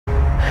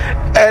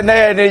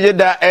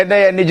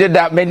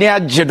nijeda many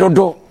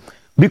ajedodo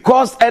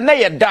because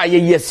ye da ye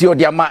yes yo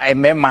dia ma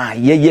emema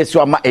ye yes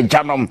yo ma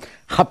ejanom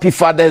happy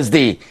Father's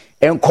Day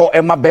enko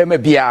ema bema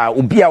bia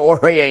obi a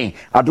ohwe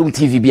Adom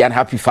TV bia and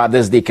happy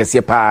Father's Day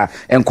kese pa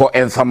enko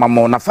enfama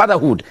mo na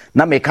fatherhood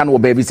na meka no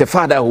baby say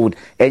fatherhood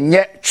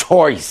enye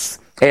choice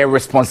a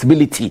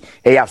responsibility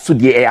a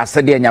absurdie a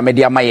asede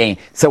nyamede amayen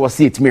se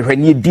wose itimi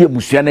hwani die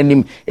busua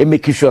nanim e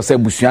make sure say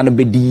busua no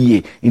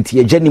bedi nti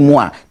ye jani mu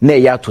a na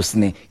ya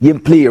tosne ye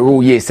play a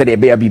role ye se de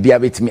be bibia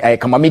betimi ay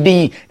kama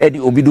medi e di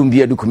obidum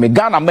bia du kuma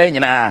Ghana man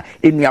nyina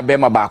enua be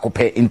ma ba ko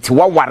pe nti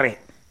waware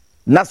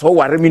na so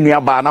ware mi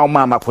nua ba na o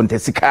mama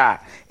kontesika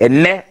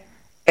enne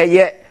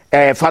eye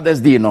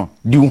Father's Day no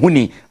di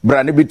huni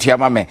bra ne betua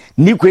ma me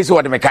ni kwesi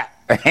wo de meka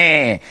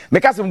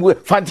meka se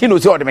Fantino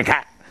se wo de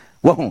meka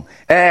wo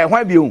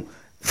why be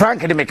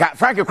Frank de meka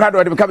Frank crowd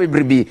de meka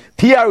bebribi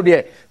PR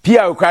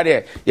crowd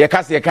ye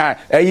ka se ka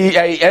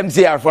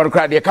MCR for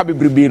crowd ye ka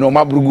bebribi no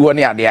mabrugu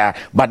ne ade a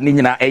but ni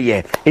nyina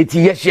eye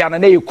enti ye hia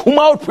na ye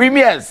Kumawood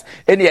Premieres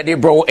ene ye de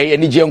bro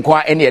ene je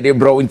nko ene ye de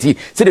bro enti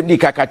se dem ni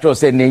ka ka cho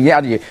se ne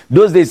ye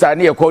those days are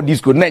ne call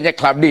disco na ye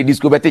club day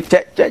disco but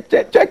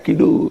check you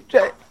do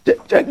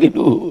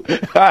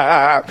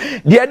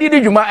dia di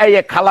djuma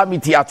eye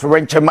calamity at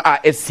renchem a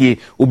esie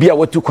obi a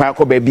watu kwan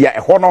akọ ba bia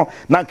eho no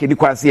na nkedi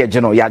kwan se ye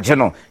geno ya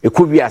geno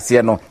ekowi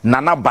ase no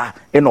nanaba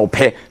ena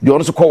ope de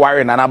ono so kọ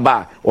ware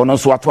nanaba ono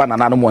so ato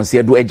anana no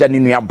monse do eja ne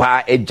nua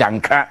ba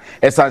ejanka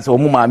esanse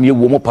omu maami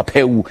ewu omu papa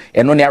ewu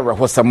eno ne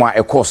arehosam a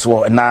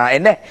ekoso na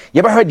ene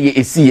ye ba hwede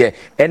esie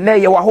ene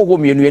ye wahoho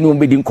mienu ene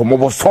ombedi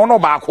nkomobo so no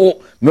ba ko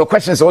me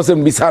questions o se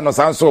mbisa no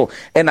sanso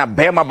ena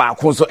bema ba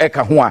ko so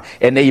eka ho a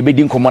ene ye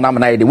bedi nkomo na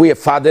na the way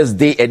Father's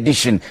Day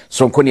edition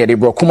so nkoni de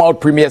bro Kumawood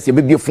Premieres ye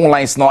be phone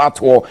lines no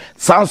at all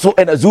sanso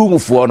and zoom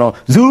for no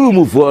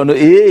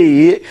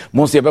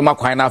mo se be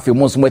makwan na afi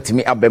mo so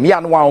matimi abem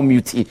ya no wa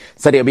mute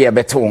said ye be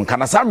better won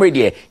kana sam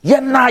ready ye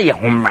na ye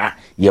homa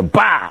ye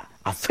ba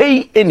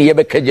afei eni ye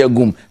be kaja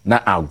gum na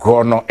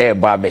agro no e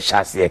ba be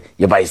hyase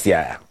ye ba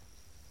isia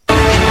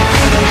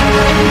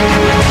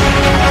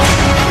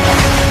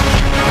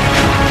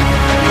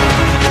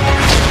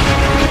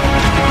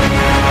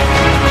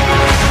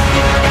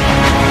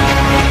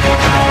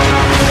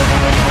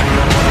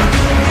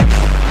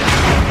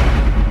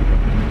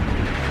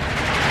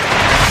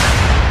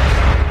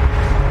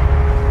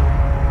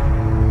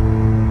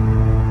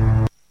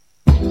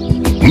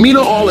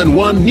Milo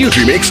All-in-One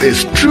Nutrimix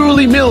is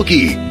truly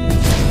milky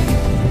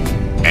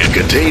and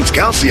contains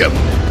calcium,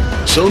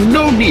 so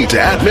no need to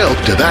add milk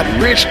to that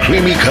rich,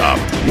 creamy cup,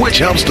 which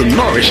helps to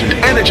nourish and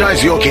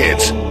energize your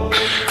kids.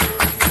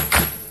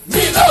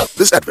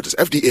 This advert is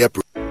FDA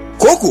approved.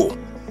 Cocoa,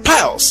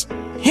 piles,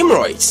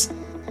 hemorrhoids,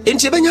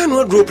 intibenya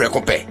no dro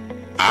prekope.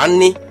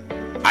 Ani,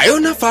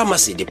 Iona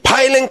Pharmacy, the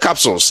piling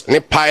capsules, ne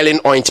piling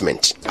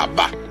ointment.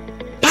 Abba.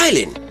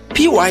 Piling,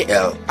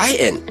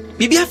 P-Y-L-I-N,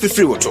 bibia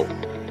free water.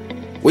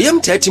 We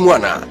am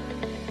 31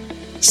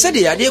 said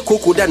the idea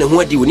cocoa done and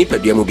what do we nipa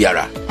mu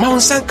biara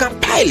Mount Sanka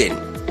piling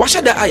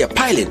washada aya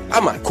piling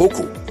ama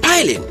cocoa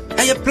piling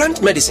aya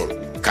plant medicine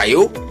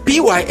kayo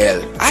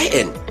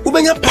P-Y-L-I-N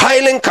ubenya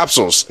piling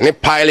capsules ne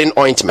piling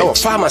ointment our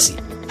pharmacy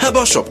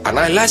herbal shop and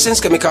I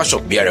licensed chemical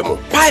shop biara mu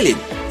piling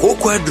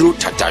cocoa dro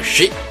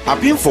tatashi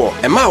apin for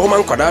ema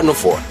woman kwada no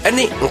for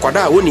any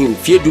nkwada woni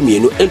mfie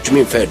dumienu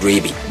entumi mfa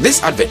dro bi.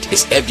 This advert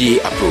is FDA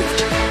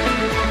approved.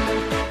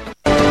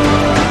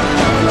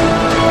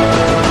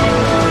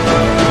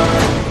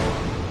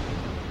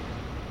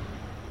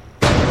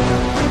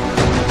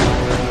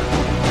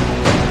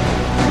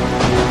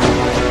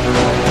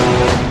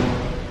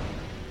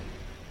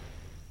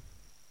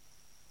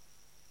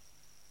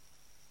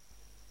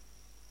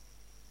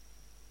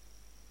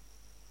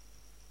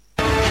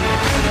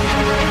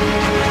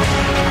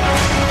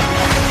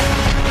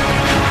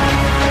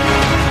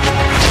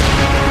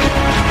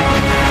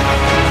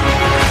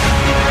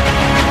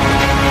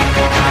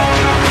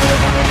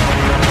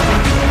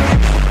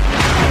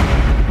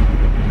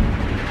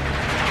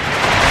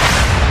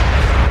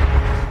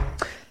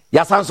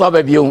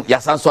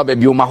 Yasanso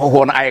abebium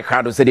mahoho na aye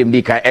crowd se dem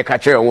dika e ka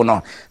kire wo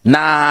no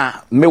na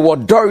me wo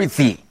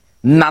Dorothy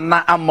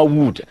Nana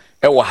Kumawood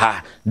e wo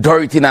ha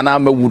Dorothy Nana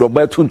Kumawood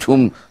oba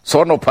tuntum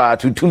so no pa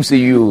tuntum se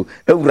you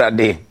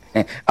ewurade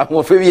I'm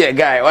a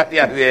guy what you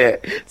say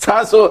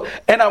so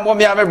and I'm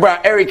me bra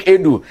Eric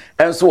Edu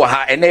and so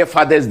ha and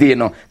Father's Day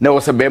no na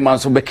was a be man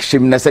so be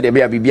kishim na said be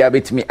bibia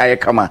betimi aye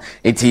kama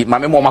enti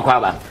mame mo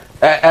makwaba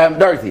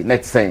Dorothy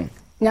next thing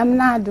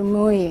Nyamna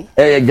adumoye.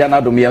 Jana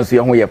adumi yanso ye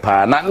ho ye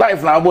pa. Na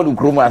life na obo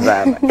dukuru mu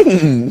asa.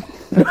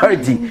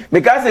 Dirty.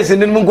 Because it's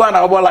in mungu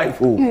na obo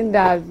life o.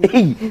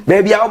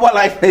 Baby obo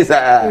life is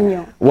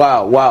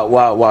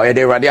wow. E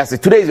dey radio say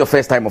today is your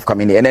first time of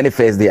coming and any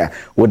first day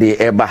with the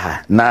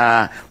Ebaha.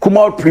 Na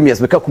Kumawood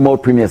Premieres, we call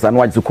Kumawood Premieres and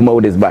watch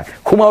Kumawood is back.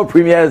 Kumawood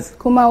Premieres.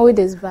 Kumawood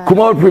is back.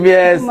 Kumawood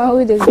Premieres.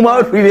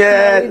 Kumawood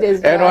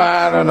Premieres. And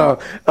I don't know.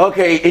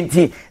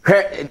 Okay,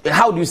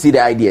 how do you see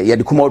the idea? Yeah,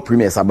 the Kumawood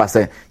Premieres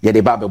abase yeah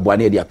the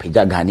babe dia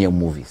peja Ghanaian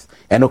movies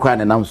eno kwa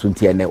na nam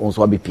sunti ene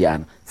onso abi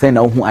piano say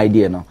na who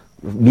idea no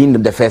being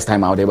the first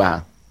time out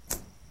there?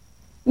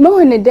 No,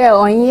 in there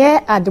on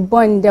year at the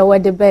bond there were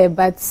the bear,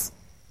 but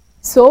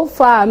so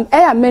far,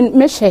 I mean,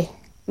 Misha,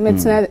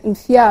 Metina,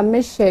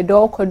 Misha,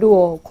 dog,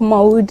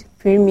 Kumawood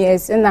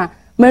Premieres, and a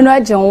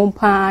Menua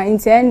Pa,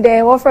 intend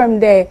there, or from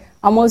there,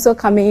 I'm also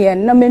coming here,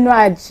 no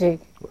Menuaji.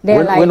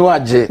 They're like, and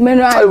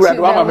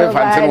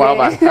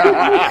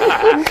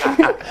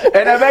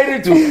I made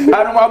it too.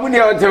 I don't want money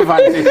on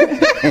Fancy.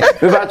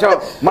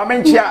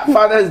 Mamencia,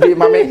 Father's Day,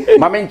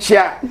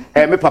 Mamencia,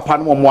 and me papa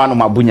no one of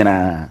my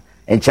bunyana,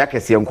 and check a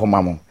siam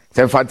comamo.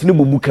 San Fantino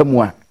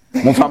Bubukamwa,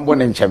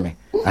 Mufambon and Cheme.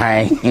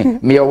 I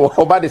me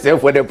about the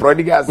self for the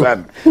prodigal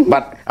son,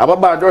 but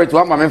about door to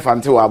one man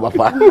Fanto,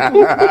 Papa.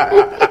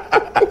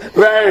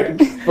 Right,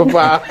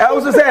 Papa. I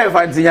also say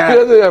Fancy.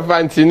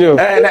 Fancy, no.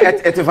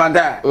 It's a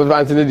Fanta.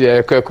 Fancy,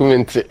 dear,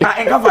 Kuminti.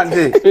 I ain't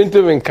Fancy.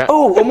 Into Minka.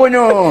 Oh,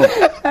 Omonio.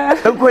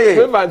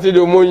 Fancy,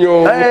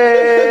 Omonio.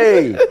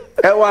 Hey,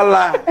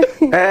 Ewala.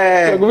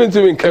 Eh,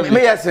 Kuminti,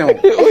 may I say?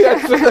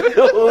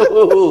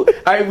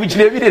 I wish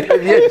they did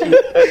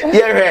it.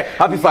 Yeah,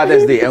 happy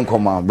Father's Day, and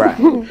come on,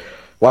 Brian.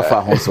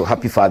 Wafa Honso,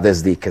 happy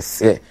Father's Day,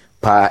 Kase,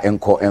 Pa,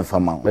 Enko,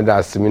 Enfama.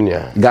 That's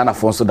Minia. Ghana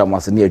Fonso, that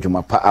was near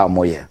Juma, Pa,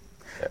 Amoye.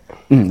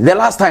 The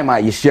last time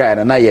I shared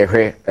and I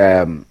heard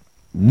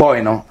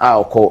boy no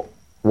I'll call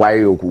why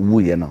you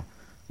know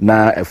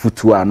na a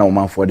futua no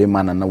man for the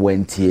man and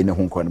went in the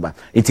home corner.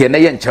 It's a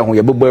nayan channel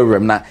your bubble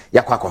na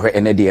yakwako her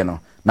any day no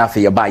na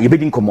fe ya ba ye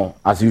bedin komo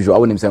as usual I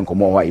wouldn't say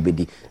komo why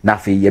be na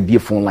fe ye be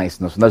phone lines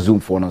no na zoom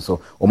phone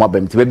so o ma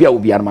bam ti be a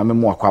obi an ma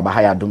memo akwa ba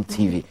ha Adom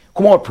TV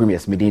Kumawood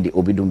Premieres me dey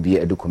obidum be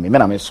edukumi me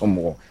na me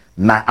somo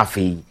na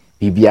afei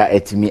bibia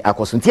etimi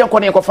akoso ntia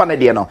kɔ ne kɔfa ne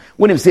de no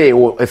wonim say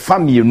o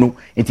family no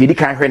nti di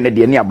kan hwɛ ne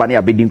de ne aba ne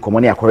abedi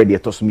nkɔmɔ ne akɔre de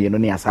to so me no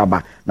ne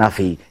asaba na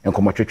afei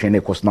nkɔmɔ twetwe ne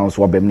kɔso na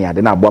so obam ne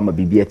ade na abo ma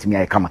bibia etimi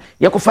ay kama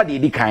ye kɔfa de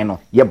di kan no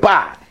ye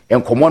ba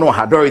nkɔmɔ no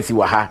ha dorisi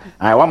wa ha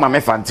ai wa ma me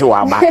fante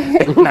wa aba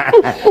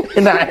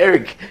na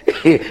Eric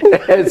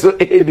so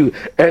edu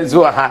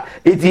so ha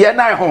iti ye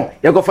na ho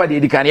ye kɔfa de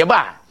di kan ye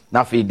ba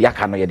na afei di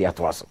aka no ye de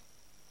ato aso.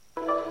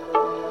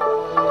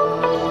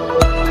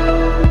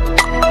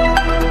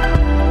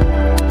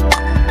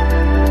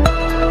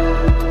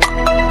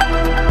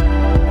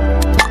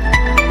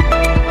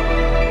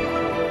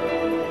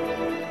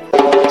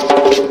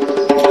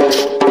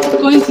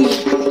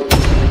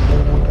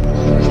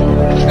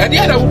 And the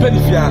other open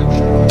if you are.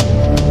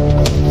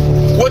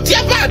 What you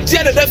about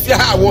the deaf you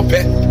have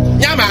open?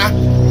 Yama,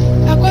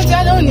 I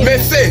don't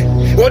say,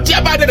 what you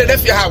about the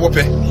deaf you have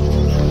open?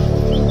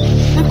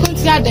 I can't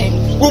see them.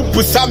 Who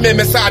put some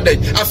messade?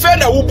 I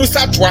found a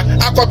Wubusatwa,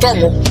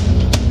 Akotongo.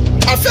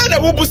 I found a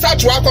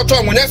Wubusatwa,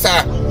 Akotongo, yes,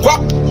 sir.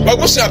 What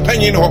was your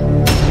opinion?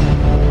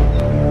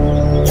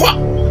 What?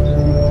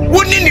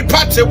 Wouldn't the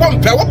party one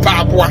pair of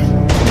Papua?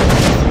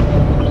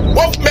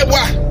 What me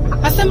what?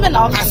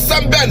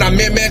 Asambe na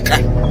memeka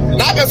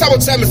na abesa wo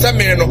tsame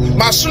same no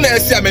maso na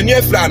esi amani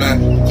afra na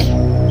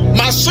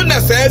maso na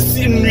sa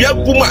esi nua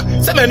buma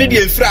se mani de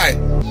afra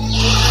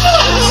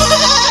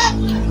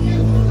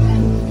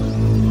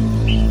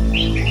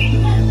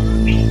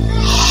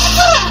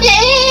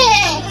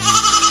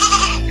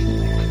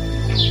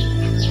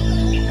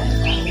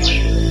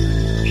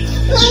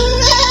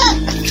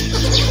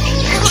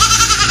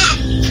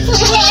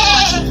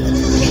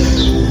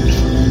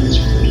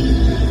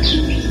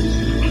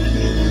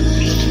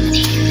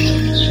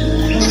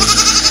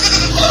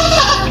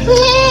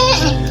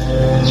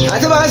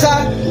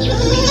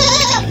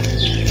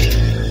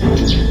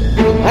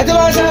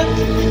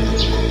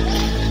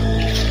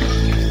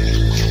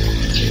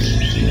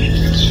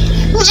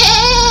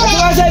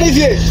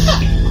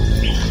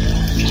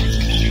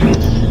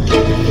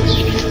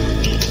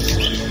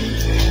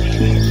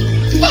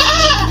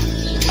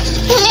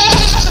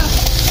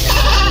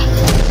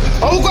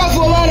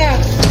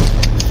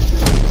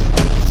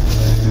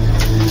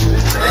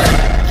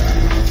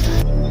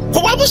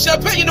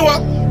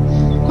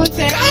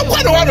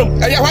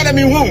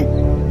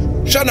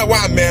Shana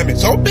wa meme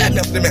so be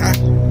me se me ha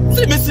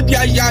se me si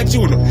dia ya ji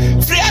uno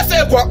free ha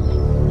se ko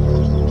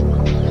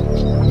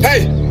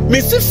hey me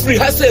si free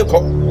ha se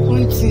ko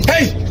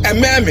hey e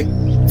meme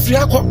free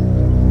ha ko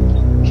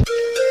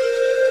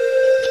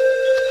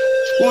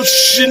o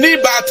shini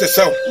ba te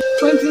se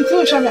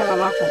 22 shana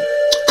mama ko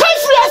kai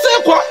free ha se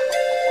ko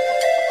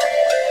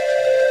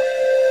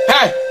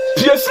hey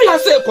pie free ha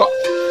se ko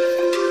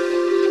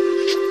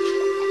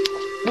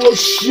o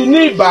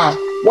shini ba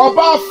wa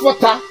ba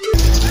fota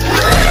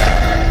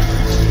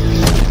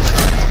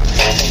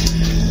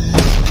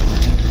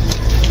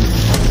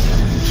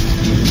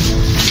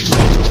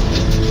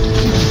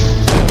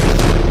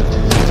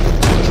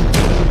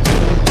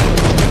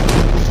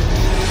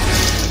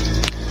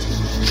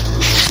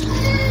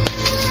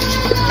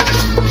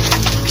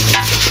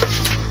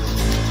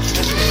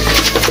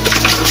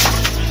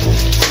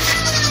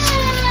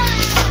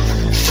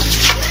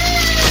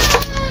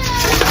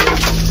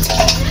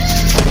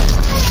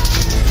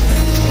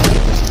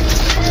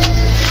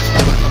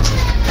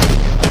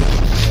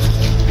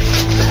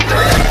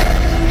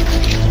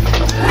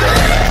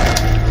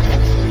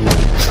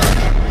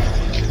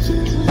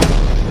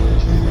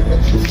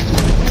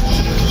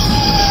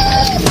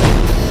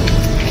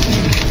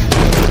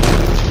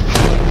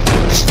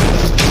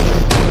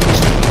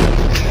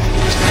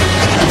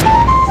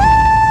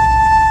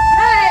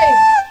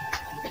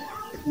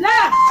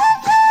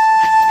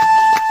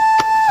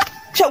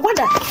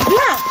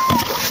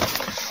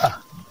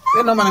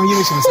no man you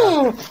mission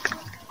sir.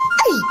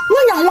 Hey,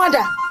 no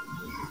wonder.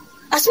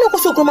 Asime ko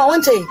so kuma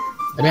wante.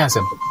 E be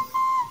asem.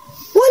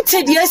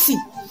 Wante di asi.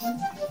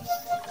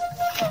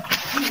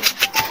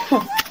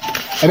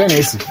 E be na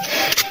esi.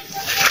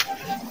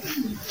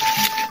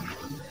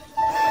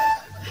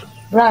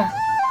 Bra.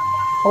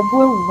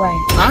 Obu ewu why?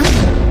 Ah?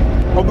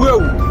 Obu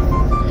ewu.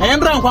 E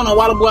mbra nkwa no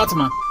wal bu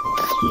atma.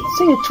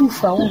 Say you too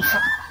far won fa.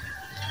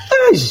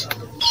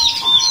 Ai.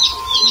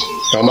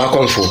 Mama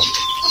konfo.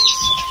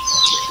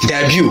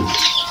 Debut.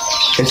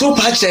 Ento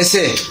pa kire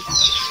se.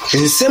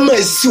 Nsema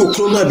esi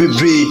okroma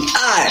bebre.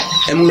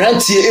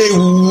 Emrantie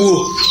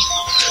ewuwo.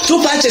 To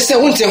pa kire se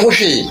wonte ho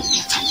hwe.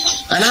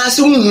 Ana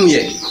ase hunhu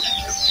ye.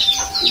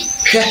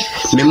 Hwe,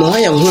 me mo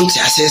ya ho nte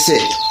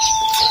asese.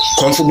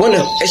 Konfo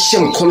bona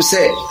ehyem kom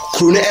se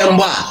kru ne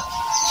emba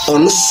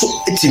ono so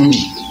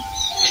etimbi.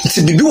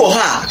 Nti bibi wo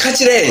ha ka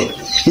kire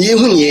ye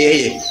hu ne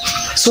ye.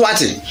 So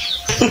ate.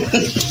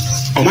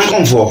 O ma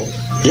konfo.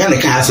 Ya ne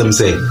kan asem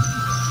say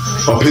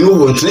openu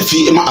wo ntne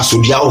fi ma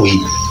asodia we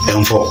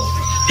emfo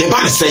e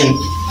ba sen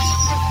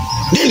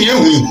de ne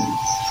ehu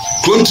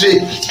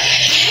kontre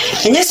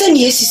Enye se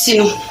ne esisi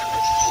no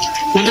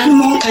na nan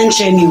mo kan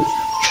kire mi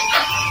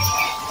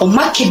o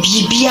ma ke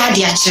bibia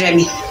de a kire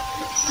mi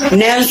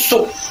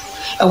nanso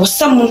e wo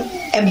sam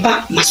e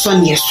ba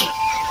masonye so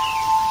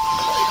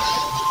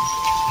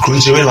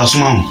kontre we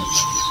wasuma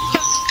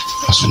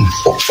asuma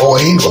o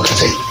yin ko ka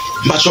say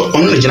ba so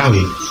on le jina we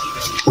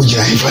o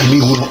jira hin fa mi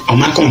hu o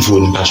ma konfo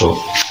ni ba so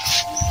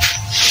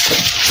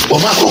o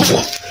ma konfo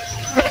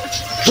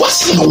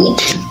what's no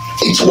work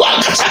it's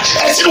one kata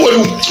esi no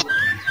wu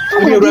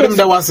Obi ewuram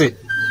da wase.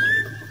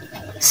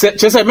 Se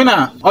chese me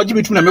na oji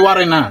bitu na me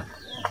ware na.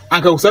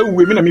 Anka usa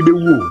wuwe me na me bewu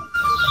o.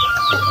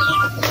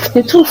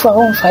 the two for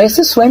home fa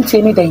esi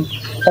 20 ni den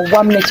o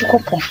wam na ti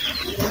kopo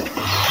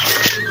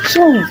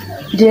so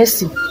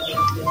desi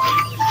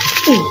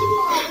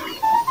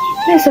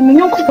Yes, I'm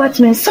young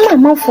compartment.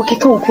 Some man for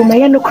Kiko, whom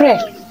I no crack.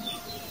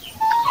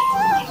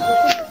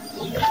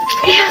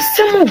 Yes,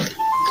 some.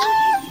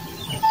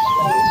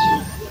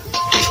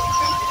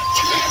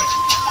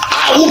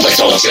 who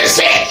person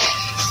say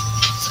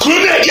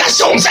Krune dia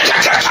so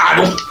msaka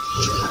no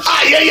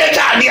ye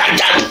da ni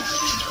adan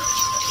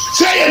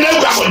say ye na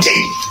gwa fonte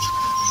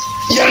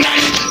ye na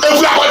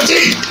egwa fonte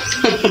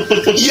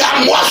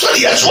ya mo so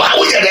ye so a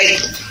wo ye dai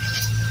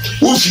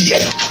wo fi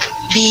ye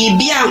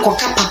Bibi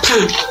ankoka papa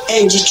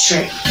enji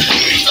tre.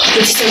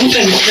 Oti se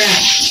mpe nkra.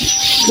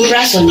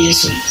 Mura so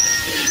neso.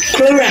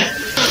 Krora.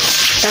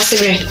 That's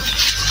it.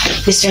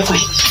 Mr.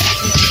 Quay.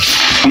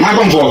 ma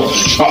konfo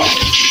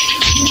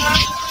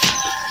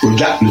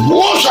Oda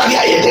wo so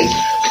dia ye dai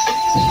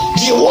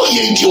di wo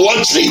ye di wo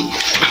tre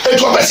e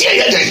to ba se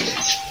ye dai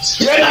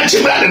ye na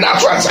timra na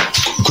afransa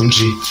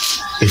kontre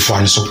e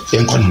fan so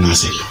en kon na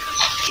se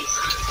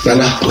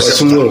Nana,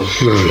 osumo.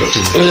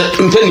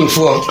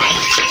 Mpenifo.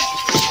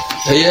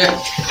 Eye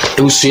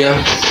usua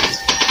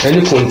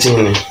ani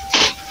kontine.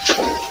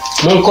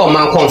 Monko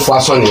man konfo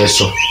aso ne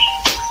so.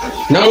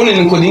 Na mo ne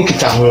nkodi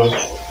nkita ho.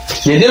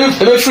 Ye de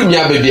ebe firi mi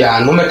abebia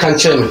no me kan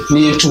kire me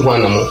ni etu ho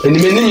anamo. Eni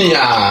menimi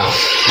ya.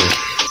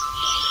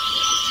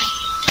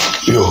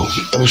 yo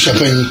abu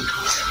shapen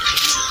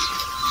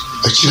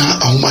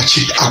achina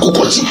ahumachi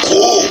akukoti ko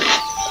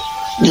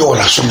ni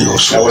ora so mi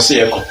oso I was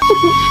here.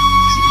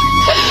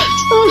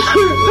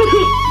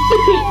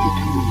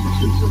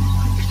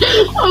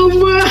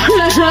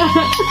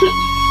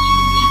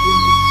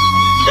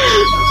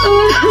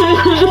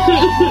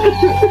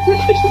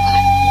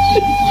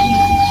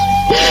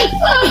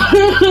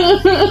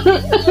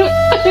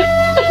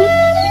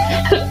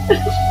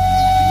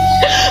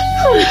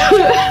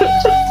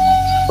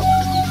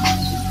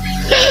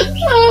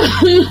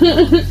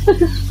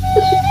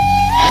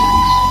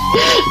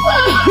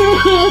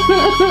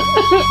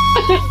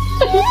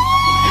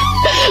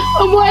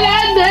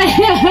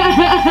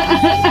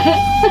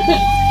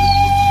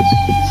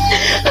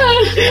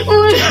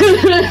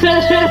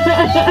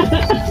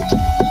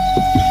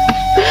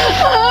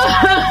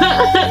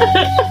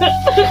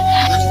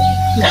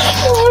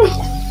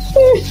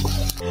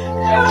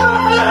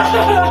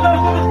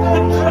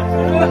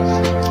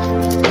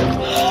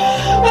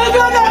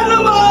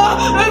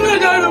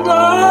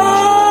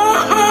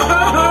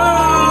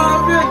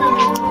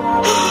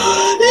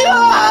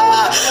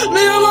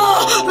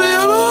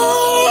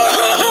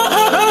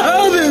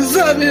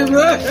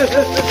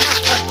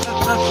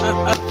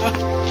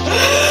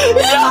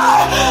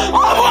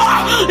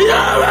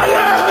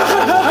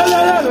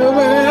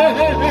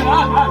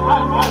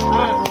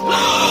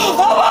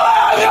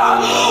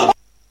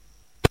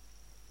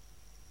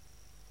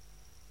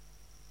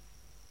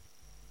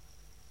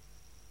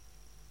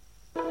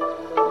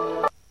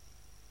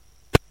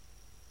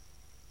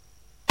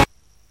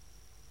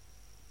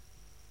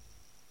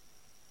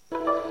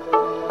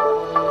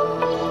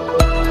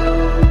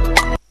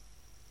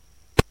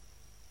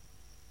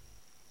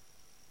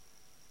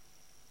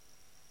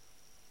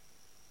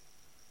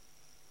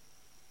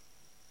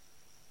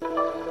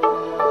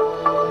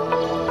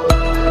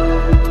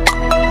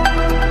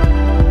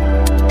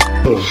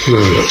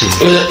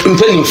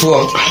 Mpanimfoɔ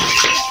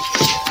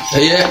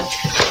ɛyɛ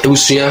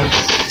usua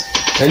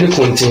ɛne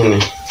kontine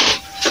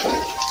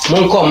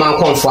monkɔ ma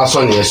akɔmfo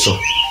asɔneɛ so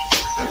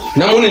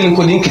na mo ne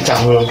nkɔdi nkita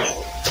ho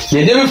na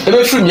ɛde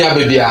ɛbɛfiri mi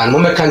aba bia no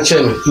mɛka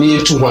nkyerɛ me ne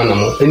yɛtu ho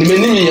anamo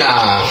animanim yɛ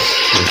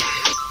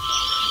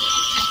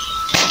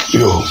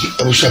yo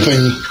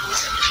abusuapanyi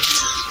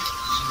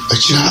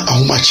akyina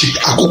ahomakyi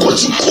akokɔ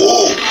tiko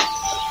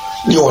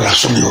ne ɔla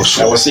so me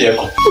ɔso ɛwɔ se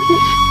yɛkɔ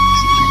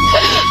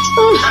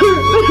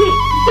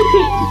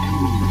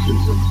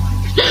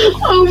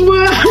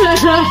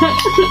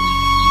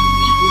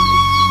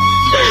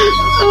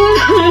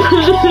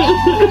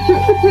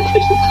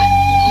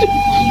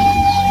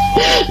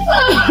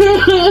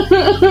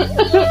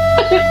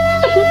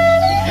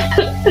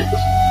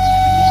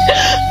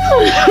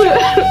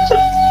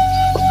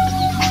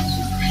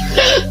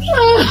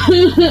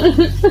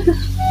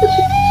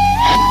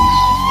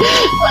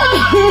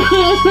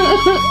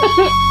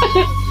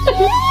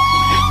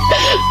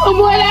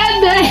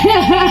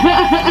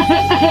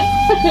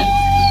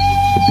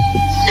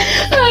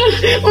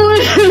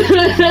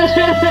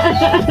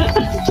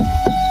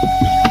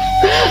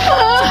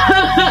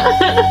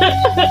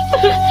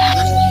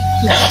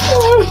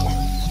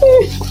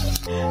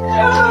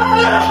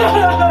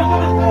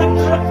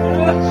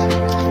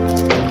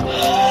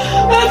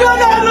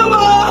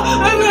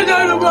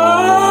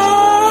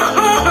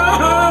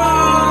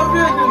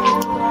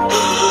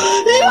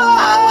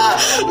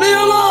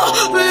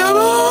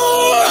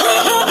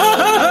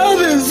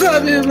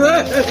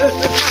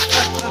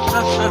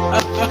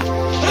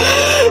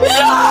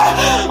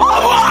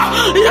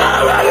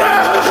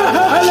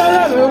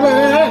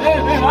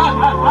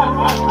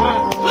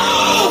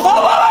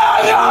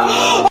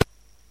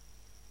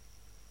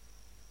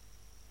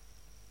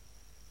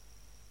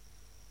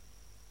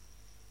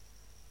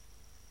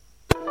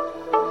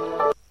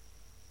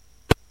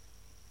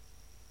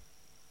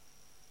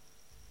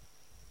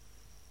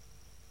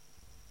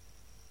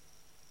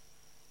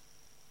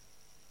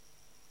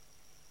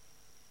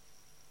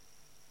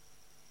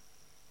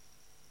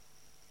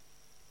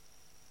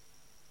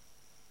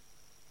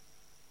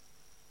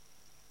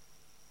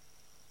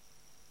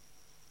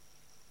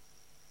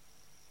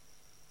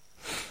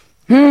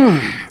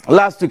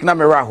Last week na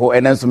meraho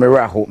enenso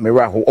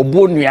meraho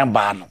obonua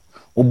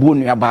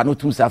ba no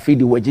tum safi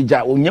di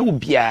wagija onya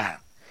ubia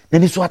na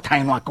ni so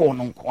atan no aka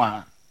ono nko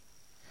a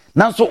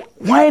na so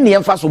why ne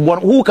emfa so bo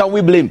who can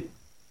we blame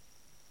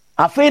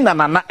afei na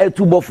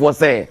etubofo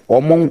se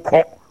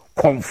omonko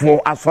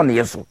konfo asone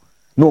yeso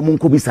na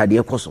omonko bisade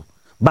ekoso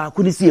ba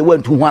ku ni se e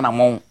wantu ho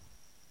anamon.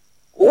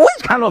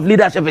 Which kind of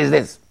leadership is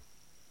this?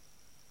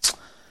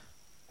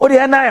 Odi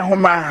ana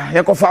ehoma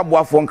yekofa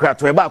aboafo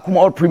nkrato e ba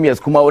Kumawood Premieres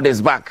Kumawood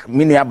is back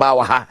mini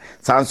abawa ha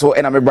sanso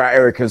ena mebra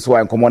Eric nso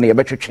an komo na ye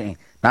betwetwen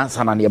na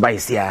ansa na ye ba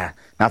isia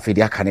na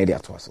afedi aka na dia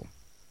to so.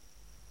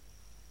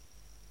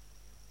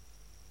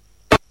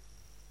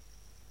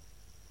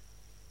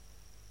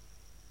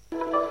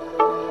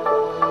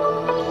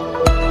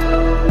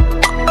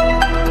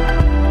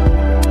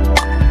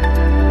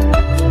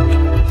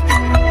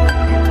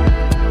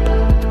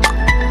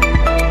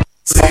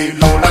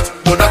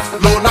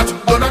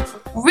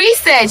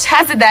 Research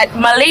has it that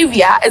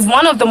malaria is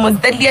one of the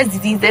most deadliest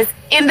diseases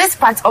in this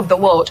part of the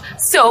world.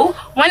 So,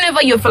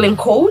 whenever you're feeling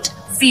cold,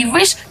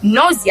 feverish,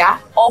 nausea,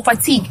 or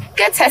fatigue,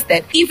 get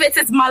tested. If it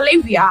is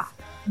malaria,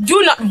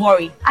 do not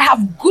worry. I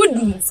have good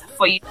news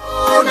for you.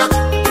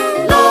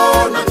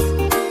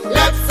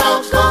 Let's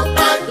all go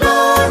back,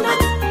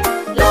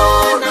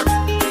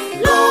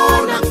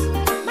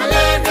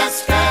 Malaria's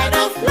scared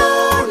of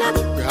Lonut.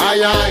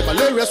 Aye,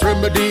 malaria's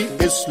remedy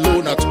is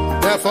Lonut.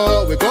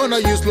 Therefore, we're gonna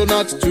use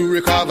Lonut to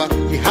recover.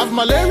 You have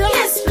malaria?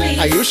 Yes, please.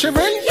 Are you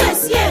shivering?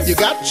 Yes, yes. You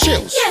got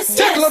chills? Yes,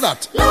 Take yes.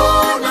 Lonut.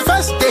 Lonut.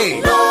 First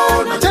day.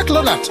 Lonut. Take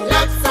Lonut.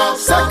 Let's all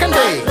Second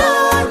day.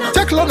 Lonut.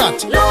 Take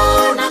Lonut.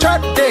 Lonut.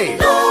 Third day.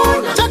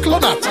 Lonut. Take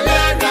Lonut.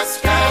 Malaria's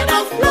scared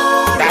of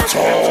Lonut. That's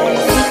all.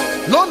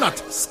 Lonut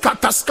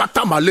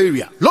scatter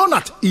malaria.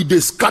 Lonut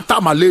it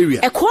scatter malaria.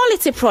 A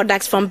quality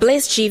product from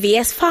Blaze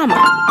GVS Pharma.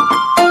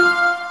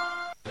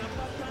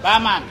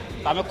 Barman,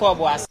 come call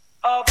boss.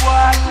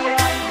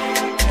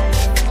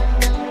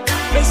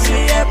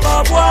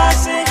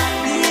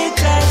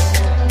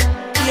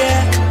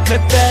 Me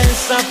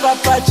pensa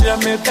papa tira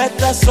me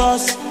better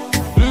sauce.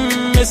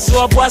 Me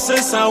so boise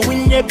san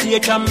winye pie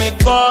can me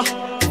go.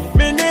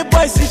 Me ne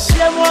boys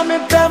share mo me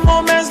pe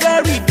moments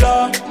very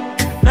dull.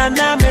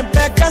 Na me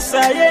pe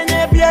kasa ye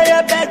ne bia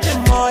ye beje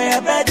mo.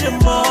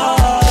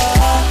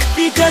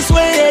 Because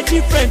we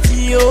different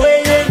you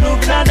we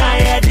look na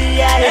ye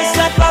dia. Yes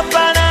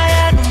papa na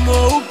ye no mo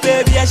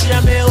baby I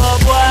share me wo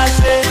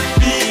boise.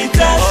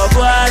 Because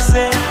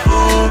boise,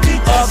 boise,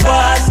 because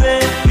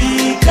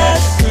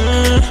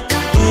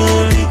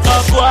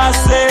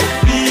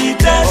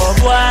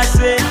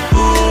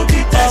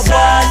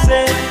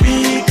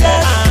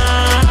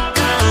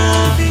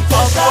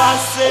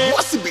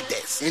What's it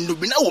bites? In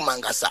Dubina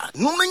Womangasa,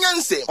 no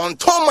manyanse on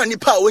Tom and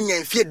Nipa when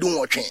you fear doing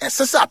watching and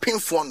Sasa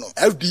Pinfono,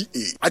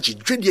 FDA, Achi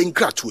Dredian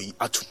Gratui,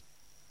 Atu.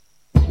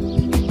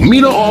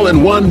 Mina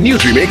All-in-One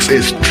Nutrimix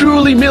is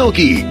truly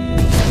milky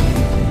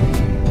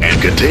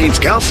and contains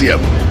calcium.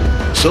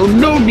 So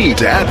no need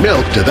to add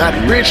milk to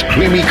that rich,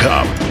 creamy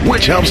cup,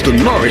 which helps to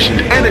nourish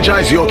and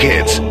energize your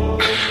kids.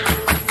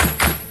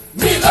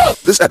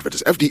 This advert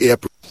is FDA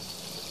approved.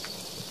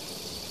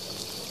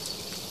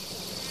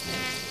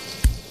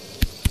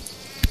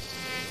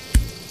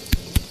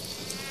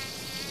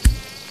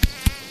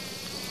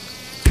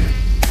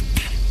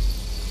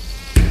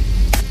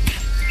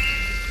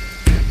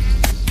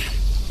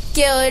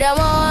 Kill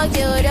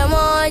them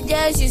all,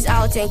 just use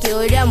out and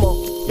kill them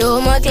all.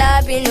 No more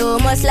clapping, no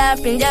more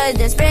slapping, just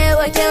the spray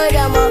will kill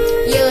them all.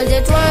 Use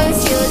it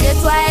once, use it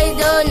twice,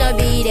 do not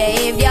be there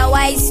if they're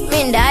wise.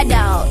 Spin that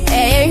down,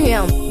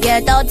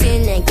 get out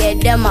in and get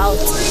them out.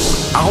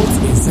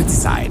 Out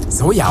insecticide,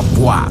 so ya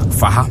boa,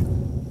 faha.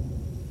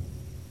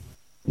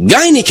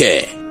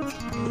 Gainike,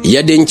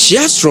 Yadin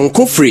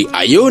Chiastron free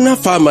Iona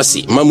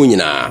Pharmacy,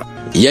 Mamunina.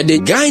 Yade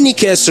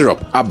Gainike syrup,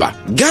 Abba.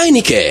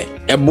 Gainike,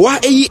 Eboa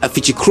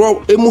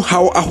afichikro emu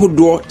haw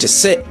ahodo te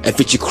se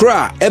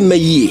afichikra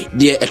emayi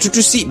de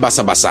etutusi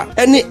basabasa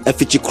ene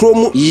afichikro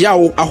mu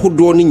yaw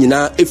ahodo ni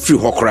nyina efri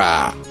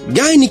hokra.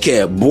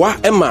 Gainike boa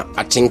ema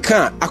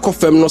atenka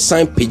akofem no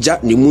san peja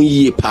ne mu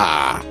yie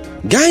pa.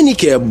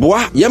 Gainike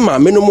boa yema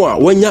menomu a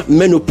wanya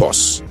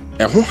menopause.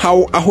 Eho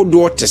haw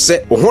ahodo te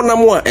se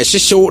ohonam a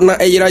ehyehyew na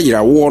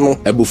eyirayira wo no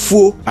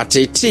abufuo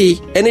atete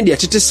ene de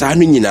atete saa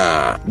no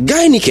nyina.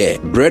 Gainike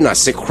brena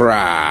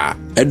sekra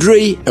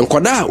Edrei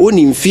enkwada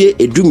oni mfie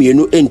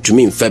edumienu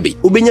entumi mfabi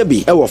ubenya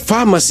bi ewo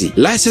pharmacy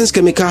license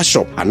chemical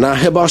shop ana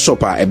herbal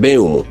shop a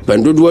ebenu mu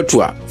pendodo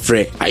atu a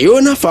fre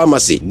Iona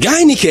Pharmacy.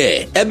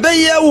 Gainike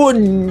ebeye wo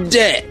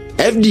de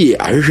FDA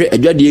ahwehwe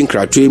adwade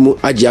nkratoe mu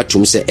age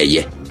atum se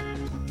eye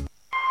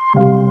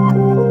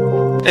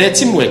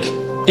teamwork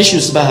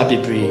issues ba happy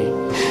pray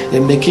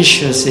and making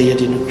sure say you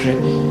didn't crack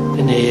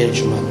and a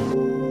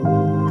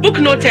juma book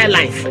no tell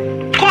life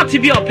court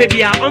bi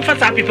opebia on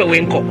fata people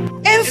wenko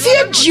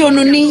Enfie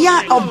Giono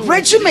ya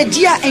Obreju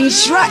Media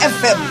Ensura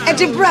FM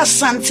Edibra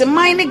Sante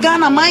Mine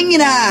Ghana Mine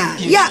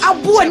ya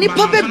abu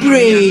nipa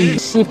bebre.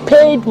 She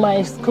paid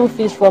my school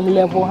fees from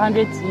level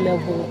 100 to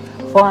level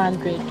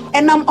 400.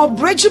 And I'm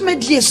Obreju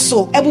Media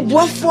so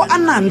ebubuafo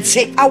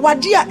anante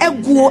awadia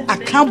eguo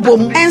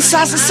akabom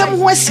ensasesem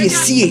ho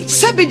asiesie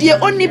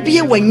sabedie oni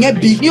bie wanya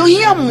bi yo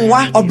hia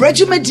moa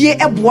Obreju Media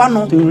eboa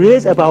no to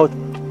raise about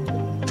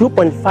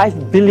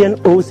 2.5 billion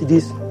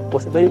OCDs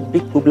was a very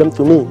big problem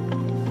to me.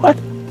 What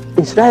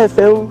Israel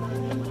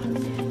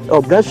FM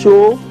or Brad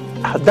Show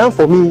have done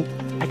for me,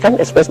 I can't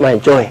express my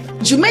joy.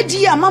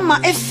 Jumedia mama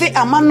efe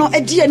amano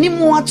edi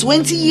animu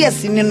 20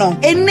 years in no.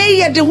 Ene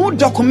ye de hu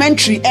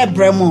documentary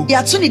ebremo.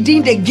 Ya tuni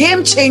din the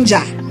game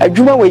changer.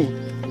 Adwuma we.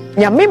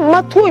 Nyame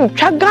matu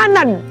ntwa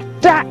Ghana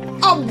da.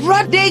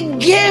 Obra the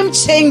game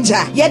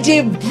changer. Ye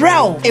de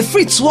brow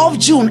every 12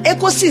 June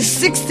ekosi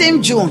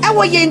 16 June.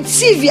 Ewo ye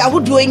TV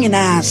ahodo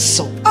nyina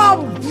so.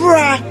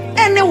 Obra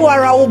ene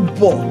wara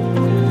obo.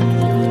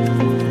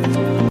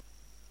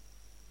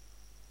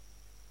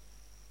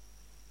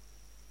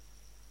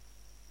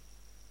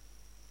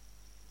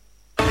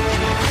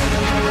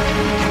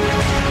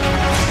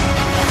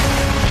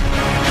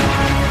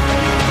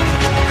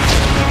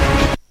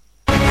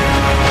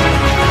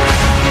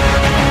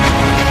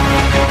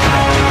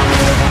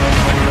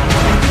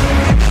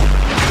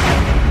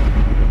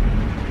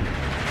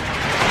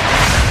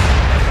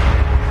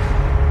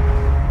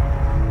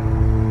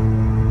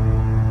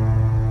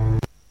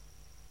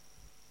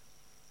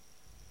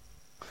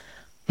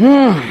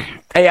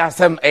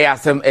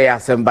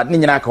 Ayasem but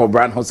ninyina ka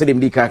obran ho se dem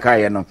di kaka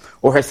ye no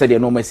wo hwese de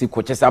no masi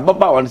ko chese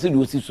ababa won se de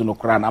osi su no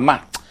kra na ma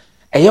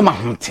eye ma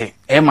homte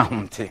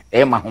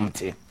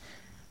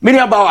mini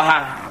abawa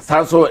ha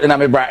sanso na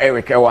me bra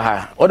Eric e wa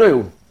ha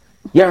odo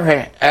ye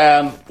hwe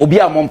obi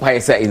a mo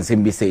mpa se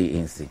ensem bi sei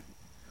ensi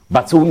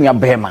but so nua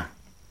bema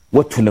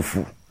watu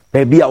nafu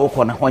baby a wo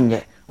ko na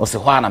honye o se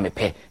ho ana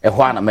mepe e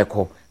ho ana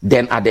meko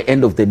then at the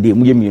end of the day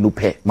mu ye mienu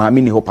pe ma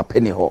mi ni ho papa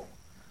ni ho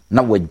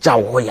na wagya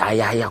wo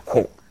ya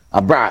ko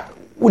abra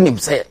unim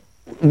se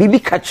bibi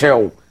ka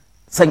kyerɛw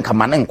se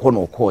nkama na nko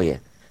no ko ye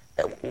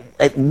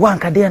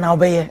wanka de na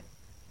obeye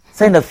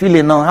send a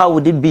feeling now how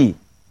would it be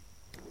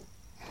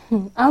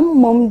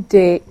mom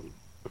de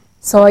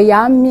so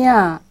ya me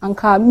a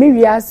anka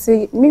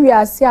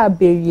miriase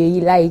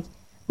aberie like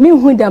me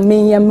hu da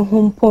me yam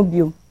hu mpo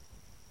bio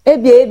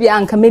ebi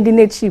anka medi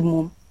na chi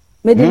mum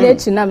medi na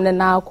chi na me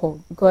na akọ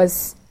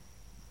because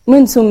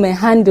Mintum me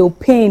handle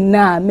pain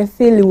na me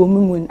feel wo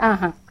mumun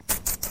aha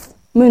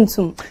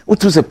Mintum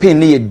what was a pain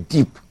near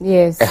deep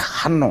yes a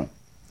hano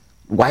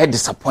why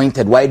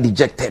disappointed why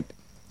dejected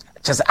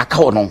just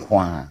akawo no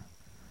kwa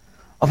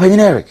Open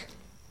Eric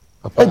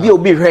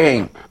obi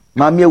hwen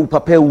mama wu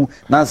papa wu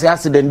na say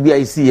accident bi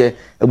I see here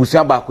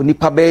abusua ba ko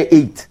nipa be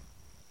 8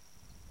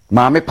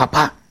 mama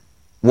papa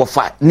wo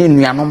fa ne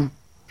nuanom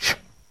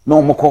na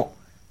omoko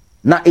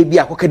na ebi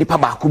akoka nipa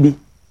ba ko bi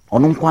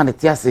ono nkwa ne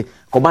tiase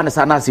koba ne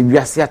sana ase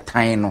wiase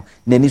atan no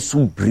nani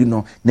su bri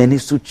no nani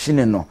su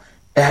chine no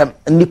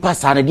nipa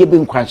sana de be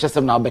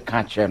nkwanhyesem na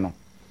obeka kire no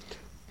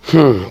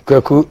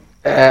Kwaku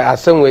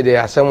asem we dey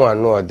asem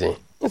anu odin.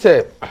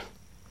 Say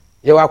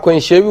ye wa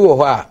kwanhye bi wo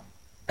ho a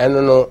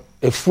eno no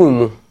efum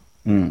mu.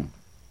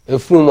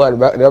 Efum mu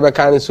de be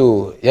kan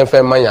so ye fa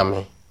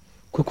manyame.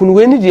 Kwaku no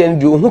we ni de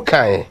ndu hu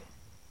kan.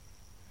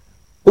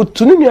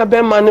 Otunu nua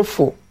be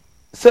manefo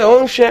say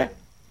onhwe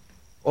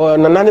o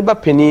nanane ba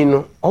pani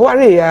no o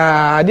ware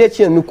ya de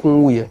chi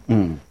anukun wuye.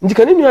 Ndi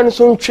kan nua no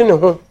so ntwe ne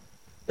ho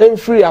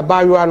emfiri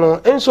abayo no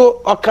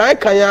enso okan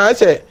kan ya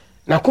say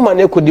na kuma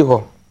na ekodi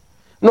ho.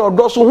 Na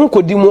odoso hu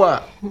kodi mu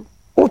a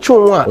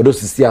otwon a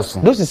odosisi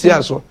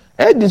aso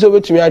di so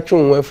betumi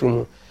atwon hu afiri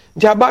mu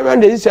nti abawa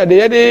de sisi de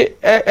ye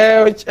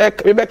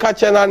de be ka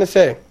che na ne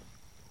se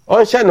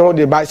on hye ne ho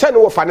de ba hye ne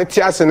wo fa ne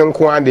ti ase ne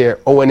nko ade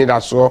o wani da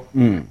so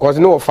cause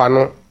ne wo fa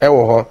no e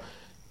wo ho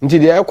nti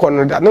de e ko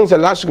no da no se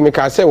last week me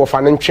ka se wo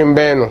fa ne ntwen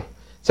ben no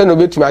se no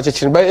betumi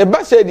achechire ba e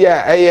ba se de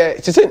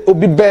e se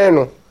obi ben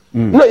no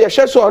no ye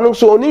hye so ono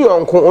so oni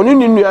yonko oni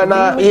nua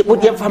na wo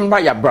de fam ba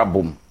ya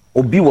brabom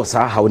obi wo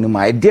sa ha oni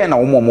ma e de na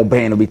wo mo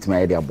ben no betumi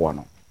aye de abo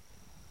no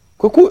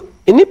Kwaku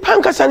ini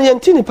pankasa ne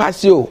yentini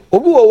pasio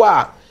obi wo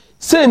wa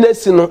se na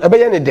si no ebe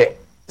ye ne de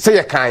se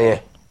ye kan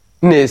ye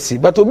na esi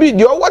but obi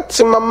de o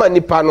wate mama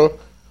nipa no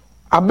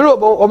abere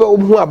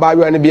obu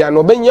abayo ne bia no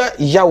obenya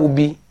ya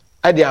obi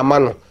ade ama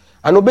no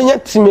ana obenya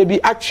time bi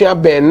atwea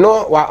ben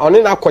no wa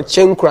one na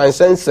akɔkye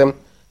nkuransensem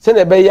se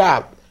na ebe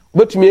ya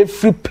obetumi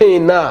free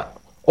pain na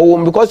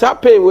owo because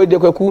that pain we de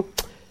Kwaku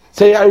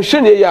se ya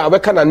nhwe ne ya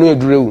obeka na no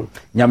edurewu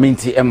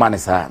nyaminti e mane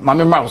sa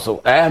mame ma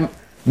so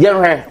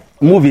yenhwe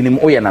movie nim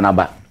oye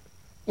nanaba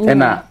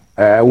ena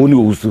woni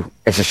owusu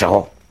ehhehye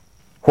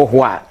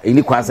ho a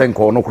eni kwanse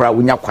nko no kra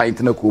wonya kwant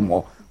na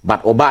kum but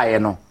obaaye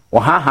no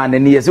ohaha na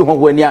ne yesi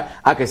ho ani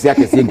akese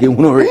nke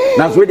hunu hwe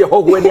na so de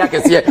ho ani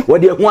akese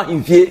wode hu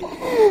ahimfie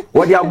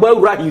wode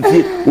agbawura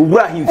ahimfie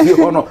owura ahimfie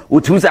ho no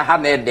otusa ha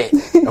na ede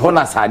ho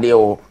na sade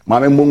o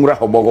mame mbonwura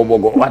ho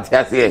bogobogo wate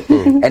ase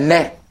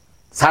enne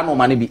sano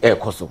mane bi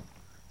ekoso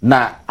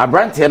na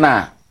abrante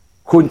na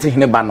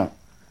kontihne ba no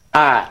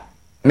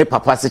ne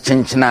papa se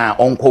chenchena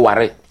onko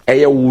ware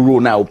eye wuro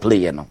na o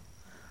play no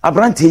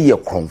abrante ye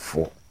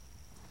kronfo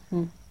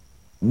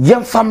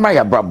yemfa mra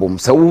ya brabom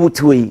se wo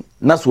tuwe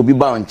na so obi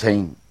ba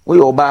onchen wo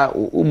ye oba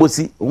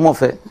obosi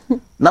umofe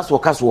na so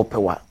ka so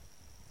opewa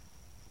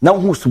na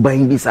hu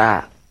suban bi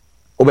sa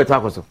obeto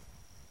akoso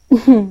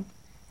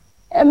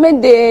me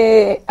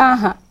de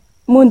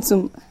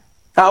muntum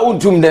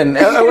untum den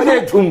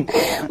we tum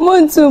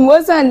muntum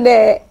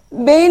osande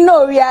be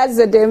no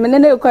wiaze de me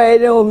ne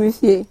kwere o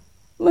mfie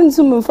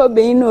muntum mfa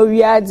be no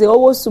wiaze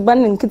owo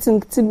suban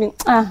nkitikiti bi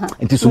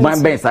nti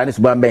suban ben sa ne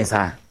suban ben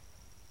sa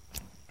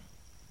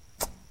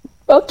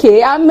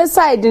okay am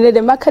side ne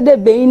de makade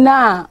be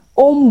na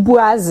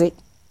ombuaze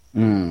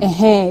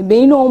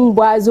be na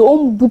ombuaze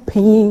ombu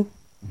peyin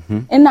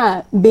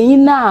na be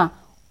na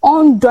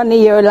on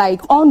donne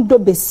like on do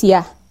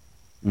besia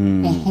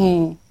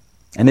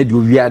ene de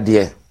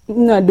wiade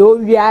na do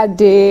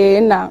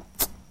wiade na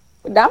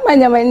da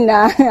manyama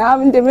na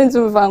am de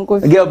mentum fanko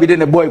girl bi de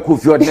ne boy ko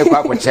fi od ne kwa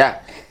akocha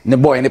ne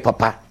boy ne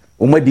papa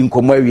o madi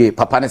nkomo awie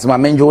papa ne sema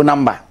menjo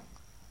number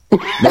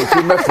na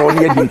fi me fro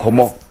ne di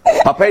nkomo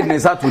papa ne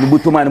sa to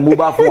butoma ne mu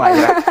ba fo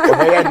ayra o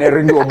be ya ne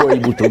rendi o boy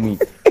butomi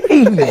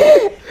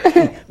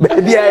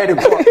baby aye de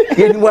ko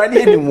ye ni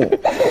wani ni mu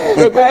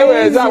ko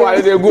e za wa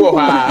de go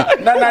ha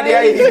na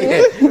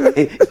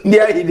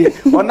dia idi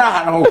ona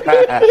ha no ka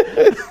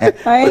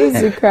ai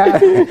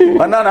zika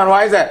ona na no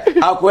ai say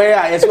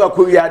akoya yesu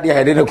akoya de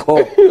ha de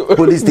ko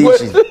police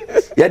station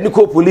ya ni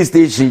ko police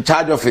station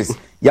charge office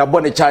ya bo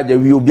ne charge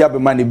wi obi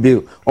abema ne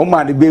bill o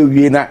ma ne bill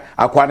wi na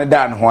akwa ne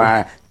dan ho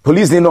a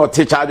police no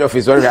take charge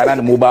office or na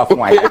the mobile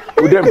phone aya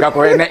udem ka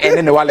ko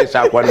ene ne wale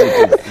sha kwa no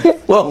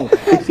wow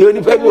you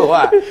ni pebi ho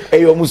a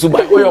eyo musuba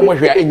oyo mo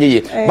hwe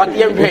enye but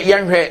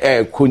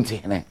yenhwe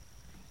konti ne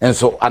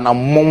enso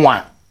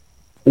anammonwa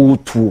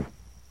utu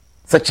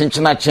se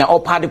chinchina chia o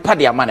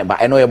pade amane ba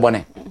eno ye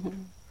bone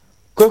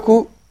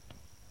Kwaku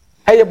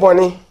eye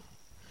bone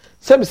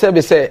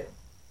sebi se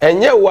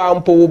enye wa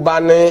mpo ba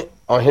ne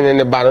ohene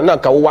ne ba no na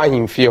ka wo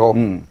ahimfie ho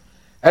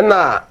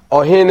ena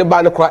ohene ne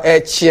ba ne kwa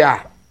echia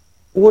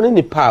woni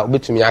nipa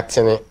obetumi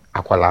atene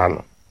akwala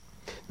no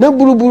na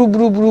buru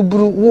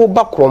wo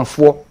ba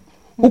kromfo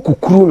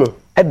ukukuru no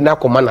edna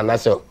koma na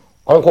se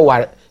onko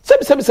ware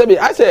sebi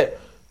I say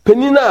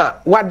penina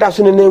wada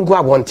so ne ngu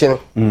abonten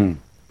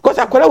because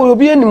akwala wo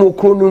obi anim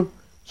okro no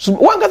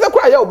wan kasa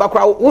kwa ya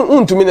obakra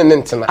untumi ne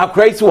ntena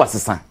akra isi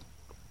wasesa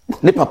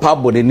ne papa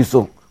bode ni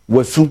so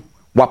wasu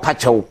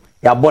wapachew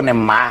ya bone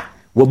ma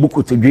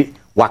wabukotodwi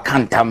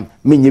wakantam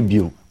menye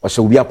bio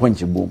wase obi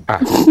aponche bom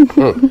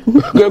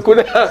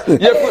kuna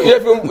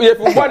ye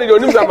bone de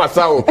onim za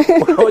masa o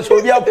wase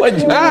obi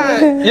aponche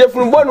ye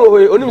bone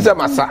o onim za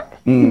masa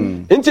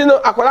nti no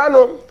akwala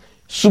no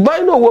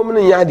suban no wo mu no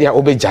nya de a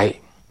obejai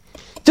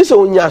tese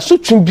onya so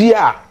twbi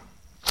a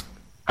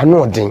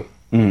ano odin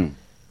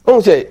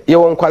on se ye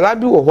won kwala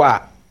bi wo ho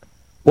a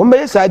wo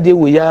me sa de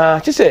wo ya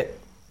tese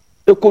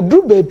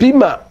ekodu baby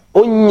ma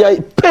onya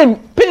pen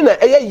na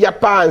eye ya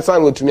pa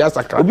ansan wotumi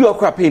asakra obi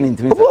okra pen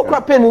ntimi obi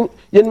okra pen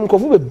yen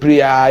nkofo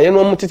bebrea yen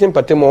wo mutete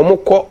mpatem wo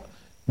mokọ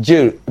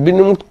jail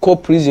binom kọ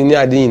prison ni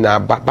ade na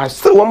ba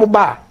still wo mo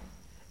ba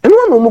eno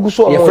no mo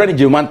guso your friend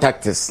German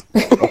tactics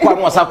okwa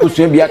no asa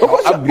kosua bia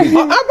upgrade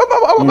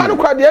ba no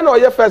kwa de na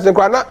oye first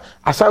nkwa na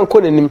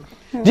asanko nanim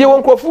die wo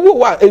nkofo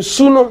wa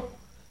esu no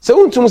se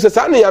untum se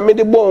sa na ya me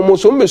de bo mo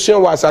so mbesua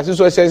wa asase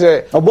so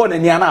se obo na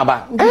ni ana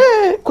aba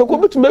kwekwo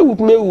betu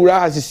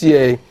mewura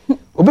asisi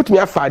obetu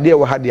ya fa de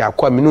wo ha de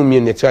akwa me no mi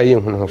ne tira ye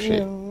hu no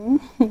hwe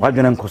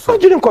wadwene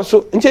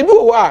nkoso nche bi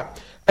wo wa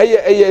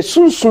eye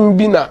sunsun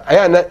bi na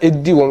aya na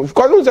edi won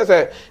because no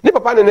say ne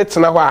papa ne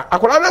tena ho a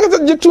akora na ga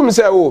jitum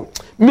say o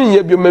min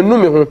ye bi manu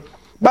me ho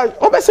but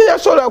obese ya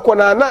so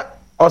akona na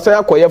osan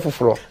akoye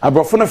foforo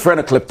abrofo no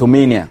friend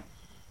kleptomania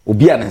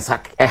obi a ne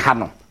sak ha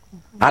no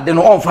ade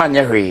no onfa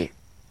anye hwe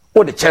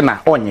o de chena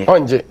onye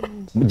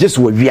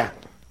jesu wawia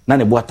na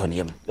ne bo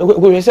atone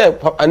go say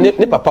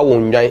ne papa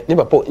won nwan ne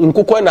papa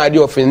nkukọ na ade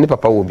ofin ne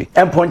papa wo bi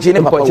emponche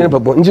ne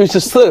papa nji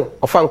still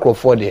ofan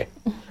croford there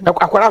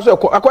akwara so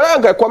akwara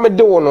ga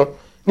komede wo no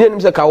ne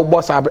nim se ka wo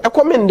boss abre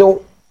ekomende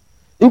wo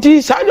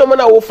nti sa nyoma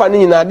na wo fa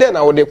ni na de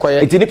na wo de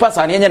koye nti nipa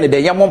sa ne nya ne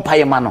de yemo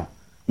mpaye ma no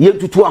ye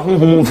tutu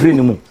ahonhom mfiri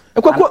ne mu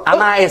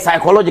ana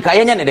psychological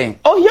ye nya ne den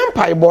oh ye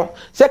mpaye bo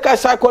se ka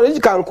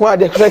psychological nko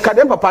ade ka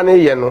de papa ne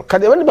ye no ka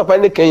de ne papa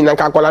ne kan na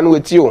ka akwara no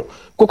weti o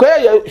kokoya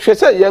ye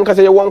hwese ye nka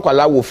se ye won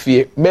kwala wo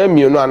fie be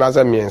mienu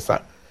anasa miensa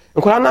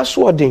nkwala na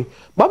so odin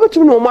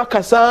babetum no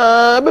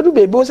makasa bedu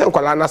bebe wo se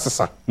nkwala na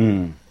sesa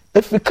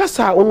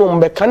efikasa ono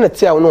mbeka na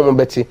tia ono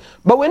mbeti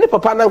ba we ne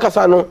papa na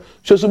nkasa no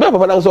hwesube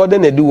papa na nkasa ode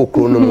na di wo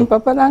kro no mu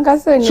papa na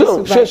nkasa ni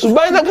suban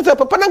hwesuban na nkasa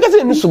papa na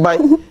nkasa ni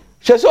suban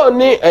hwese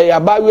oni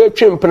abawe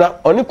twempna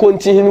oni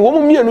kontihin wo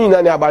mu mienu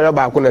nyina ne abawe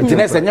ba ko na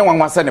tinese nye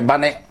wanwase ne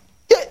bane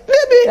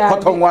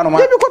kotonwa no ma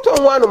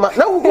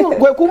na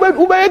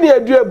ku be ni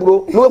adu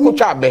aburo na we ku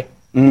twa abe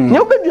nye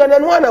obedua na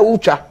no na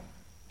wutwa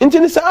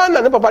ntini sa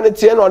na ne papa ne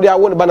tie na ode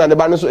awo ne bana ne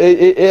ba no so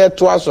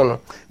to aso no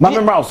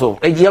mamemra so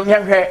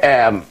yehwe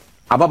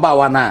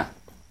ababawa na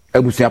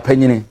abusua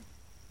panyine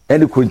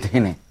ene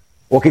kontine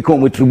okeka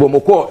omo tribo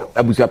moko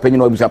abusua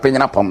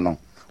panyine apam no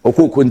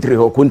okọ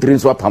kontri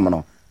nso apam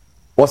no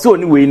wose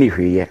oni we ni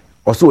hweye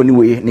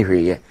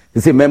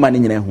se mema ni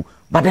nyina hu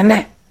but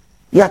ne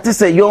ya te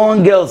say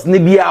young girls ni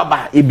bi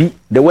aba ebi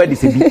the word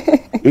is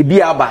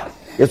ebi aba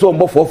yeso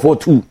ombo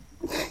 442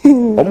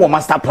 omo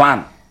master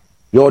plan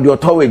your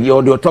authority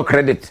your auto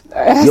credit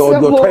your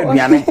auto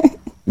aduane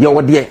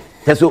your de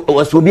teso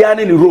obi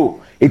ane ni ro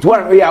it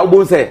one ya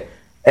obo say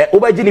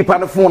obaji ni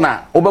pan phone na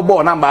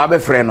obebo number abe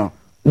frɛ no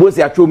obo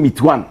say atwo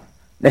meet one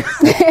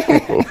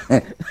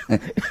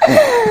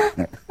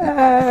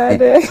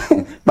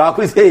ba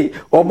ku say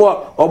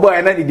obo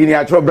ena ni dini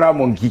atwo bra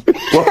monkey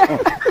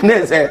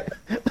ne say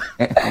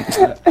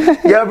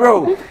yeah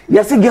bro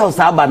yes girls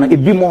aba no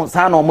ebi mo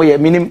sa na omo ye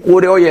minim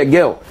wo de oye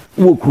girl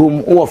wo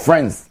krom wo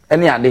friends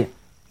any ade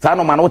sa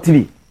no man what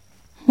bi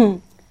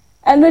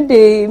eno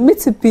de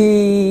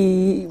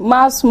mitipi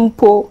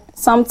masumpo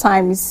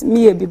sometimes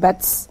me e bi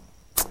but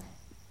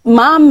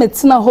ma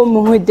metina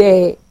home hu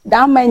de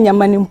da ma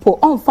nyamani mpo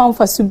on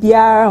famfa so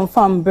biara on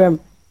fam brem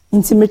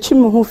nti metwi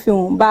me hu fi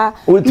ba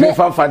o ti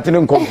famfa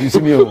ntene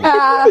confuse me o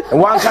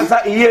wan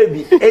kasa iye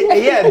bi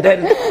eye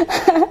den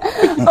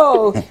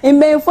oh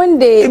ime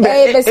funde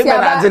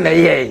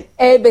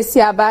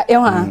besiaba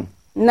ehwa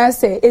na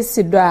se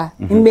esido a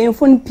ime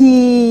fun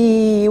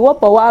pi wo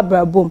pa wa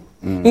brabom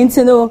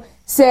nti no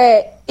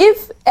se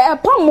if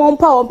pam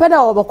pa on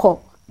peda oboko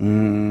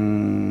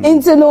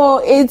into no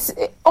it's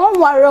on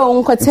waro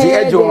nkote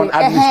the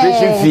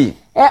administration fee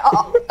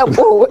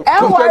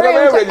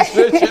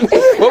registration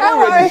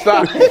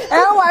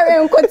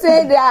worry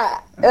nkote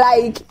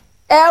like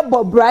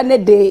ebo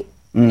brand day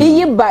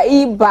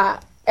iba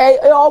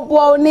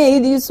obo na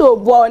idi so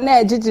obo na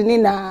ejiji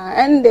na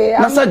and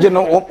na saje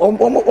no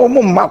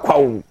omo makwa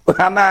o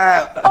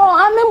na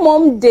ami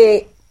mom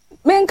de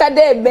menka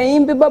de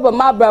ben bi baba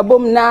ma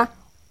brabom na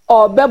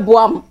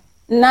obeboam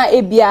na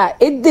ebia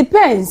it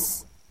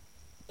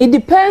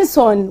depends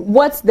on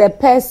what the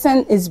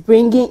person is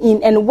bringing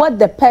in and what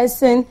the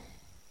person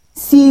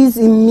sees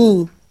in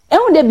me.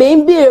 And the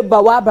baby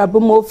ba wa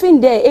brabom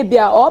ofin de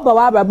ebia o ba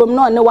wa brabom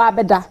no ne wa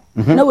beda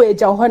na we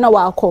ja ho na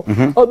wa akọ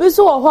obi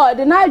so ho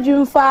de na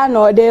adwumfa na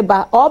o de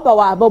ba o ba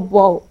wa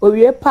bobo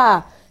owie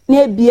pa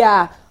na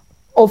ebia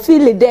o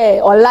feel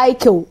there or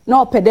like you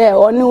no pede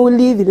or no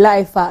live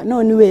life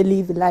no we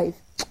live life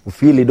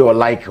feel it or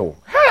like you.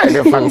 Hey,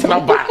 the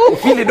functional back.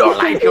 Feel it or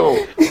like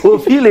you.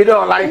 Feel it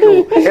or like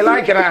you. I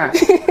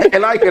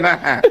like it.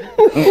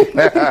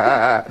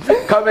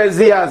 Come and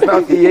see us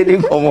now. See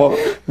anything come on.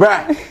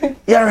 Right.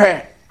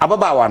 Yeah,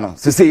 Ababawa no.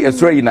 So say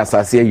it's right in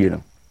assassin, you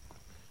know.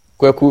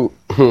 Kweku,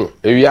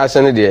 ewi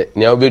asane de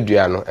ne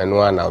obedua no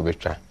eno ana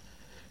obetwa.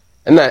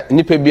 Na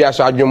nipa bia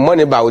so adwen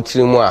money ba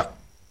otiri mu a.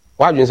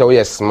 Wadwen say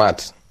we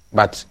smart.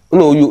 But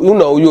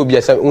you obi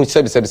asa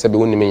unsebi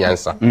woni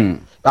nyansa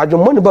adwo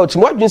money about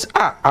wadwen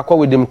akwa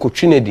wedem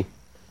kotwinedi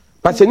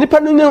but se nipa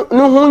no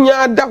ho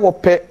nya da wo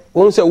pe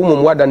won se wo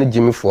mom wada ne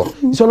jimifo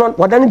so no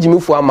wada ne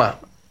jimifo ama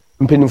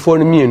mpenimfo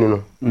no mienu no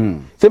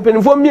se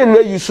mpenimfo mienu na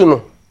yusu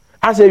no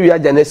asa wi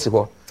agya na si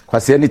ho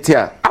kwase ni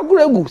tia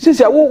aguragu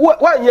sisi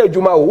wa anya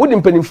adwuma wo di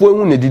mpenimfo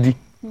hu na didi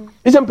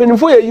ise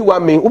mpenimfo ye yi wa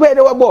men wo be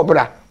de wa bo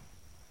bra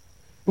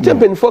nte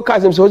mpenimfo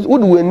ka sem so wo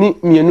di wani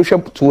mienu hwe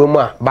to mu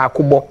a ba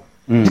akobɔ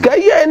dika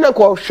ye na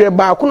ko hwe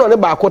ba akono ne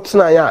ba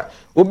akotena ya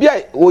obi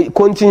a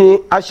continue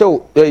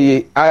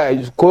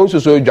ahye ko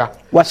nsoso adwa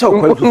wa hye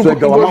ko nsoso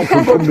adwa wa man ko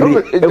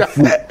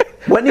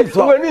efu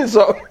wani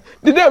so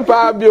di dem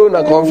pa bio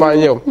na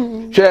konfanye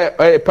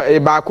hwe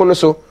ba akono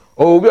so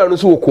obi anu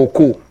so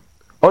kokoko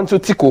onto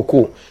ti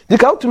kokoko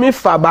dika utumi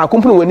fa ba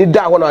akono wani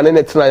da ho na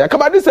ne tena ya ka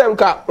ba di sem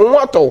ka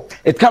nwoto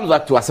it comes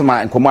back to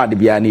asema nkoma de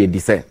bia na edi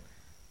se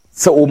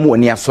omu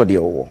oni asode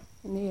owo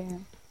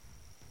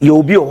ye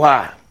obi o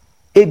ha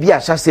ebi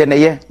ahyase na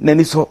ye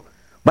nani so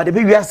but the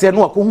baby ase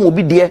no akohu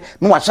obi de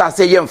no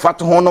ahyase ye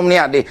mfato ho nom ne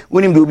ade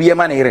wonim de obi ye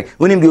ma ne here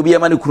wonim de obi ye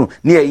ma ne kunu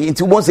ne yi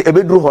nti won se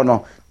ebeduru ho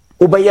no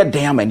obeye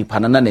den ama nipa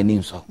na nani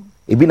nso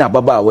ebi na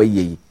baba a waye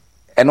yi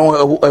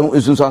eno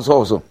nsunsan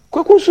so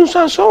kwaku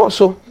nsunsan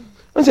so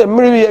nse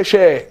mmiri ye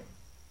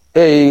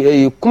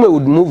hwe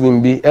Kumawood movie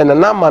bi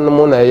na ama no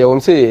mo na ye won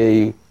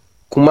se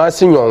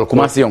Kumasi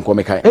nyonko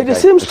mekai the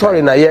same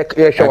story na ye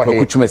hwe wa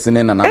he kwaku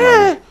ne na na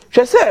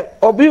hwe se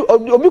obi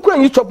kura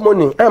you chop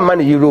money and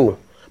money hero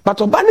but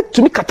obani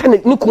to me kata ne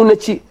kunu na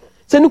chi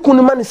se ne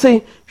kunu man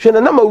sei hwe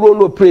na ma wuro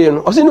no pray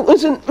no o se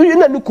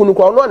na ne kunu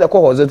kwa no na ko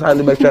hoze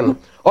tan be hwe no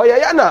o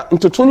ya na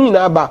ntoto ni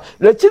na aba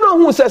le chi no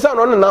hu se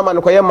no na ma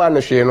no ko ye ma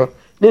no hwe no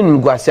ne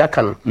nguase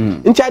aka no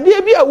nti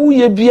ade bia wo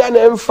ye bia na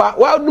emfa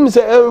wa dum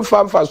se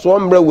emfa so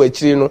mbra wa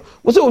chiri no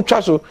wo se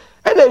utwa so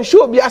e na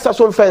nhwe obi asa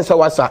so mfensa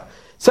wasa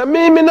se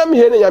me na me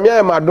he na nyame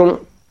ya madon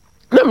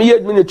na me ye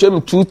admi ne twam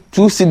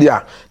 2 cd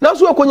na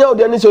so akonya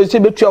odi ani se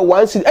betua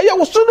 1 cd e ya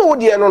wo so no wo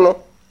de no no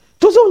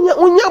to so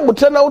unya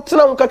butra na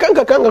utena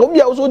nkaka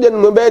obi a wo so de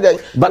no be den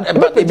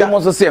but ebi mo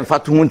so se emfa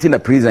to hunti na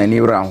prison ni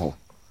wra ho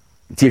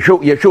nti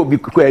ye hwe obi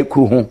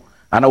ku ho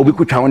ana obi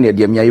ku twa ho ne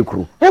de amia ye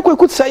kuru e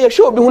ku tsa ye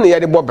hwe obi hu ne ye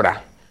de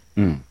bobra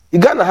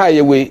igana ha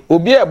ye we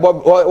obi e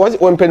bob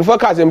when penfo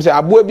ka se say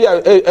abo bi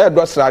e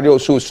do srade o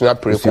so suna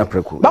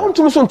preku ba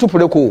untum so ntu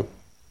preku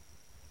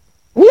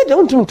we de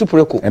untum ntu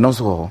preku eno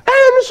so ho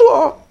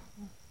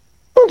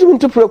untum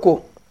ntu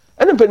preku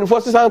ene penfo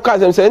se san ka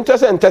se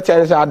interest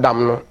entertain se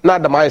Adam no na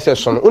Adam aye se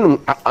so no unum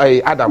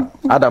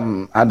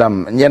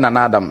Adam nye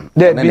na Adam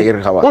ne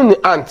yiri hawa unni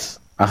ant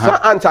sa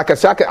ant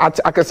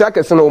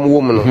akese na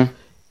omu no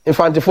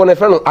infantifo na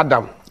friend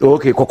Adam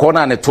okay kokko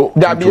na ne to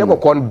da bi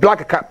kokko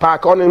black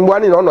park on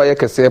nwani na ono ye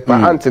kese pa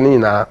ant ni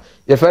na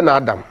ye friend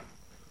Adam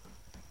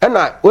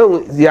ena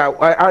when ya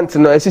ant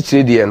no esi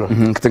chire no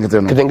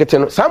ketenkete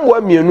no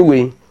samwa mienu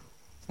we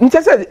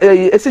ntese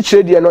esi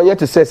chire no ye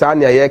te se sa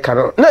na ye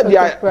karo na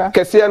dia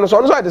kese no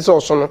so no ade se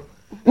so no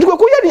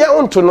ndikoko ye ne ya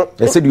onto no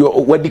ese di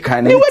wadi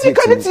kan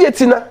na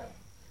tietina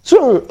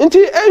so nti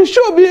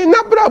ensho bi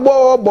na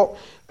brabo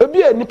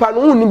ebi nipa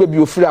no hu ni bebi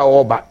ofiri a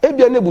oba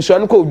ebi na ebusu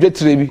an ko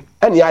odwetire bi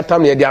ene ya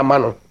tam na ye de ama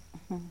no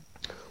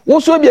wo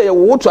so ebi ye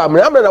wo to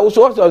amre na wo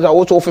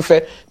so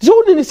ofefe so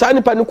ni sa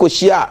nipa ni ko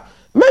hia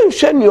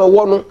menhwe ni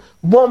owo no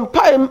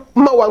bompai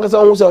ma wankasa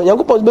ho so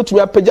yankopon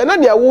betumi apagya na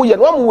dia wo ye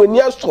no am wani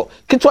aso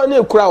kitwa na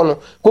ekura no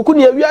koku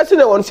ni awiase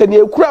na won se ni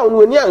ekura no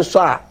wani anso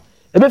a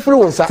ebe firi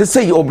wonsa se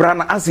sei obra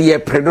na ase ye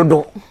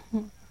predodo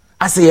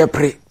ase ye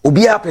pre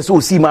obi a pese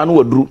osi ma no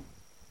waduru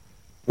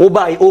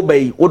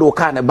obai wo do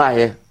ka na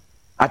bae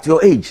at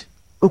your age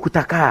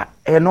okutaka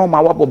e no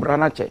ma wabo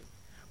brana che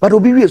but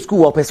obi we school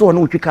wo pese won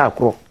utwika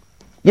akro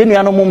ye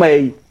nuano mo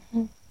mai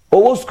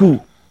owo school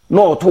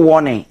no to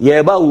warning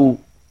ye ba wo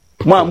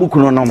ma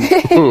mukuno nom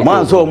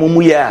ma so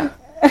mu ya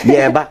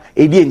ye ba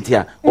edi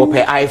entia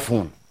ope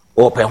iPhone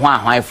ope ho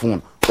iPhone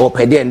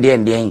ope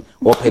den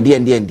ope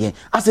den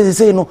ase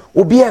say no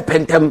obi e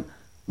pentem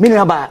mini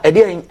ba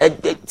edi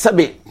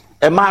sabe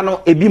e ma no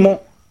ebi mo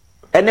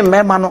ene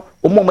mema no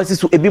o mo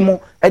masisu ebi mo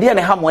edi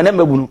ne ha mo ene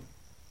mabunu.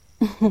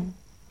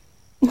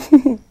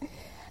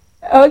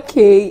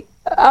 Okay,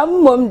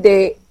 mom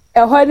de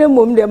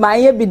mom de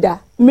my bida.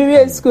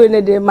 Miri school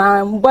ne de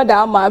my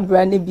boda ma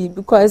brand bi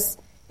because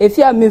if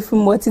you are me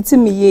from what it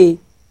me ye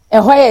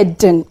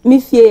den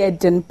me fie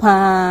den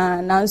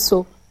pa na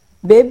so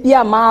baby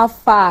am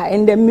far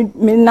and the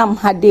me nam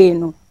hade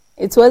no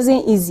it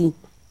wasn't easy.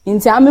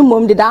 Inti ami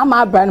mom de da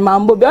ma brand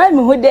mambo be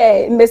me hu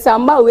de me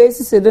samba we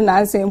sisi do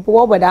na nsem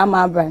po boda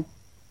ma brand.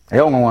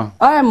 Nwa.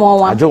 Mo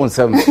wa. Ajo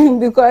nsem.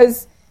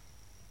 Because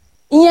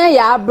iya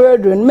ya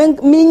burden me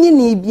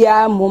nyini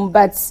bia mom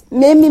but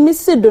me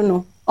sido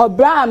no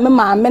obra me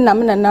ma me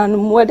na no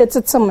mo de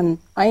tetem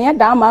anya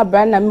da ma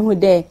brand na me hu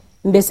de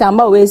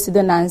mbesamba we sisi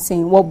do na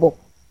nsem wobo.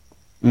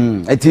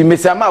 Eti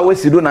mbesamba we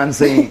sisi do na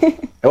nsem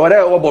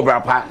whatever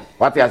bobrapa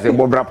what I say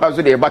bobrapa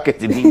so the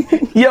bucket ni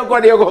ye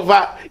go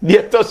fa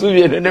the to so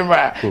wie ne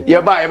mra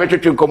ye ba ye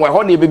betwetwe nkomo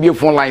ho na be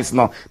phone lines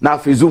no na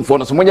afi zoom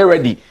phone so monye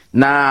ready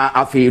na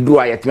afi do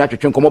ayetimi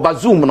atwetwe nkomo ba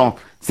zoom no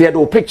say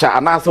the picture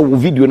and answer wo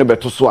video no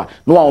beto so a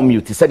no one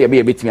mute say the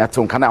be betimi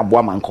aton kana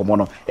aboa man nkomo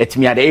no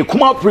etimi ade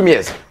Kumawood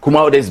Premieres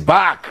Kumawood is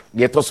back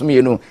ye to so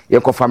me no ye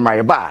ko fa mra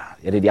ye ba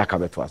ye de aka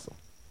beto aso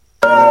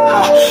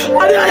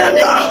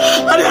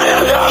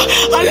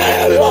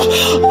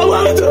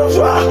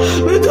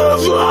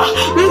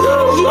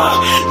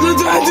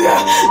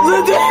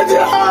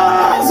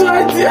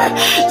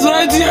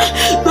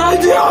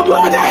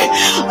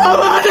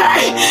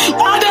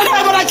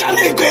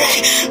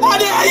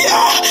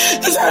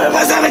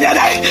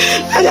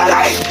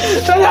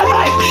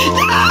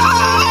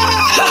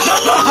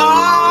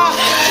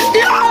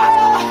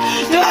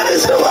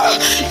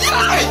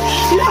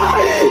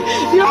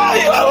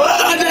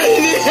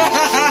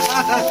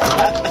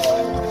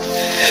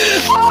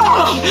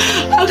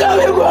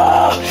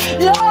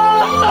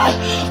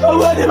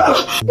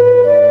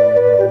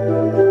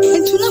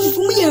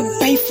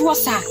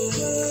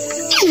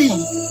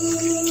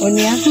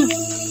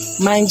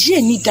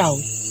Manje ni daw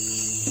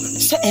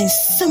se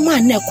ensema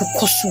na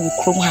kokoso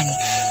kroma no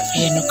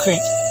e no kre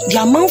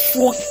dia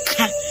manfo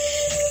ka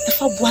e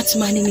fa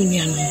boatman ni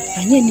nuano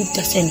anya ni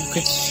da se no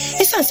kre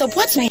e san se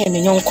boatman ye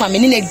me nyonko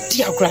amene na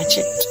di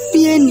agrache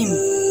bi anim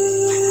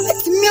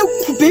atime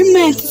kube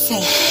ment se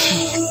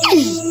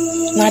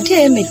na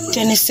de me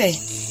tene se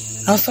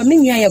amfa me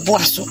nua ye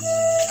boaso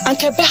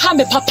anka be ha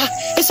me papa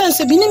e san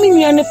se bi ni me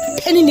nua ne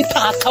pani ni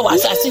pa aka wa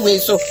asase we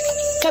so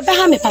ka be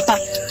ha me papa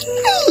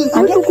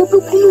ande ko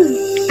kunu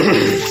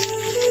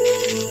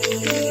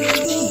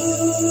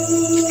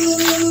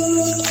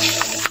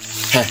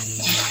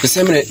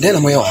Semre dena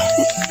moyo.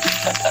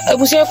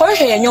 Abusia kwa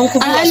hwe nyonku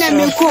bi. Ana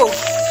meko.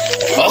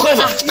 Okoy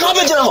ma, ka be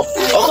jira ho.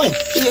 Okoy.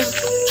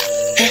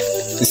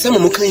 Nsema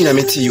mukan ina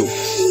meti yo.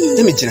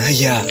 Na me jira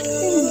ya.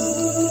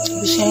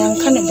 Abusia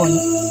yanka ne boni.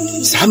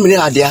 Samre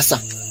ade asa.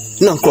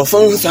 Na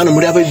nkrofon sa na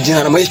muri aba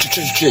jira na moye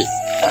twetwetwe.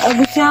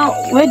 Abusia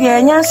we de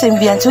anya sem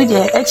bia nti we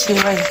de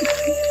actually right.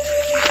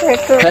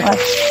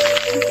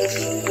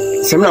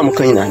 Semna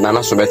mukan ina na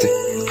na so bete.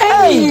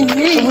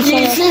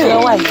 Abusia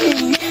why?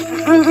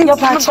 Your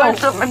patron,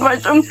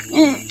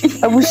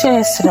 Abusia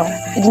Esra.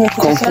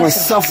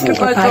 Consafu.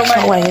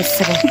 Why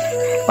Esra?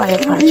 Why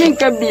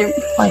patron?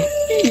 Why?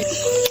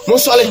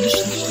 Monsole.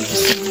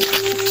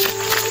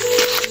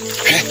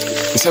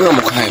 Semna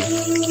mukan.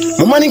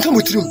 Mama ni kan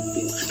butrum.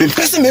 Me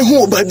pese me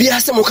hu oba bia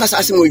se mo kasa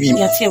ase mo bi.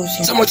 Ya tie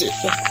Abusia. Samote.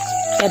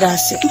 Ya da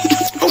ase.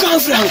 O kan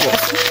franco.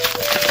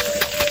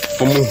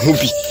 O mo hu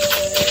bi.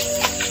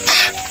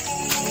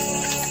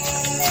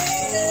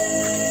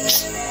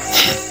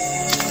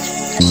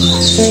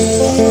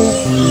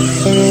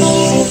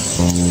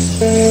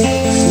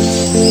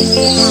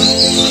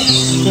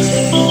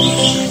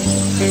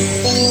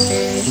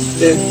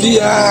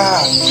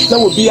 Na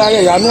wo bia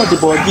ya no de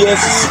body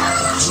asisi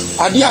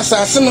ade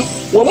asase no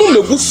wo mo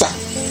megusa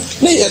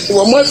na ye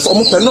wo mo afo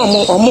mo pe no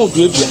mo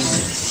duabia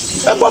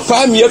e bo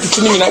pa mi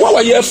atutu ni nyina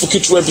wa ye afu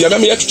kitu bia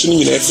me atutu ni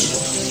nyina afi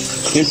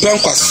impan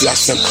kwasi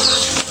asem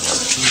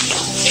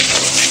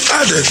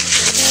ade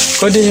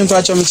ko de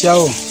impa chom tia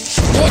o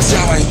what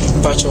ya wai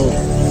impa chom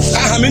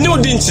aha me ni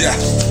odintia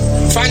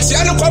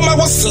fantia no kwa ma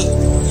wo se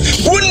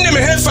wunni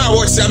me hefa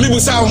wo tia me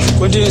busa wo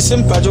ko de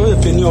simpa jo ye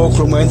peni o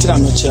kromo entina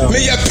me chia me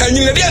ye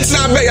panyin de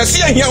entina ba ye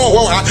se ahia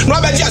wo ha no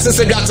abaji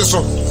asese dwate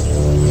so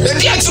e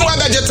di ati no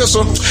abaji te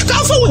so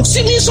ka fa wo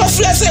tini so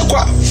frese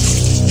kwa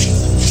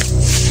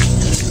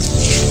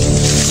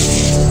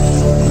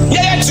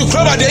ye tu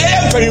kroba de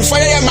ye panyin fa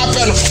ye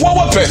mape no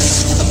wo pe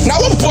na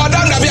wo po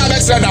adam na bi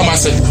abexra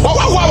damase wo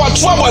wa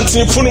to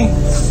abontin punum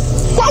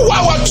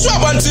wa to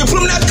abontin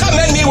punum na ka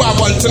mani wa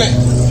abontene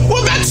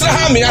wo betra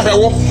ha me ahwe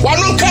wo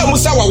wano ka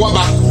musa wa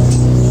ba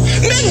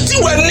menti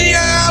wani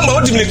ya ma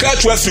odi mika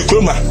to afri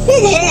kroma wo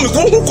me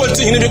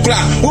kontin ni bi kra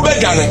wo be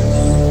dwane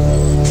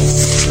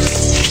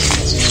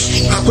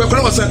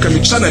akwekora wasa ka mi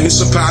chana ni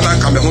so pa na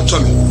ka me ho to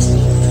me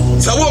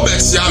sa wo be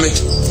tia me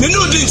ni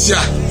no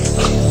dintia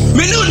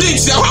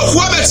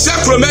wo be tia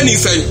kroma ni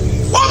sai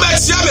wo be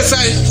tia me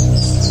sai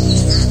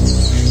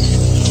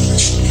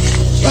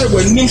ai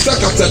when nimsa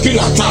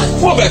caterpillar attack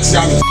wo be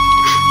tia me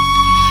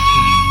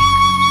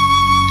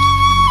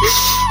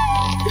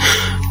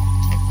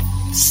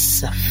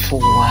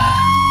Safua.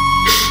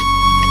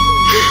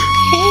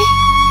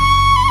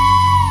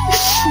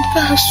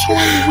 Baso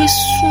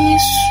wesu.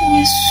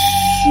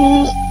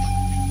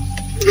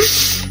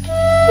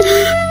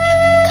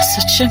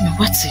 Kasa cheme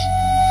wati.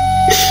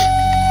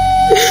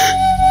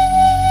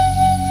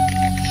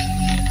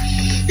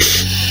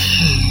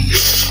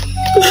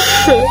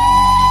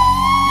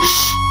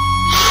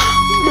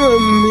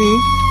 Mommy.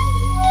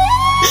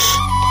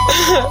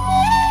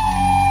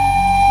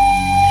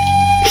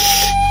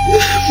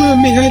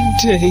 Mommy, I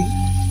day.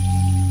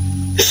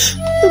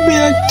 Mommy,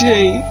 I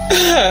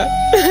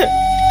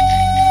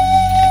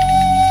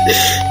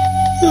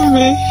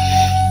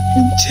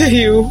tell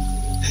you,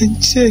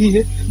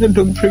 I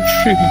don't break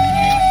free.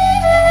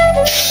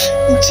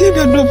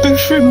 Jina no be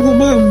free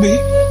mommy.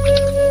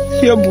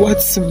 Ya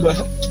bwatsima.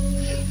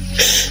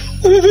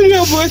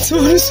 Ya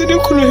bwatsima so de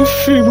kula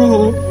free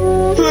mo.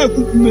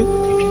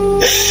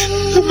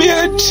 Me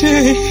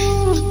ache.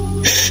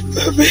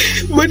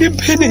 Money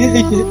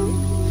penny.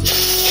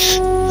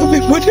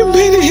 Money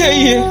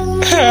penny.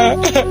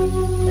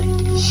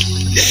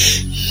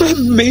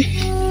 Mommy.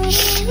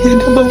 Ya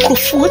na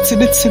mankofu what's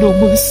in it no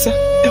monsa.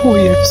 Oh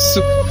yes.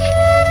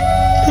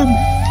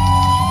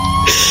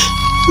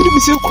 What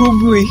is your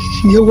crumway?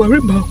 You worry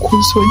about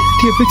cons when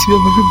you get your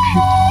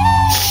review.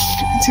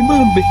 It's a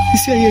mammy, you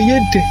say a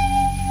yet day.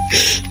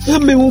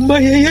 Mammy, will my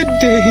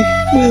yet day.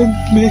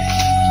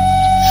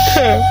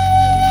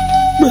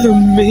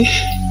 Mammy,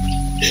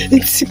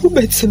 it's simple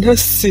better than I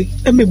say.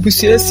 I'm a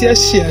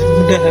bussiasia.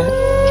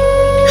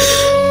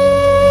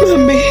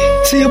 Mammy,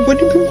 say a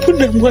body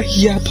put on my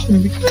yap.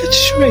 That's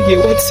sure you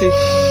what's it.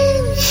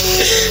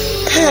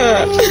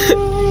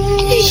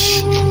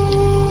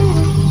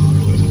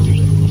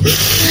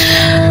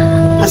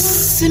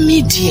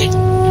 Asemi die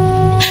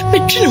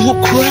betwene ho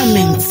kura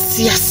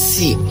mensi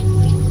ase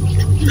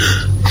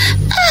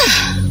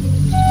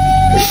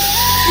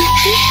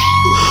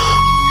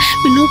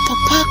no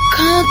papa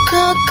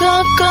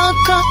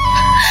ka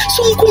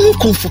so nko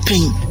konfo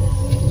pen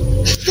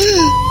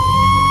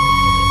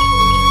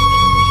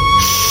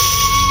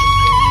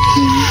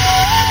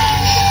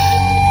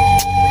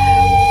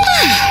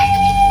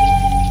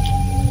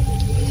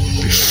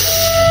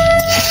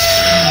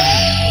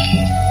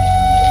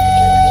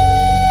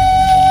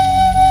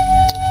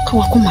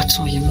Wakuma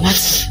to you,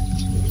 what?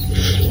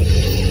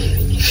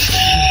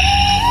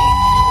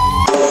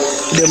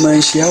 The man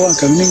she hawan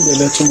coming the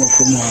letter of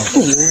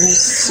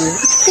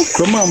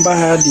Kuma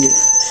Bahadi.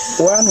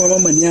 One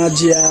woman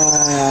Yagia.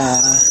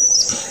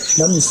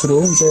 Let me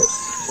throw the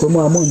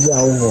Kuma Munja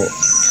over.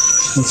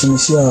 It's in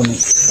Siam.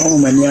 Oh,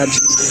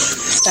 Maniaji.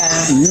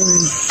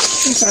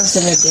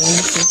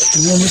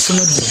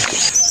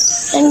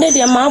 And then the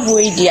Mabu,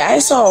 I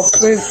saw a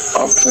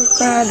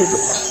crowd.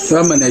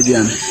 Woman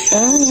again.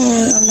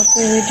 I'm not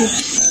ready.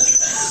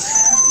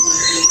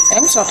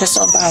 I'm sorry,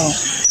 so bad.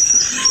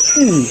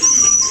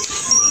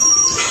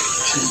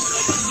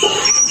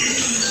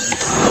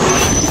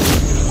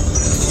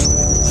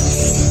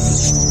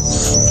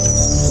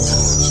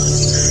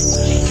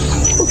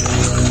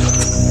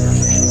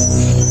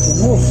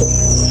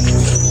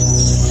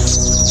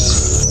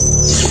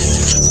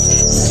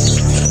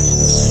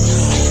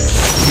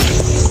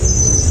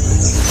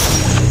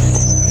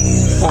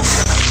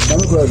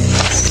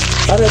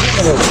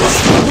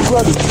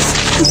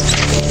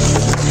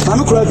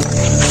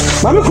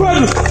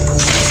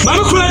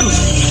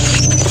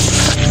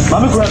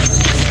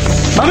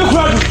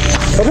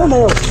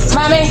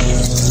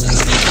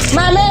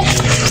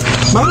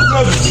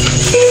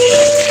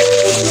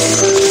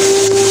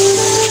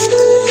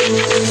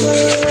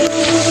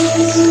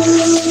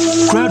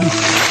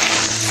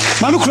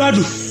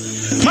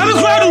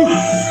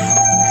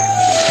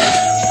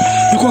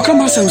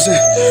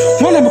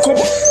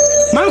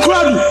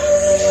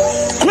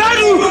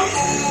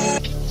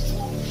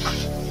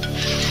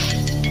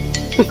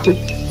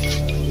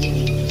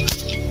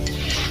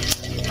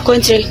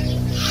 Country,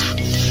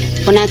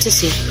 what to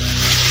say?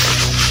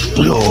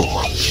 No,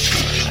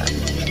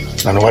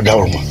 and what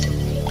down?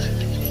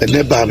 And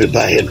never be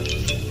buying.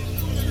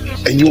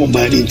 And you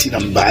man in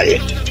Tinam buy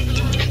it.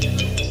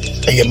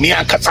 And you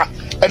mere cata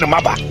and a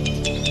maba.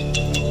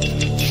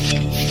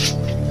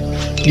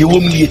 You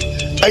won't be.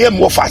 I am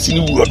more fast in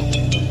you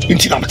in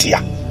Tinamtia.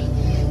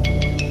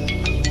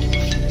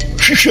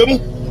 Shisham,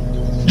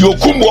 you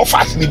come more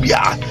fast in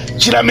Bia,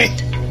 Chirame.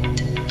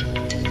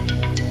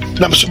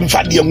 I'm so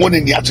fat young one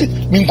in the attic,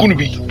 mean could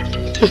be.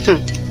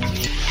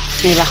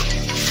 Never.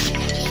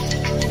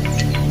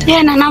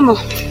 Yeah, Nanamo.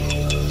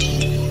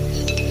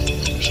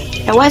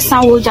 A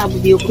Western wood job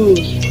will be a cool.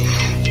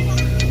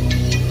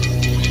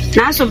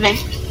 Nasoble.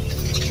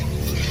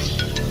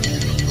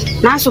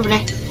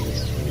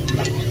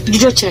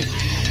 Did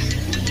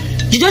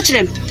you watch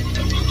them?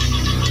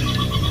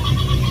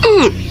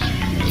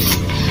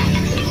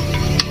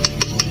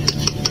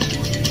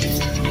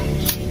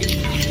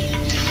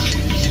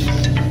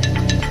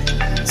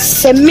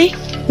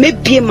 Me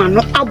be a man,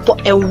 no abo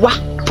and wa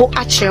po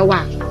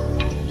achewa.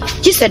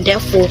 He said,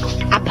 therefore,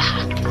 Abba.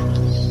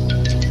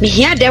 Me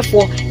here,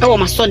 therefore, I want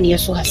my son here,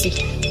 so I say.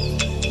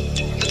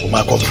 Oh,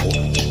 my comfort.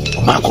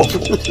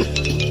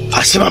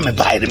 I see my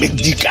buy the big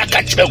dick. I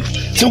catch you.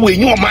 So when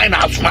you are mine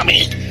out,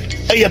 mammy,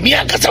 I have me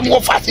some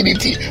more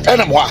facility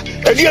and more.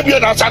 And you be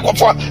on sack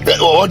for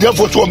or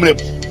therefore to me.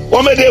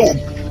 What may they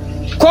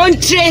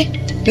country,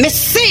 me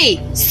say,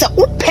 so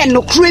open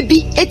no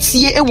crabby, it's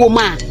ye a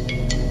woman.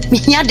 Me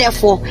here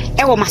therefore,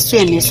 I want my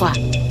son this one.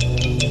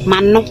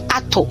 Man, no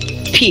ato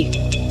p.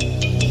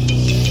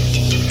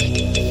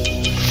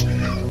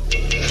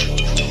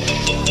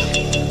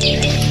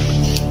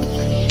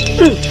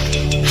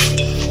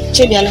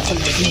 Chebi ala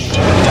kono.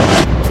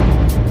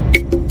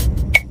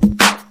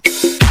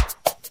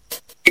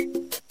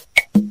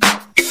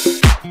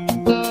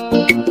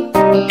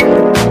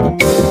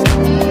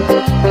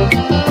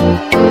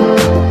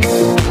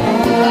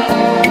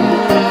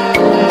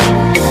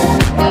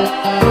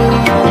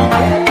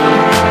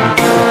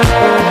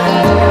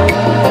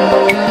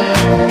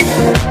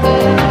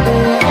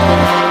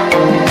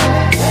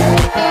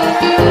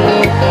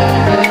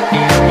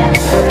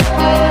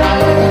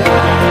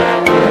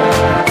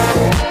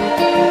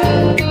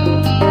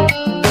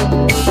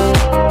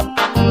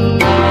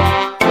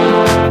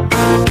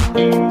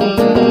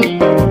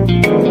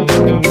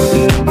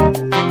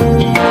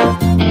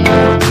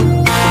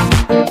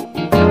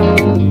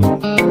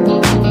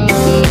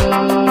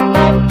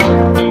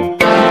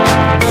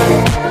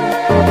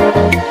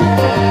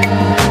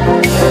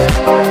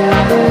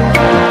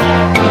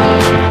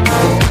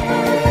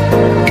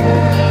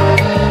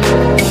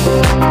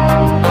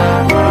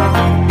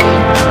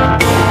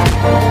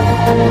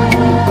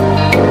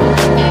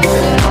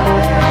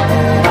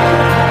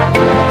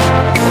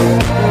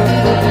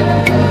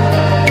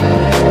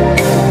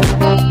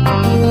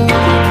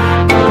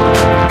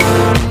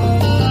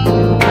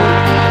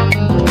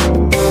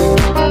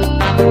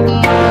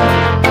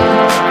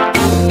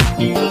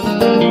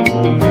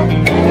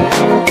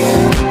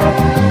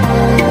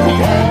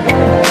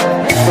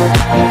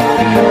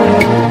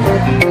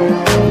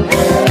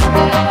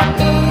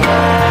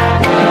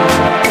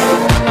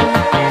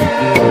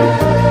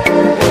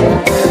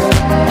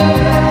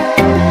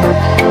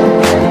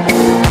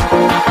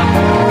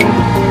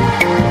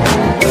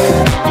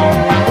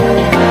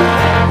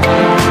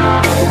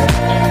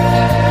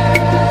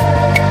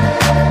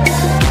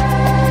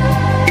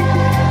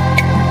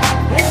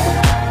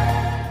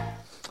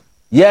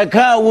 Ya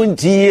ka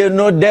wunti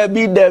no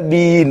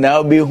dabi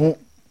na be hu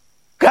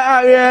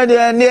ka ya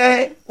de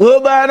ne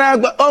oba na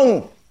gba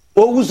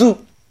owusu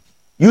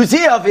you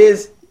see your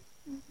face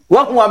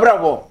wa hu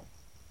abrabo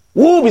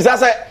wu bisa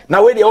say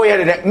na we de o ye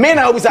de me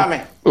na obisa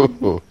me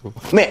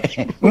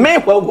me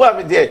kwa kwa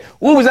me de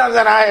wu bisa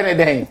na ye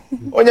de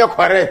onye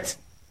correct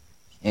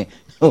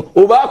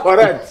oba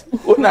correct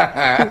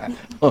una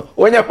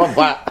onye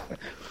papa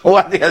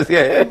what is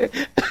here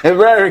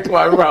very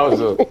clever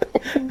also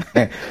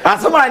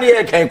asomani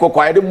e kan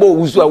kokwa de bo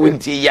wusu a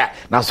wonti ya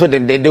na so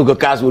de go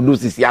cast wo do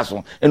sisi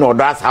aso na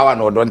odo asawa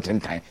na odo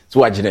ntentan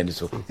so wagina ni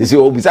so sisi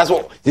obisa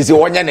so sisi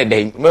wonya ne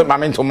den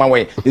mama ntoma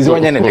we sisi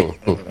wonya ne den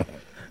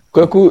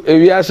kwaku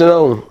ewiase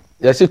no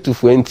ya se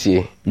tufu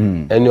entie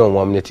ene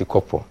onwam ne ti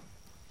kopo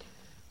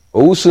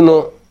owusu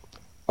no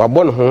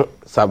wabɔ ne ho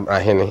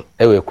sabrahene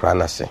ewe kura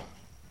na se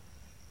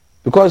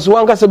because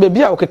wanka se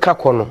bebia okeka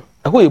kɔ no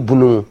ɛho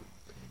ebunu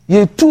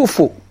ye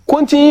tufo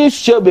continue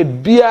share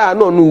bebia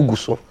na no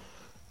uguso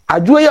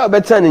adwo ya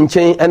obeta ne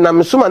nkyɛn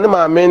ɛnam soma ne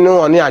maame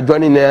no one adwo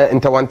ne na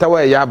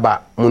ntawantawa ya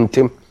ba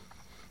muntem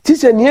ti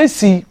se ne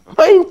esi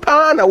man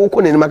pa na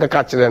wokɔ ne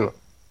makaka kyerɛ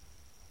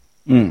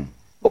no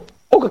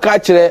okaka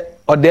kyerɛ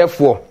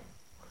ɔdɛfo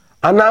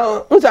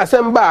ana unsa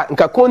semba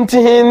nka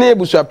kontihin ne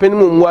busuapen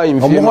mu nwa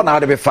imfi omo na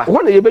ade be fa ho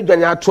na ye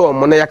bedwanya ato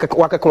mo na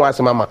yakaka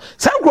wasema ma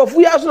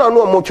sankrofo ya so na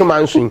no mo twema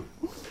nsun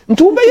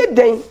nti wo beye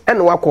den ene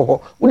wakɔ hɔ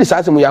wo di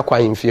saase mu yakwa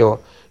imfi hɔ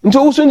nti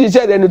wo so ndi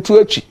se de ne tu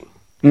achi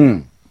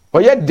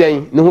oye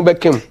den ne ho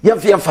bekem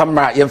yemfa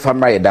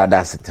famra ye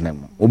dada setena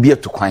mu obi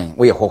atukwan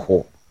wo ye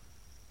hɔhɔ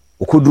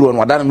okoduro no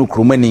wadana no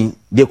kromani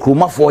de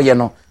kromafo ye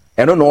no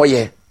eno no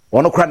ye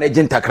ono kra na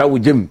agent takra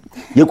wogem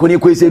yekoni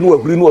kwese no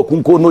ahuri no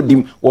akunko no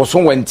dim woso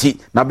wanti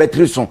na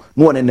betri so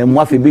no one na mu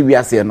afa bewi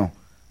ase no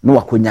no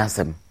wakonya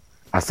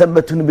asem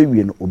betu no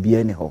bewie no obi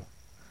ani ho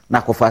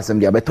na kofa asem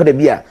dia beto de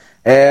bia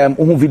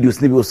ohu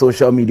videos ni bi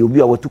social media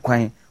obi a watu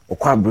kwan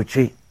okwa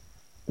broche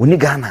oni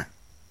Ghana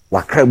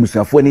wakra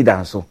busuafo ni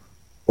danso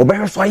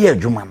obehwe so aye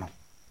adwuma no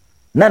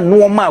na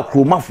no ma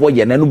akromafo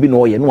ye na no bi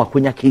no ye no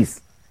wakonya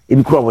case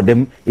ebi kura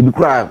wodem ebi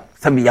kura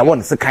sabi ya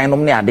won se kan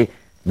nom ne ade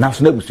na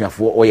so na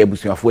busuafo oye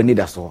busuafo ni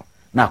da so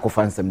na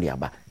akofa nsem dia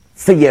ba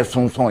se ye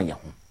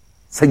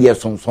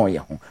sonson ye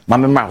ho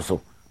mama ma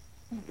so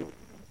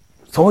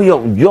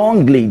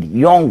young lady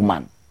young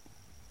man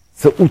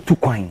se utu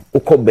kwan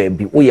ukọ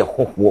baby oye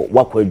hoho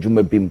wakọ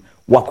adwuma bim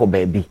wakọ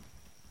baby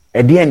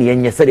ede ne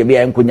yenye se de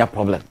bia enkonya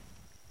problem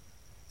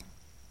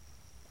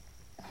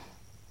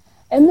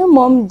emi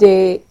mom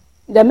de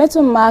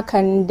meto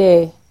makan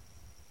de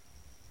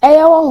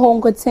eya wo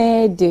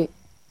honkoten de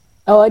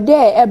o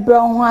de ebro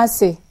ho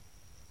ase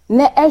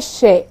na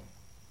ehwe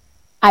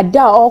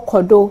ada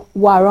okodo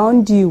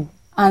around you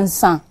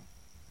ansa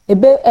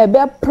ebe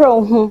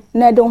pro ho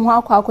na de ho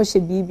akwa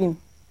bibim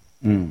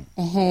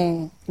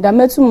da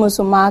metu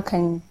muso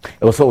makan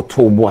e was so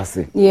to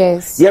boase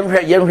yes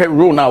yemhwe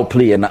role now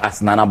play na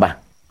asnana ba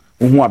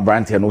hu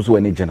abrante no so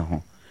ani gene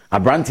ho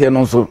abrante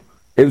no so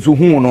enso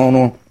hu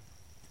no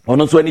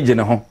ono so ani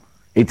gene ho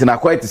itina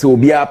quite se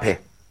obi ape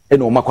e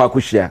no makwa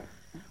akohia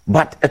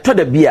but eto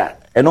da bia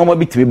e no ma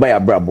bitimi ba ya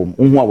brabom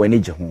hu a wani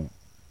ge ho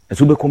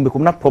eso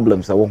bekom na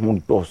problems a wo ho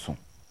doso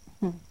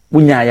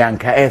unya ya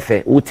nka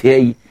efe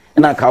utie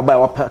na ka ba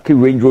wapa ki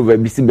Range Rover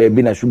bisi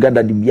baby na sugar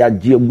daddy bia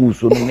gie gu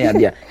so no ne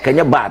ade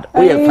kanya bad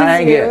o ye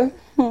fine girl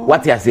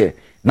what you say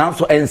now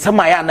so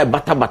ensama ya na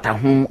bata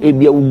ho e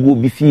bia ugu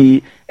obi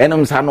fie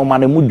enum sa no ma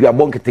na mudu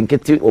abon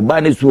ketenkete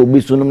oba ne so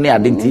obi so no ne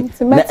ade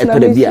nti na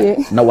etore bia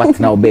na what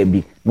now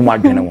baby no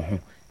adwene wo ho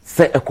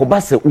se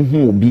ekoba se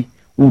uhu obi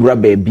wura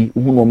baby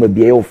uhu no ma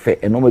bia ye ofe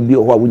eno ma bia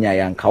ho a wunya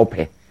ya nka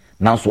ope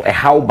now so e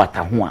how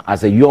bata ho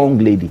as a young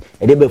lady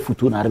e de be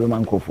futu na de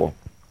man krofo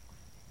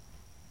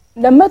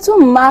da metu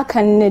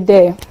makan ne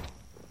de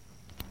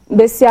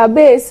besia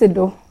base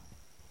do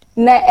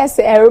na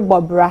ese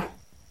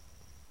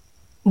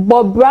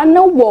bobra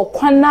no wo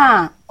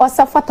kwana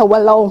osafata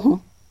wala ho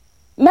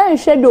men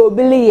hwe do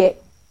obiliye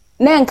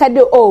na nka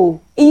de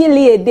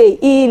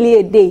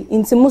iyiliye de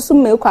inti musu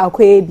me kwa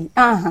ebi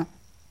aha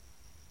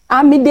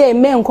ami de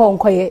men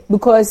konkoye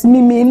because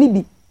mi ni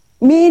bi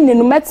mi ni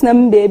no metna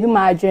m baby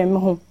ma adwen me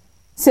ho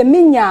se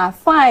minya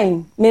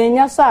fine me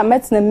nya so a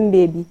metna m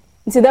baby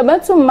nti da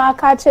betu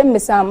maka che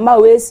mesa ma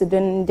wesi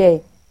don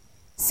de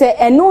se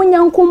eno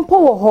onyankompo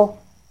wo ho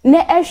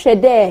na ehwe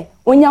de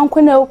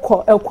onyanko na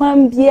ekọ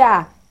ekwan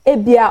bia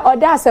ebia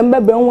oda asem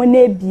bebre won na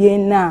ebie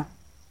na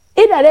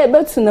ida de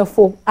betu na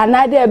fo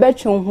anade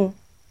ebetwe ho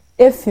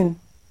efim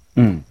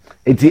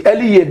eti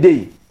early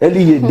day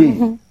early ye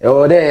day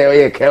or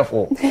there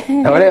careful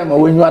or ma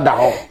when you are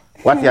down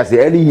what you say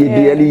early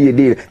ye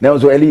day now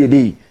so early ye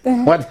day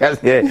what you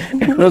say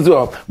no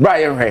so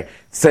Brian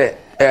say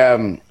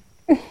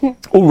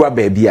ura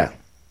baby a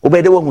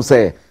obede wo hu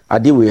say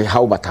ade we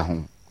how bata ho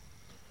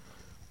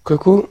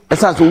kwaku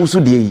esa so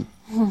wusu de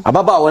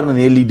ababa wa na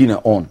lead na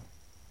on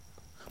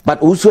but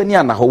wusu ani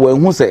ana ho wa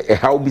hu say e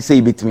how bi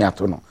say betimi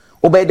ato no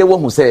obede wo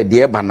hu say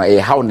de eba na e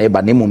how na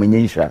eba na mo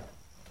menyinsha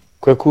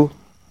kwaku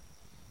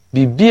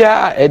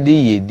bibia ede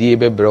yedie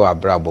bebre wa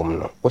brabom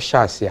no wo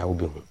sha ase a wo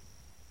be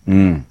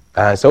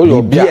hu so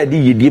wo bibia ede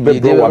yedie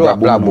bebre wa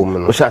brabom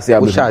no wo sha ase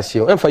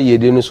emfa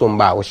yedie no so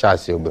mba wo sha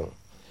ase wo be hu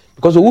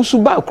because wusu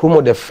ba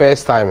kromo the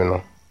first time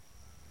no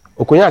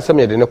okonya asem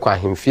yede ne kwa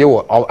hemfie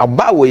wo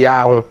aba wo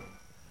ya ho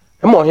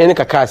ema ohia ne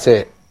kaka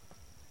se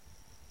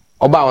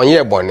oba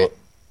onye bone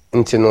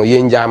nti no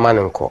yenja ama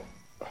ne nko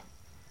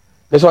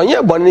leso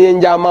onye bone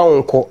yenja ama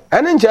nko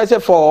ene nche se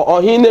for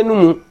ohia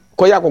nanumu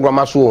koya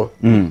akograma so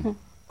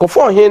ko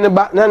for ohia ne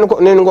ba na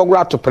ne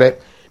ngogura topre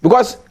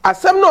because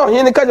asem no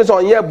ohia ne kaje so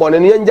onye bone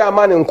ne yenja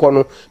ama ne nko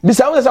no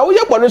bisa wo se wo ye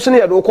bone so ne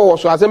yede wo wo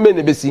so asem be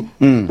ne besi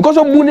because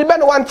obu ni be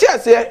no wan tie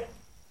ase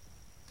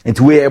it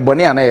we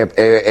bone ana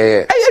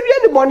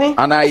money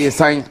and I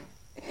sign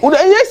would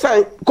any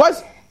sign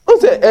because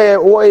say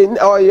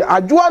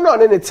adwoa no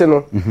ne nete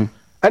no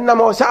and na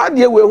mo sa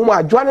de we hu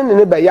adwoa ne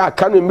ne be ya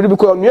ka no mmiri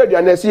because onu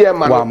aduane se ye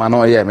ma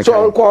no so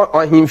onko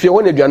ohimfie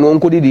wo ne aduane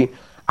onko didi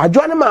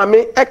adwoa ne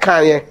maame e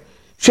kan ye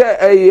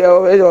hwe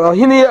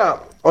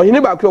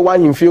ohini ba kro wa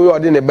himfie wo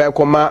de ne be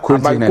koma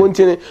aba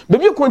continue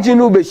bebi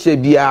continue be hye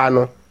bia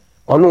no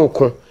ono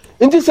ko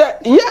nti se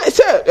ye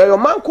se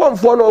man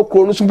komfo no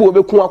okro no so bo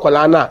be ku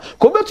akola na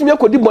ko betumi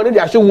akodi bone de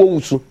ahye wo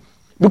wusu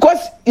because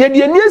ye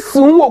de ani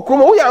asu wo okro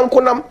wo ya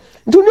nkonam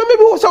nti no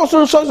mebi wo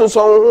so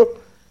ho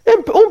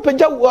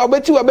umpeja wa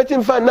beti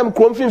mfa nam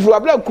kro mfinfiri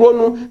abla kro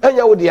no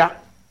anya wo dia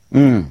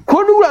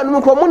kro no wura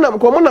no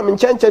kro monam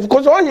nchenche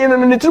because onye no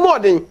ne timo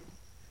odin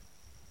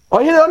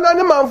onye no na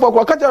ne manfo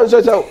kwa kacha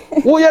nso se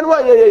wo ye no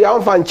anya ya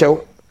mfa nchew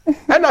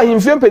ena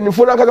himfie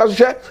mpanifo na kasa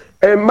so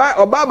hwe mba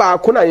obaba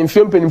akona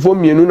himfie mpanifo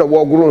mienu na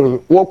wo goro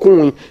wo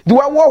kun di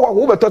wa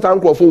wo betota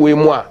nkrofo we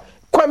mu a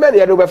kwa me na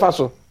ye do befa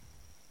so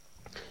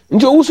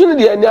nti owusu ne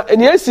de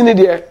eni asi ne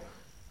de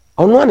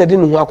ono na de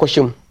ne ho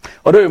akohyem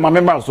odo ma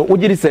member so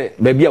ugiri se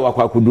baabi a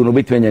wakwa kudu no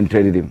betu anya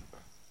ntredidim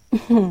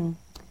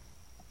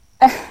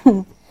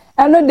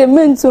ano de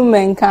mentu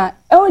menka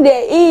e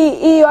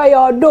de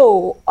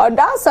oyodo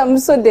odasam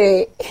so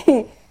de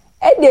e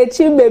de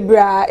chi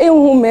bebra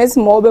enhu mes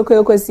ma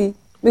obekokosi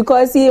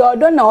because he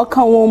odo na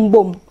oka won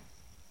bom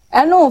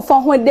ano fa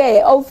ho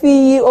de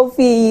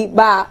ofi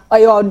ba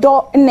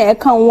oyodo na e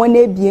kan won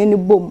ebie ni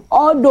bom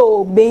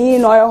odo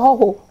beyin no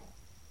oyoho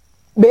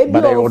baby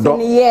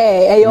ofini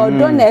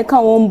oyodo na e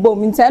kan won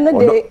bom ntano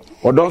de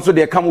odo nso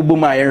de kan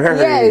bom a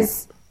yenhwehwe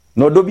yes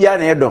no odo bia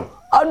na edo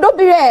odo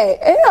bi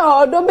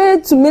odo be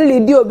to me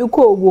lead obi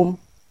ko ogwom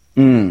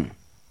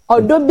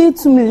odo be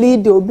to me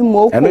lead obi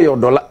mo ko eno your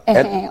dollar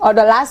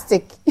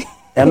odolastic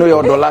eno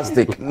your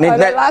dolastic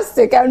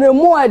odolastic eno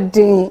mo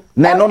adin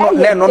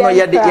no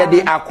ye de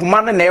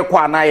akoma na ekọ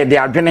ana ye de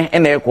adwene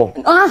na ekọ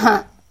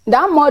aha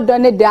da mo do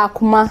ne de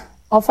akoma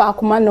ofa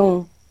akoma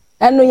no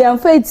eno ye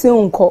mfa eti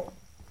nko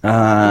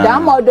da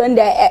mo do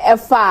ne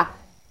efa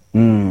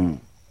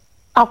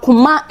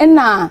akoma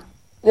na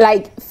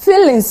like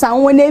feelings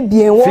and when they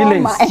be in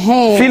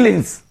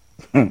feelings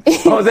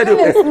feelings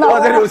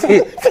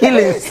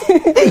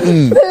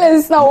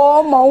na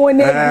warm when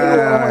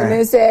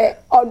they say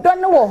or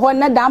don't know what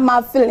na that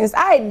my feelings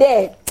I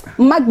there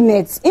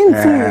magnets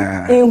into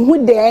in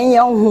who they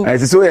young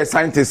as so a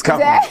scientist come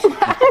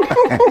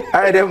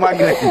I dey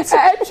magnets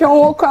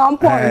actual cramp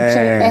point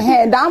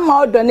that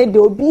my done dey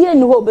obi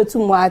enu ho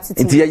betumu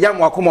atiti nti yam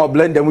wakoma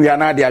blend dem ya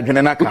na de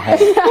adwene na ka ho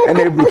e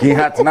na ebuki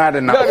hat na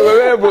de na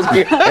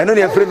eno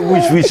ne friend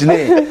wish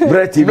ne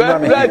brati bi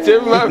mame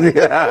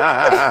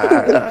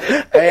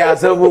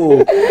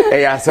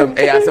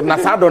eyasem na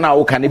sado na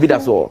wo kan bi da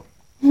so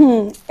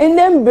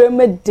enem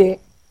bremede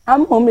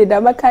am home da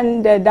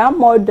bakan da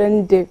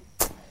modern day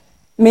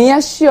me ya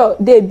sure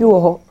dey bi wo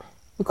ho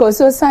because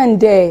so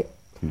Sunday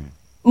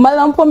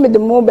malampo me de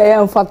mo be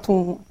yan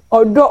fatun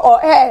odo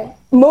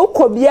mo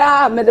ko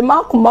bia me de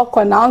makoma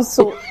ko na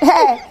so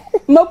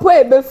mo po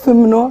e be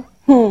fim no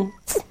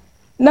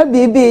na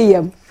bibi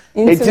yam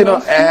enti no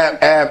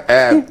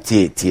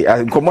ti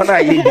komo na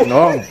yi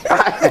no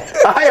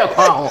ayo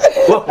kwa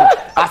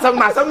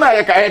asam na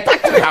ye ka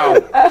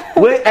tactical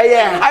we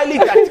highly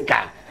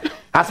tactical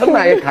asam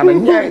na ye ka na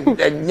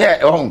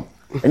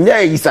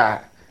nya isa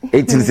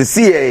enti se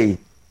see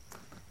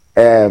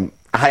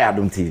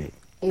Adum TV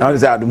I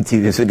was Adum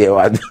TV so they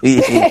were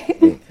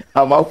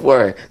I'm up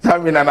for it. I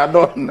mean, and I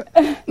don't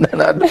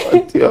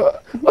you.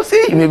 Oh,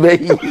 see me,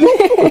 baby.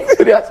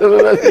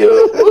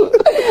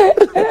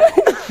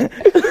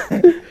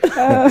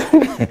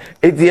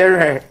 It's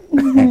here.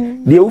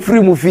 The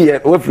free movie,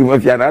 what free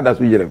movie, and others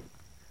with them.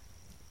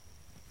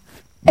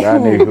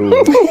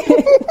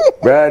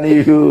 Brand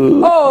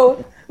new.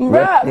 Oh,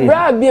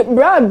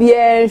 bra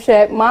bien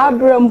my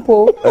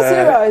brampo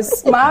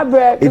serious my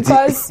bra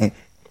because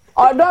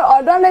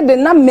Odon de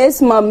na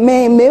mess my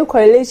me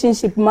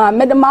relationship ma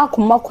me de ma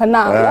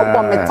kona wo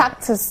bo me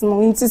tactics no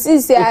nti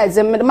sisi as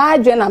me de ma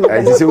adwen na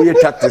me say we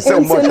tactics say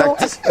more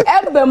tactics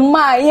ebe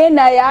ma ye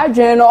na ya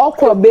adwen no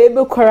okọ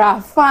baby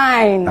kora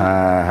fine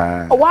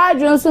wa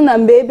adwen so na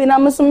baby na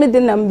me so me de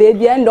na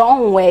baby and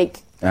don't work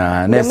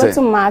na say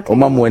o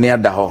ma mo ni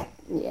ada ho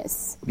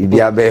yes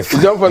bibia be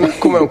jump for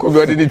come ko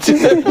be the tea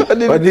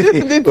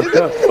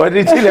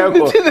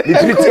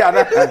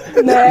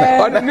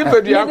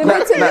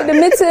the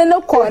meeting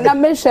no ko na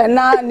me hwe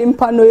na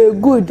nimpa no e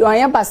good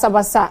onya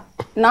basa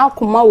na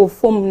akoma wo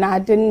fom na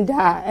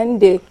adenda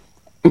ende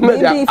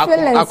maybe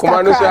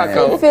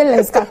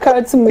feelings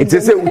kakra to me it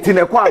is say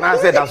utine kwa na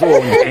say that so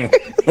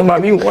o ma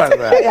mi wan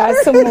ya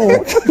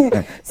sumo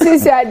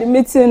since I the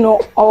meeting no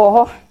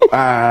oh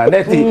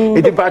neti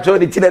iti pacho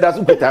di tine da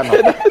su peta no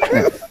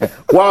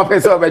wa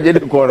pesa be je de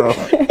ko no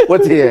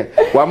what here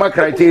wa ma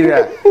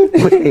criteria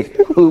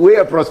we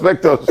are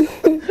prospectors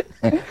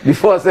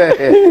before say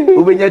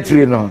ubenya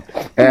tree no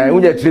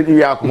unya tree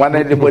ya kuma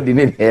na de body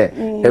ni e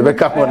be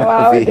ka mo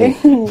na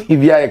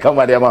bibia e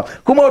kama de ma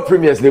Kumawood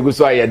Premieres ne gu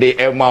so aye de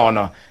e ma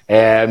ono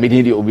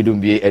medin di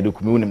obidum bi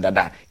edukumi unim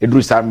dada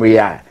edru samre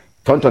ya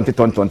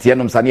tontonti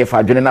enom sane e fa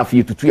adwene na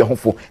afi tutu ye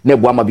hofo na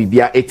ebu ama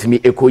bibia etimi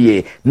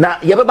ekoye na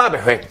ye beba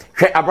behwe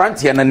hwe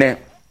abrante ne ne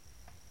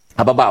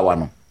ababaawa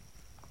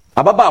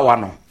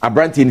no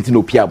abrante ni ti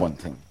no pia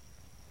bonten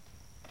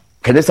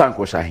kede san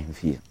ko sha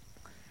hemfie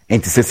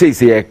enti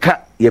sesei ye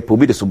ka ye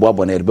pobi de so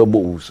boabo na erbebo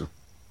wusu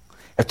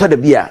eto de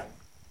bia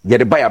ye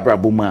de baya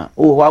brabo ma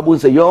o ho abu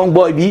say young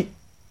boy bi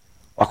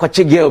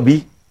wakwache girl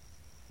bi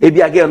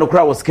ebi age no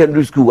kra was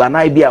secondary school ana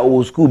ebi a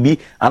o school bi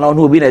ana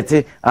ono obi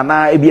nete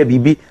ana ebi a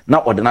bibi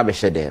na ode na be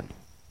hye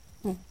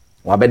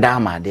wa be da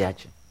ma de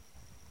ache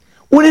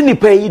woni ni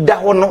pay da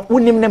ho no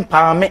wonim ne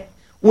mpaame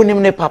wonim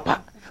ne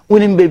papa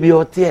wonim baby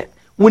ote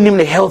wonim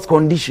ne health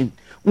condition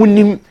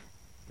wonim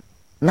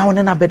na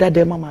wona na beda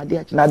de mama de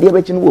ache na de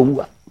be chi no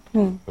wo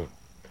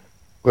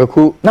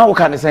weku na wo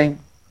kan sen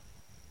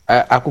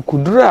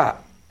akukudura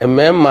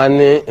emema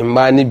ne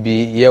mba ne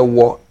bi ye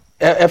wo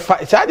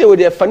sade we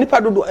dey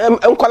fanipa dodo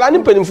enkola ne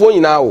penimfo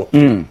nyina wo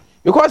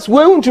because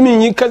we untumi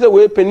nyi kaza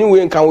we penin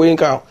we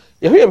nkan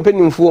ye hwe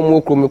penimfo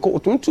mo kro me ko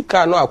utumtu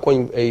ka no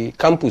akon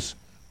campus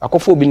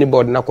akofo bi ne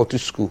board na ko to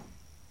school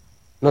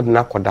no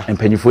na koda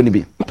penimfo ne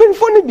bi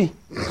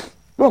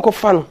no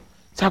akofa no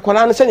sa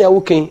akola no senya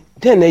wo ken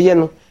den na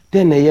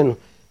ye no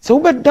se wo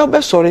be da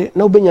be sori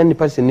na wo benya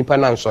nipa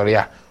na nsori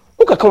a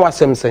wo kaka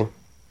wasem sen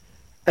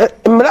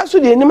mmara so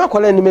de ni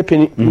makola ni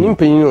mepeni ni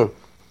penyin no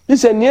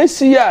ise ni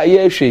esi a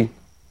ye hwe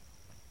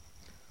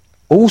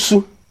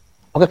owusu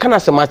okaka na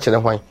se ma kire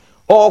hwan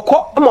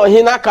okọ ma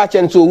ohin na aka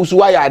kire nso owusu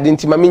wa ya ade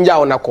ntima minja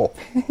wo nakọ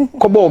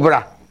kọbọ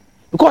obra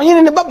ko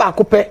ohin ne baba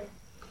akopẹ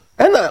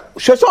na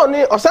hweso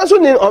ni osanso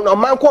ni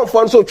oman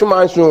konfo nso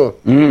twuma nso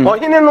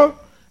ohin no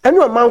ene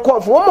oman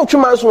konfo wo mo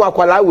twuma nso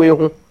akwala we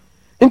hu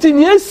nti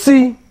ni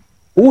esi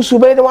owusu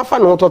be de wafa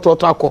no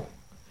tototo akọ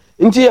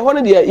nti ye ho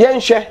ne de ye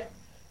nhwe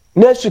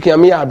na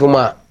sukiam ya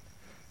adoma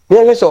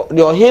ne so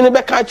de ohin ne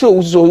be ka kire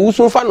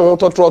owusu fa no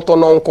tototo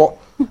no nko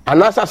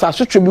anasa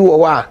sasotwe bi wo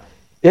wa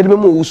ye de be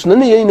mo owusu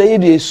na ye nyina ye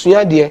de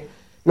esua de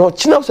na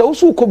ochina so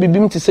owusu ko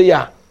bibim te se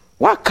ya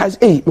wa ka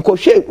me ko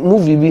hwe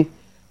movie bi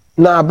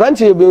na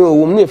branch ye be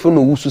wo mu ne fe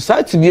no owusu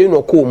sa ti bi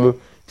no ko mu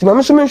ti ma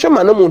me so me hwe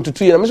ma na mo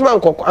ntutu ye na me so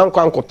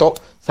anko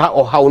sa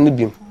ohaw ne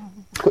bi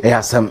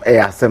asem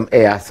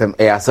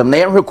na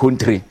ye hwe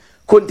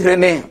country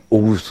ne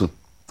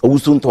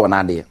owusu nto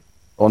na de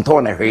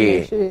onto na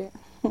hwe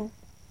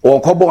o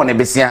ko bo ne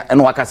besia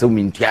na waka se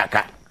mintua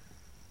aka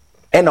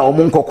ena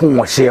omo nkokon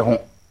wo hye ho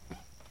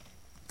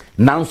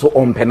nanso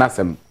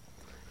ompenasem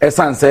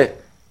esanse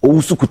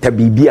owusu kuta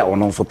bibia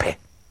ono nso pe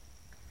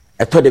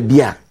eto de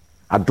bia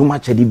adoma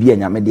chede bia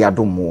nyame de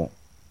adomo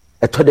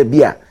eto de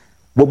bia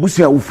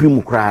bobusu a wofiri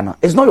mu kra no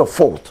it's not your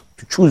fault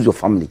to choose your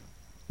family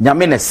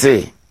nyame ne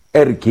say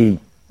erike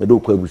we do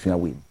ko abusu a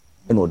we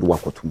ena odo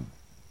wakotum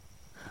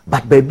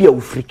but baby a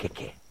wofiri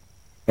keke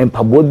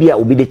empabo bia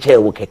obi de che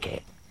wo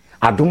keke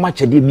adoma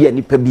chede bia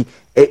nipa bi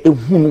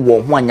ehunu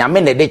wo ho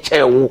anyame ne de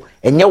che wo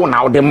enye wo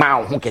na wo de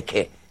ma ho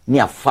keke ni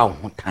afa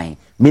ho tan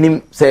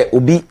minim se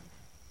obi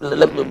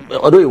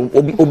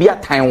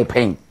atan wo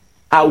pen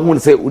a wo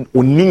se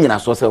onni nyina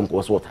so se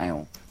nko so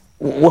tan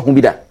wo hu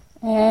bi da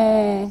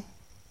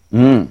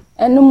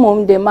enu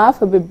mom de ma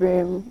fa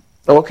bebrem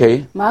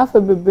okay ma fa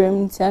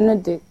bebrem tiano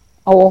de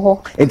owo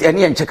ho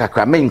eni enche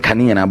kakra men kan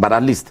nyina but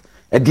at least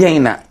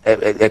edien na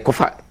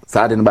kofa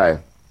sa de ne ba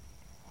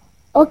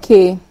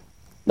okay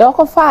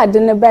doko fa de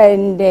ne ba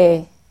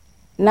nde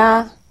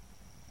na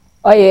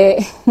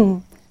oye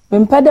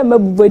mpada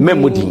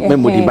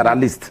memudi but at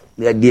least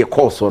the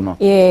course or no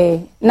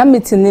na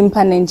meeting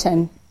nimpa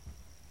nenchan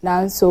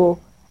na so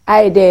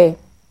I de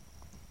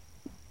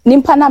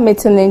nimpa na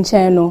meeting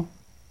nenchan no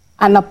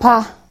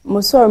anapa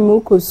mo so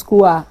mu ko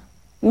school a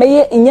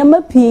meye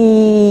nyama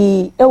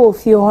pi e wo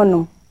fie ho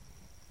no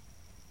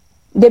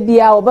de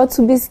bia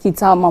obetu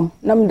biscuit amam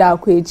nam da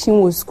akọ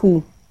echin wo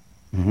school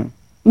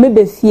me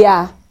be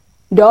fia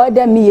the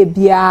other me ye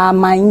bia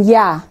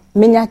manya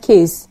menya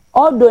case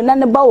although na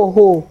ne ba wo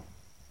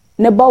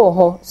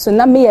ho so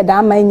na me ye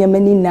da manya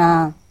mani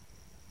na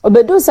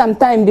obedu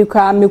sometime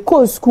because me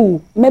call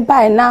school me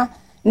buy na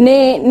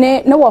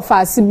ne wo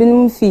fast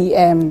binum fi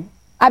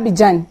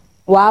Abidjan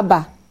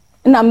waba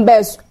na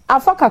mbes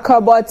afaka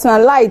carbot na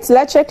light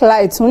electric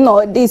light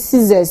no the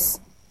scissors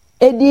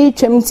edi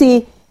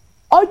twemti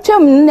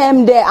otwem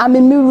nem de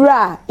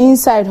amemira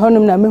inside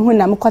honum na mehu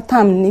na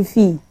mekotam ne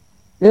fi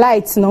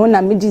light no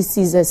na me di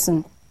scissors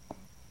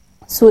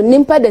so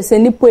nimpa de se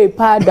nipo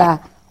epada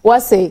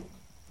wase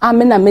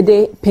amena me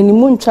de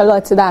penimun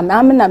charlotte da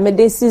amena me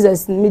de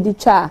scissors me di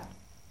cha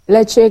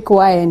electric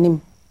wire nim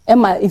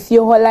ema if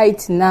you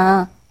light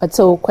na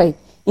oto kwai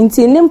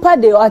inti nimpa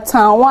de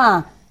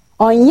otanwa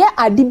onye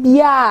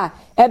adibia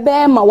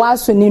ebe ma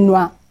waso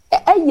ninua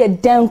eye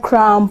den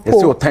crampo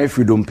yes o time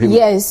freedom pay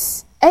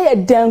yes eye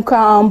den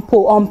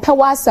crampo on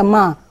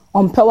pewasama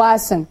on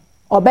pewasem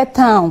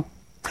obetown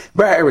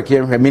but Eric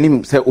here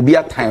minim say obi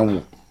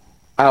atan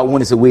a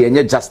won say we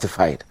enye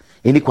justified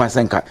any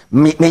kwansanka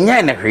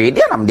menya na hwe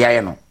de nam de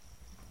aye no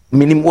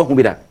minim wo hu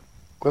bi da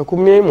kwaku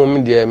me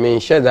mom de me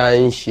nheda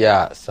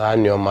nhia saa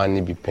neoma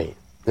ne bi pen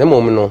na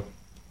mom no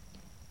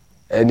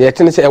de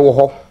etene say ewo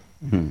ho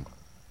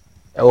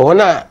ewo ho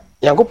na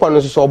yankopon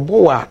no so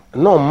obo wa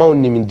na oma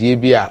onim de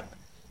bi a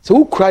se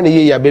ukura ne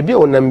ye ya bebe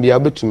onam bia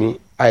obetumi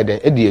aiden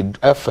e de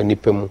afa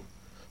nipa mu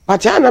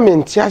but ya na me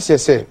ntia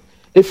se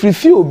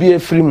efrifi obi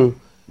efri mu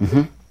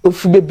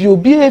ofi bebi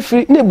obi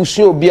efri na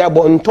ebusun obi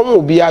abo ntom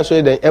obi aso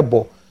eden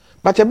ebo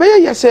but ebe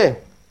ye se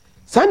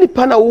sani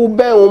pana wo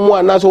ben wo mu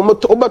anaso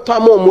obeto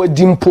ama wo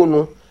adimpo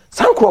no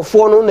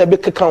sankrofo no na ebe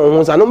keka wo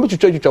ho sa no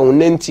betwetwa wo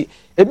nanti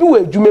ebi wo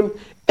adwumem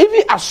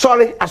ebi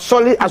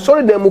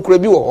asori dem kura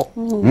bi wo ho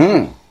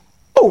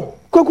oh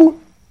kwaku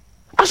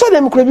asori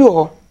dem kura bi wo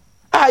ho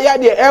ya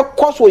de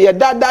ekoso ye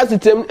dada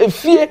sitem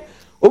efie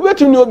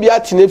obetu ni obi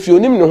atene efie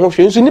onim ne ho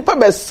hwe nso nipa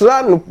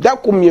besra no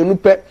dakomienu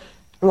pe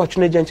na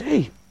watwene agent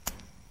hey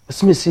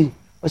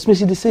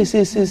osmesi de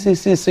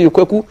say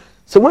kwaku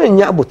se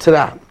wanya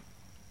abotra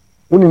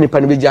woni nipa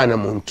ne beja na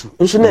montu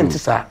nso na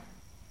ntisa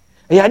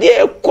ya de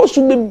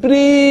ekoso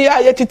bebre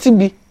aye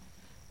titibi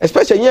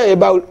especially yen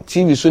about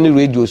TV so ni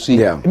radio so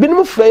ebi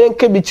no fra yen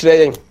ka bi kire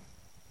yen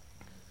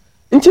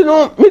nti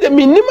no me de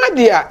minima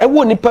de a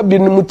ewo nipa bi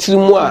no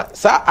mutirimu a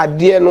sa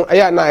ade no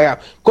ya na ya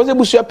cause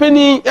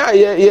busuapeni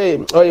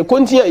ye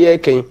konti ye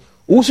ken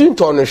wusu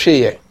nto no hwe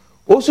ye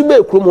osu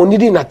be krom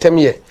onidi na tem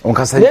ye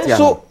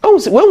so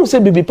when say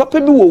bibi papa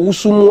bi wo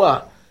wusu mu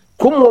a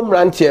krom wo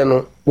mrantie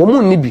no wo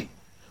mu ni bi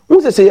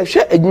wo se ye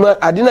hwe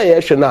adwuma ade na ye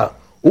hwe na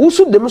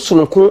wusu dem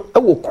sonko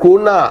ewo kro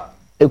na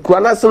ekura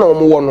na se na wo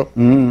wo no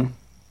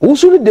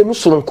wusu ni dem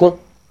sonko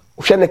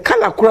hwe ne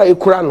kala kura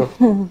ekura no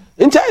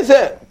nti ai se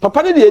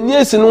papa ne de ani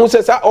esi no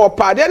se sa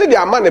opade ne de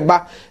ama ne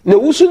ba na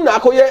wusu na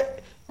akoye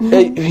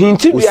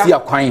hinti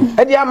bia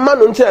e de ama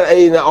no nti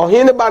na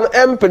ohin ne ba no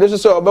empe no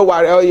so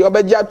obeware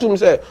obegya tum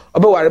se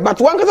obeware but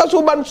wan kasa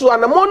so ba no so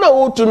na mo na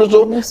otu no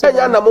so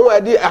enya na mo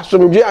ade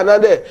asomdwe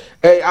anade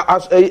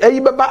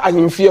beba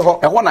ahimfie ho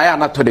e ho na ya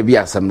na to de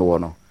bia asem no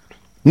no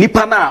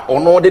nipa na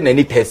ono de na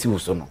ni tasi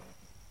wuso no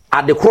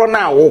ade kro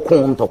na wo ko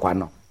ntokwa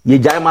no ye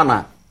jaima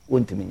na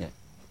wontimi nya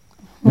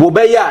bo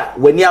be ya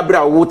wani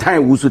abra wo tan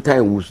wusu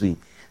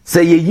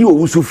se ye yi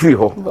wusu free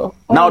ho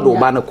na do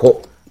ba ne ko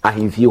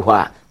ahimfie ho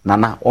a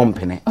nana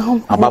ompene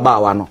ababa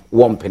wa no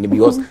wompene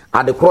because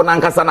ade kro na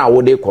nkasa na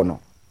wo de ko no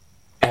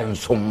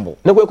ensombo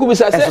na kwaku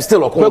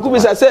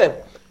bisa se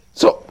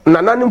so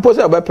nana ni mpo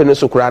se obepene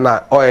so kura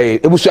na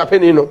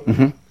ebusuapeni no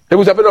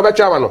ebusuapeni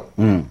obetwa no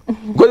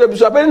go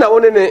ebusuapeni na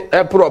woni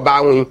ne pro ba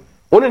hu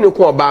woni ne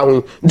ko ba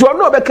hu jo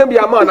no obeka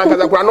bia ma na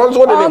nkasa kura no nso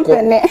woni ne ko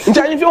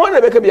ntanyimfi ho na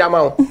obeka bia ma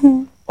ho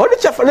oni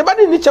chefa ne ba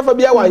ni chefa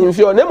bia wa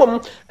ahimfi o na mom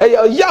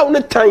ya wo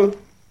ne tan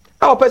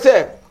a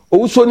opese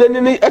owuso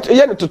nani ni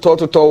ye ne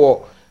totototo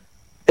wo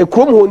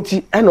ekrom ho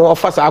nti e na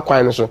ofa sa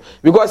akwan no so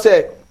because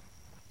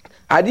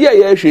ade ya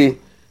hwe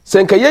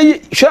senka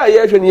ye hwa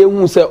ye hwe ne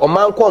yehu se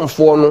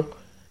omankomfo no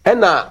e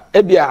na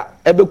ebia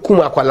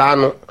ebekum akwala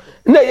no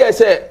na ye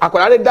se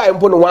akwala ne dai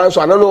mpo no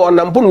wanso ana no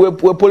onampo no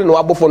wepoli no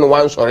wabofo no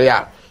wansore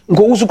ya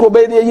nko wusu kro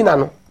be ne yina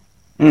no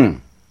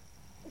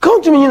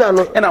count me yina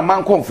no e na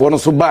mankomfo no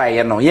so ba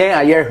ye no ye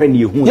aye hwe ne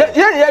yehu ye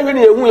hwe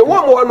ne yehu ye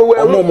wo mo no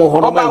we mo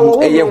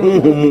ho ye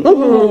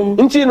huhumu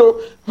nti no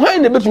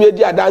hwan ne betumi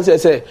adi adanse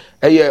se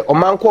eye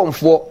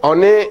omankomfo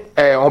one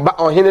oba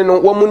ohene no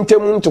wo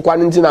muntemu ntokwa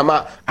nti na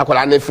ma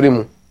akwala na free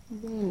mu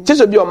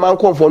tiso bi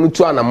omankomfo no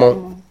tu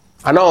anamo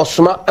ana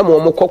osoma e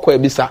mo kokko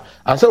ebisa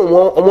anse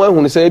mo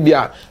ehunu se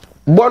bia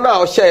bona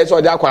o hye se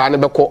o de akwala na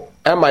beko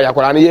e ma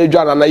yakwala na ye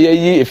adwa na ye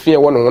yi efie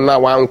wo no na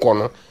wanko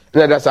no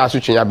na da sa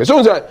asutwenya be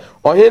so so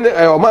ohene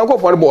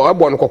omankomfo no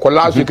bo no kokko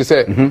last week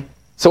se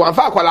se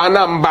wanfa akwala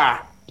na mba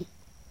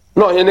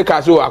no ohene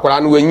ka so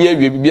akwala no wanyi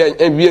awie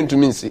bia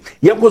ntumi nsi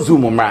yenko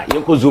zoom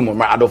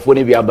mra adofo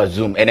ne bia ba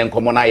zoom ene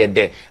nkomo na ye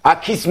de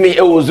akiss me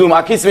e wo zoom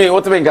akiss me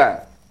what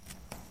menga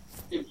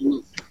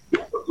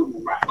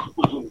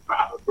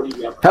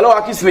Hello,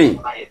 Akismi.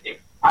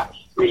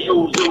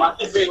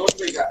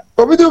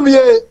 Obidu me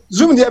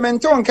zoom the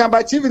menton can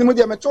by TV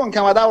the menton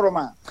can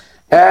wadauroma.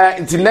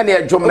 Nti na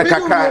ne dwom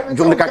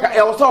ne kaka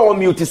e wo so wo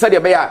mute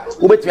said be ya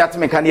wo betumi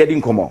ateme ka ne adi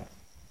nkomo.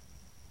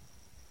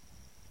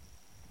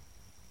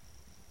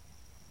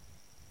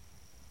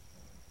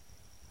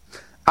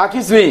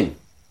 Akismi.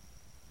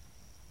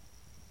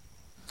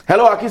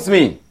 Hello,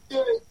 Akismi.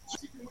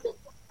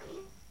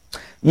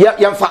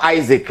 Yeah, for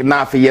Isaac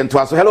na fe yen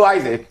to so. Hello,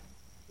 Isaac.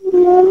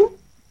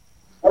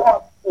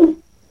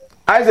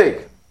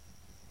 Isaac.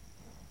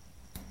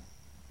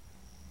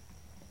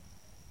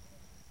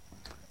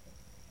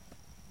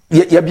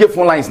 You be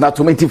phone lines now.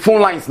 20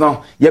 phone lines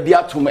now. You be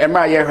atum.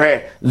 Emra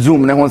ye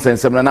Zoom ne hon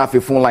sensem na fe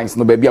phone lines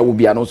no baby will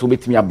be no so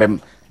betimi abem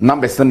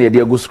number send dey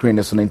go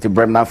screen so nti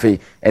brem na fe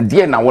and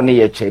dey na won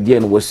ye che dey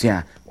no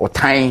wosua o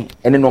tan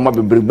ene no ma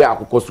bebrebe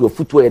akokoso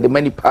afutu ye de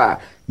mani pa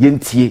ye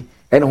ntie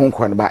ene hon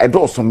kwan ba e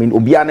do so min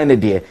obi ane ne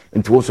dey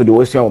nti wo so de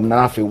wosua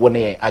na fe won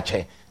ye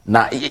ache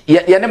na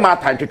ye ne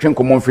mata twetwen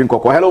komon free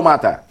kokko. Hello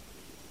mata.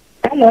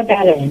 Hello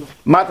darling.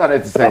 Mata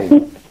that say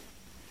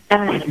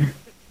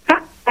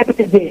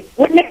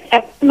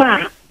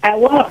I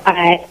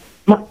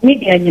want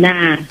media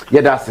na.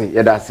 That's it.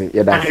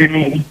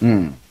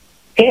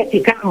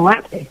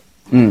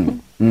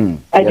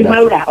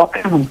 Maura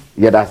okano.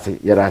 That's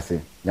it.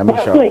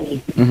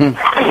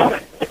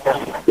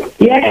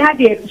 Yeah, had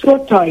it so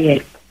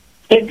toy.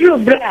 A drew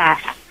bra.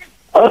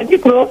 Or the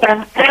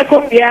croaker, I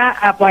come here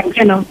upon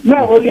channel.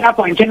 No, we are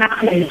upon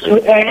channel and so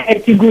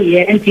at the good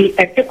and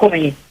at the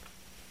coin.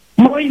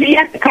 More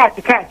yet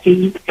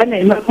catchy and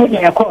then my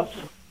money of course.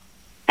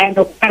 And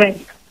the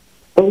parent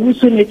who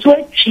soon a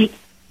twitchy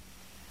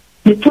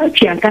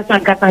and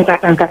katan.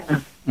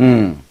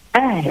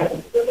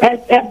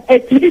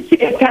 At least a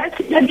cat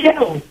in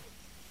the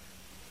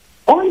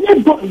on the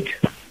boat,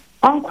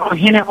 Uncle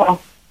Henna,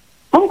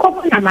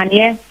 Uncle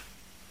Namania,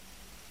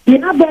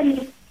 you're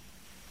Benny.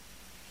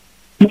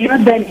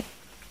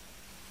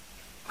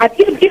 I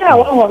think you are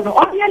all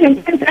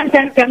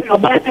and 10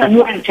 about a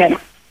new antenna.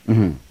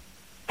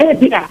 Eh,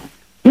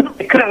 not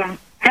the crown,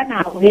 and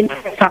now in the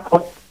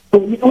circle.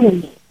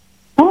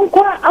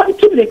 Uncle, I'll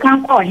keep the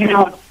camp or him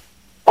out.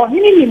 Or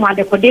he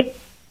mother for this.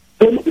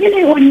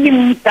 Really, when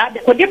you that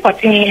for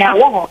different a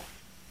war.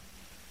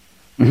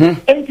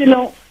 And you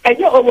know, I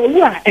go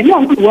over and no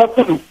one work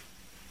on.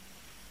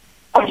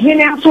 Or he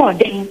now saw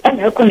them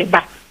and I'll come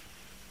back.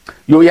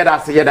 You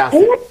that's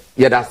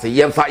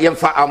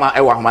Yemfa ama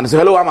ewa man. So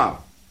hello ama.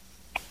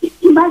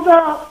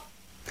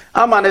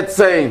 Ama net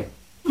saying.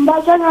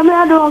 Mbasa na me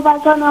ado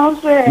mbasa na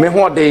ose. Me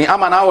ho den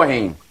ama na wo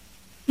hen.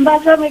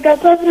 Mbasa me ka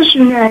so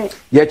sunya.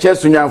 Ye che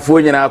sunya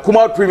fo nyina.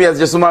 Kumawood Premieres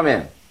je suma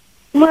me.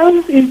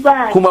 Kumawood is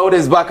back. Kumawood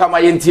is back ama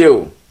yentie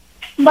o.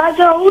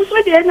 Mbasa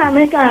uso de na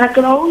me ka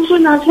akra uso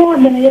na so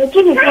de ye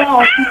tu ni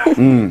kwa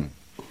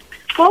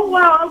o.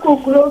 Wa ko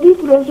kuro bi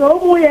kuro so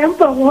mo ye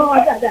mpa ho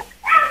dada.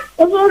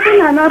 Oso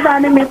so na ba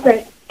ne me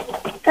pe.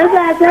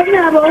 Esa se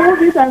na ba wo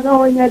bi sa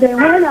so nya de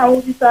ho na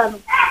wo bi sa no.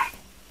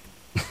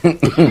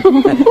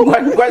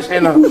 What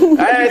question?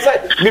 I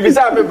said, maybe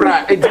some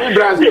bra, it's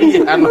bra.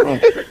 I know.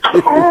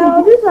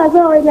 This is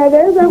all I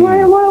there's a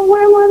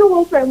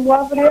one from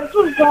what to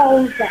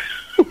go.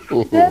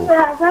 There's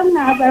a some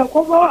now,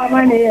 but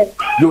money.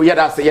 You yet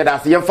I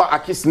see, for a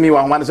kiss me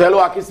one, so hello,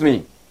 I kiss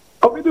me.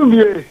 Oh, we do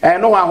me.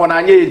 And no one when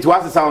I need to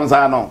ask sounds,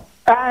 I know.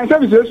 I'm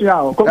service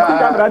now. Come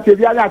on,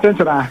 TV, I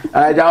attention.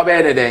 I don't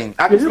better than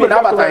I kiss me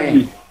that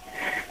time.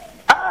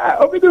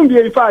 Obidum be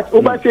in fact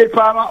over say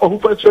farmer or who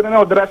person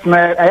no dress na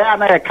I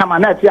na come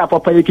na tia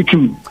papa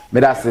yikikim me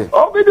da say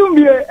obidum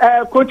be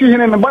kotu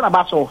hine me bona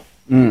baso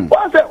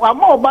what say wa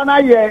mo ba na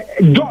ye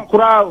don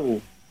kura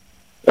o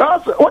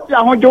what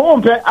ya ho jo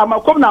wo pe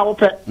amakom na wo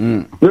pe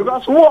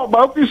because wo ba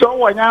office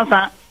wo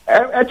nyansa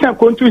e chen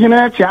kontu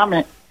hine tia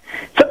me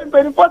se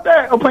be ni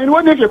pote opani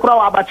wo ni kura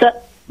wa abache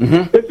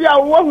esi a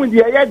wo hu de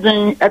ye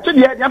den e to de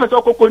ya pe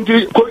so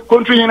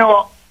kontu hine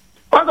wo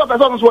one of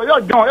person so your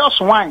John your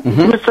swine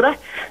Mr.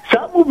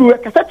 Sabu we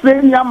kasa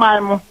train ya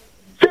man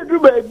se du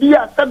ba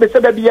bia se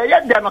bia ya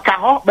de no ka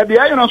ho ba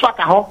bia you no so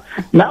ka ho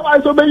na wa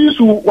so be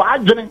yusu wa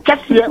adwene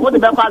kese wo de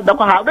be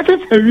kwa ha be se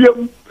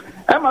wiem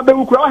e ma be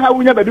wukura ha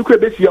wunya be du kura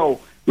be si o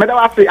me da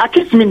wa say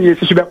akis me ni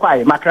se be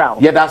kwai makra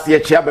yeah that's ye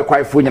chia be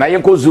kwai fo nyina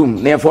yen ko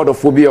zoom na for the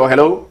phobia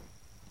hello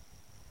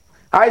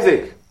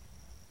Isaac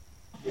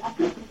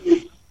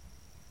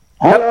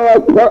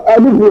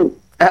hello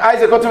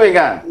Isaac what you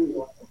again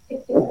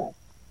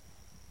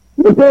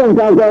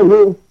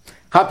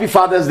Happy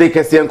Father's Day,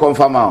 Christian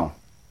confirm. Oh,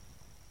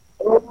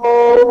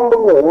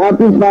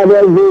 happy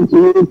Father's Day to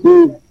you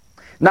too.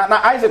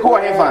 Now, Isaac, who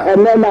are you fan?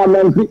 And then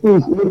I'm fit.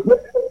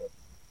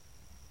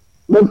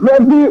 The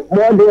first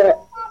one there,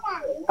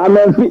 I'm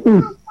fit.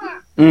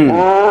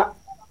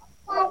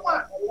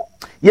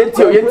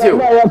 Yentio.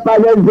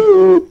 Father's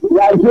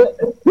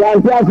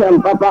Day,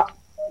 and Papa,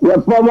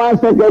 your former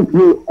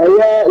secretary,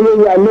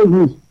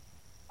 Lady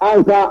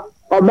Anka.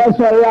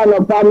 Obesha ya no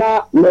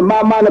pana me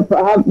mama no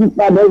happy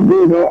Father's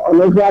Day no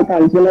onofia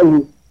cancel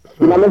you.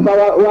 na me fa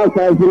wa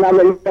kwa si na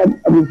me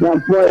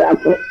abusafo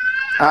akọ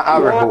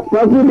areho so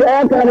the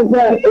air can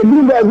say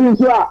ebi ba bi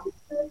so a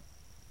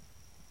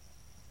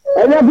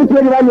ene pitu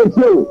ni na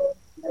metie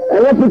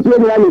ene pitu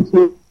ni na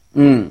metie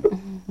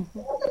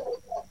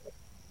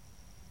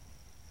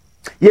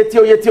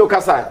yetio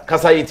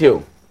kasa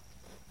yetio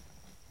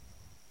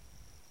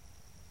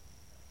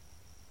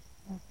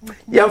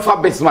Yamfa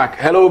Bismarck.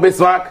 Hello,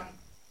 Bismarck.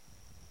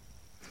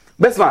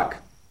 Bismarck.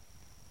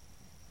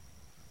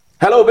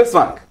 Hello,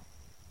 Bismarck.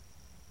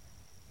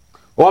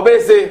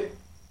 What say?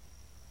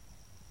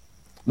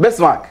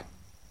 Bismarck.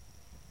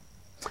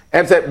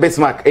 I'm say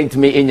Bismarck ain't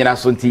me in your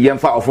sunti.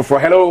 Yamfa for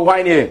hello,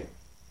 why ne?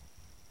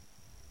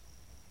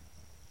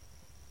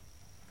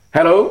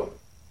 Hello.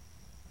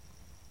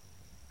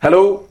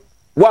 Hello.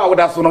 Wow,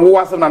 that's one.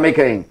 What was I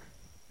making?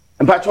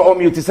 And Patrick, on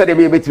mute. Said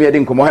be a bit me. I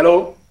didn't come.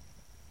 Hello.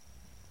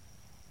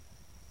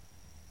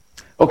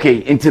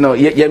 Okay, intino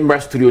ye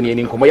studio ni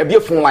nkomo ye be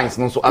phone lines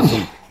no so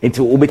atom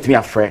into obetimi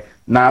afre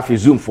na afi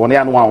zoom for na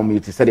ya no wa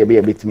mute said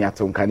be betimi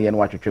atom kan ye no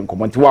atwetwe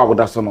nkomo nti wa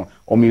woda so no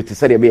o mute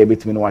said be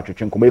betimi no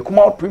atwetwe nkomo e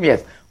Kumawood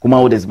Premieres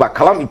Kumawood is back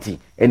calamity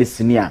any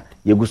senior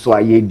ye guso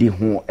aye di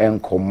ho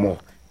enkomo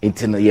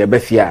intino ye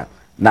befia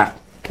na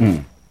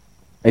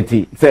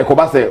enti se ko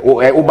ba se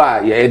o ba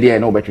ye de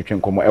na obetwetwe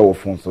nkomo e wo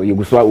phone so ye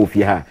guso a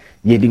ofi ha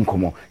ye di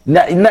nkomo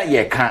na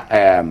ye ka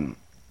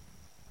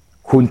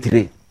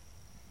country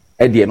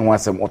ede no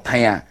wasem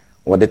otan a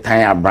wode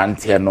tan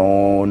abrante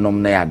no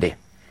nom na yade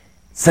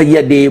se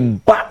ye de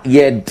ba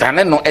ye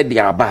dane no ede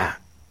aba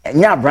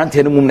nya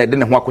abrante no mum na de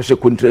ne ho akɔhye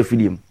kontra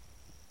filim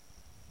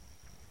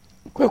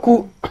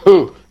kwaku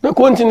na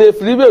continue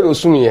filibe ro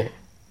sumye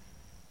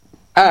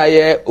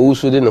aye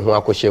owusu de ne ho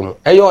akɔhye mu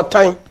eye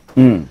otan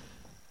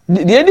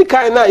de edi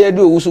kan na ye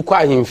de owusu kwa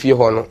ahemfie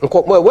ho no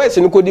nkɔ we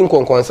se ne kodi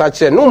nkonkonsa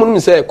kire no munum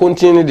se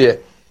continue de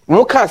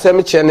mu ka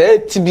asem kire na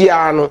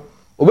etibia no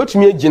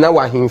obetumi agina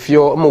wa ahemfie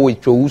ma we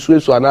twa owusu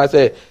esu ana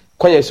se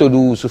kwanye se do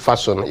owusu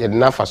faso no ye de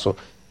na faso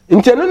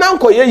ntenu na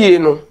nkɔ yeye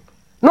no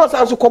no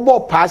sanso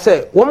kɔbɔ pa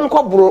se wo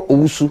nkɔboro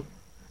owusu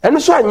eno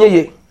so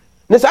anyeye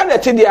ne sa na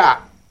tede a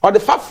or the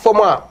fat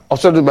former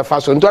also do be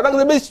faso nto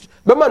adan be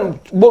man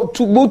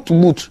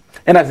boot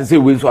ena se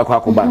we so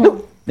akwakoba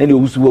na ne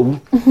owusu wawu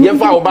ye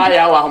fa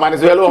obaya wa homa ne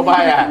so hello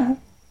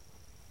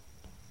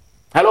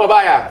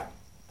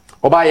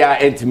obaya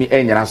entimi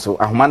enyana so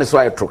ahoma ne so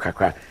ayetro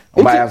kakra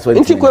obaya so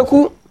nti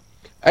kwaku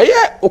aye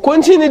o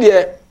continue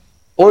de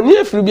oni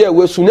efiri bia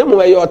wesu ne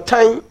mu aye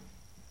otan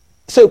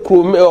se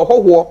kuro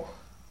hoho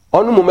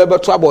onu mu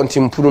mebeto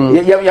abontimpuru mu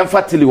ye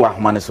fatili wa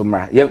ahoma ne so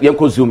mra ye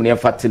ko zoom ne ye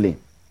fatili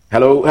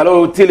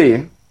hello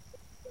Tilly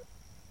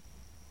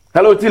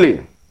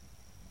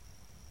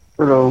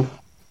hello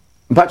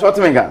Mpacho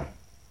otimenga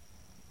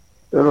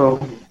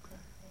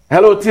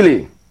hello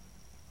Tilly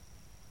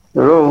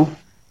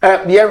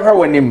ye hwa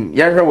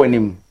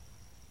wanim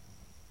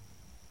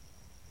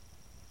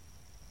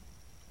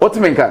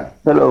otimenga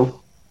hello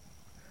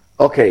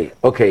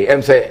okay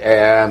em say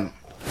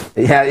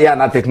yeah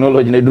na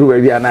technology na duru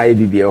we na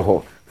ebibie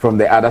ho from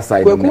the other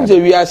side we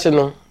kunje wi ase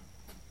no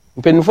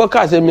mpenifo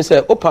ka se mi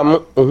se opam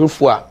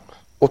ohufu a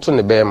oto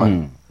ne bema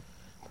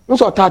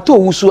nso tato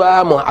owusu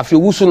a ma afi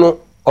owusu no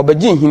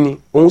obegye hini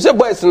ohun se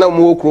boys na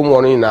mo okro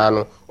mo no ina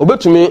no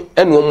obetumi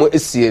eno mo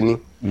esieni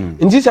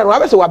nti se no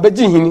abese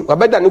wabegye hini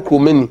wabeda ne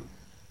kromani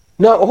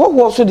na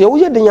ohoho so de wo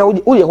ye denya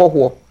wo ye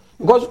hoho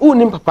because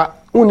uni papa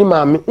uni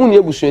maame uni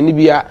ebusuani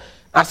bia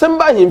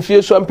asemba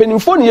himfie so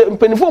mpenifo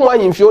mo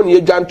ahimfie oni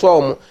edwanto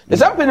omo ne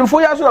sa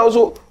mpenifo ya so na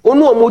so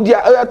onu omodi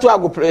a to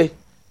agopre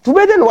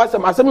tubede no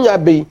asem nya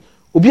bei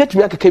obi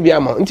atumi akeka bia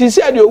ma nti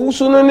se ade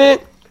owusu no ne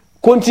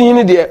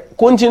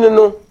continue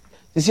no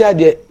se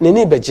ade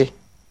neni beje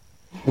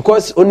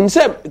because onim se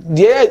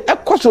de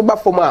ekoso ba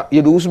forma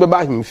ye do owusu be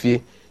ba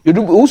himfie ye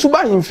do owusu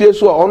ba himfie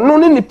so ono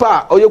ne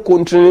nipa oye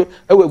continue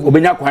ewe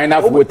obenya kwan na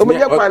afo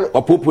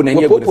opopo na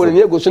nye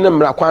go so ne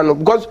mra kwan no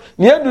because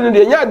ne edu no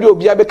de nya ade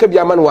obi abeka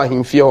bia ma no wa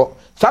himfie ho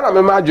sara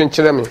me ma adwen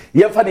kire me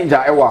ye fa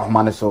ninja ewa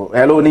ahoma ne so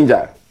hello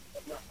ninja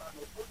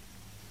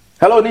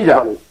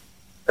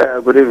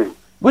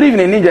good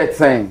evening ninja it's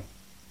saying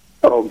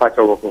oh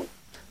bacho boko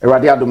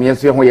erade adom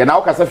yenso ho ye na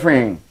okasa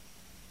friend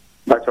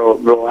bacho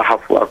bro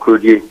hafu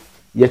akodie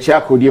ye chia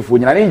akodie fo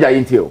nyina ninja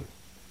yintio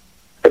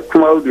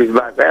Kumawood is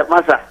back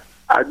masa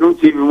adum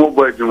tv mo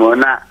bojumo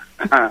na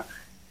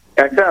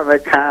ya ka me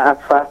ka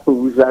afa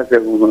uza se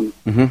mo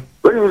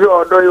oni uzo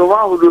odo yo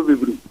wa odo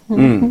bibru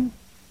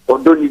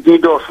odo ni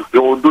din do so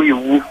yo odo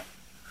yewu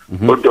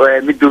odo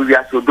mi do wi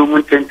aso odo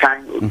mun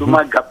tentan odo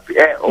magap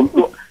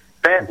odo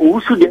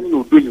usu de ni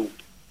odo yewu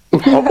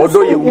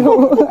odo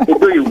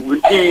yewu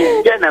ti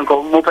je na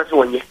ko mo pese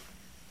wonye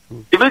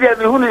ibe de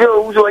mi hunu je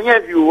usu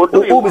wonye fi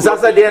odo yewu u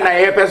bisasa de na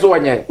ye pese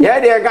wonye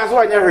ye de ga so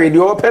wonye hwe de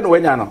o pe no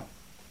wanya no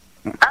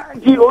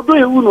ji odo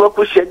yewu no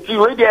ko she ji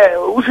we de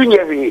usu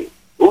nye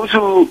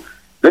usu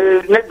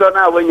ne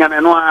dona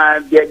wanya no a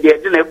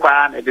de ne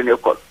kwa na de ne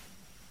ko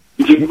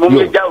ji mo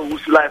me ja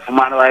usu life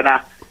man right na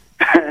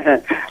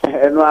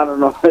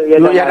no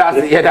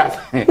yeah that's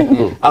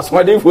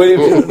aswadi for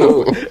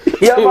you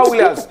yeah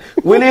Williams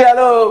Willie,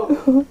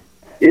 hello.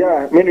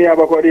 Yeah, many have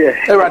a idea.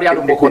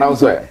 Radial Bocona,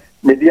 sir.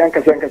 Median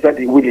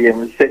Casancasati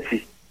William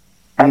Setsi.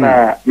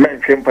 Anna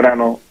mentioned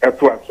Panano at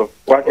Tuaso.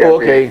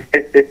 Okay.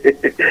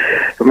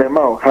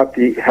 Memo,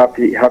 happy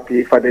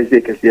Father's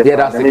Day. Yeah,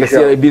 that's the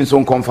case. Been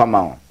so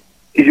confirmed.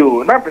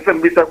 You,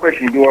 9% be some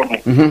question. You want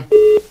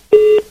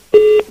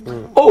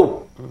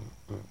Oh,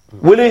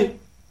 Willie,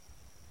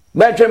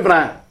 mention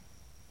plan.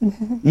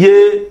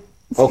 Ye,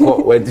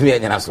 okay, went to me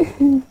and Yasso.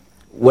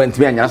 Went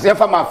to me and Yasso.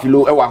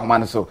 Mafilo, a one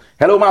man so.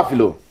 Hello,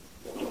 Mafilo.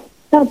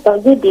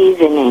 Good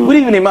evening. Good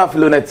evening,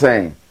 Mafilo, net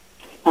saying.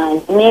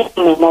 Okay,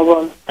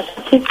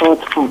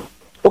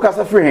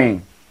 so free.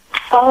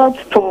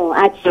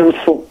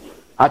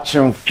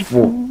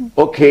 Achimfo.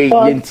 Okay,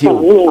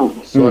 yentio.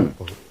 So.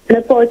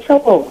 The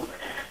portable.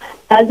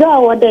 As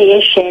our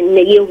day shen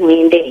the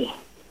you day.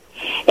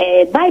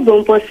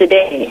 Bible posted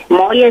there,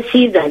 more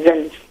Caesar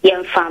than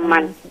young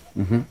farman.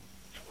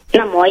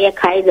 No more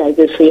Kaiser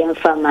the young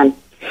farman.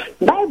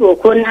 Bible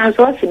couldn't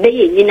answer the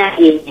day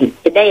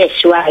the day a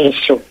show.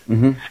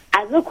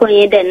 As a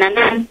coin then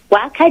Nanan,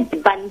 waka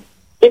ban.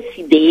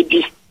 Esi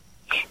baby.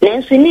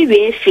 Nanso ni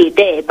we fi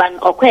there ban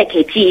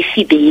okweke ti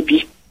fi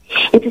baby.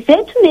 It is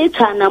said to me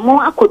to mo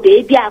akọ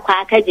baby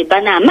akwa akaje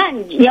ban a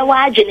man ye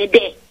wa adwene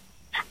de.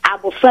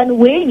 Abofra no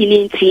we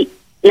nyini nti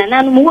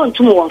nanan mo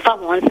wontum wonfa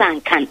ho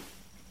nsan kan.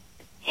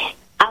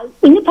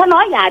 Nipa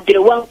na ya adere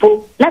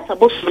wampo na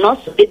saboso no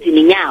so bedi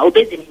ni nya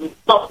obedi ni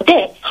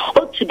de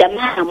otu da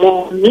ma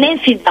mo na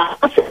fi da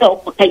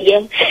so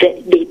okaye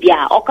baby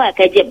a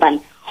okakaje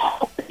ban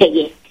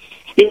okaye.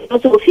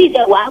 Because of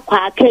feeder wa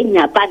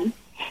Kenya ban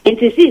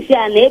into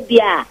Sisia and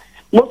Abia,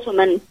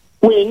 Bosman,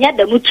 we near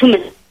the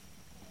Mutuman.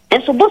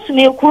 And so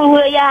Bosman,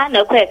 Kuya,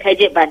 no quack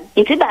Kajaban,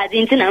 into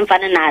Badinton and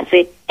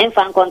Fananase, and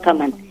Fancon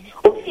Command.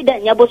 O feeder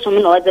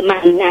Yabosman or the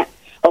man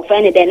of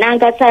any the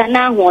Nangasa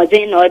now was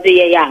in or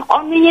the ya,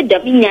 only the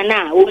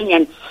Minyana,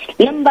 Union,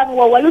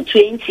 number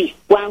 20,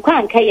 one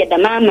can't carry the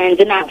man and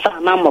the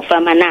Mamma of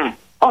Famana,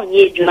 on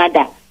ye,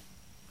 mother.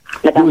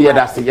 Yeah,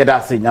 that's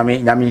it.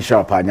 Nyami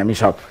shop.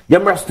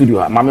 Yamra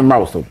studio, Mammy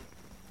Mouse.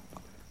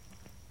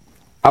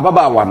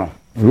 Ababa wano,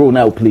 role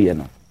now play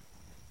no.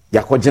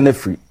 Yako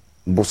Jennifer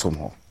Bosom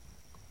ho.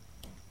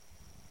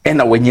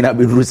 Ena when you na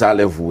be rusa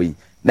level we.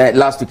 Na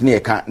last week ne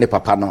ka ne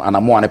papa no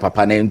anamo ne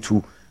papa na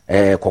ntu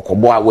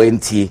kokobo a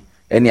wenti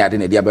ene ade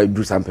ne dia ba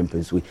du sam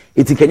pempens we.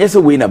 Iti kenye se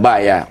we na ba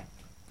ya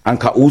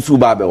anka usu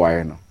ba be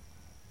ware no.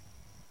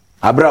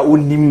 Abra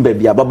unim ba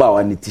bia baba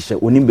wa ne tisha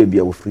unim ba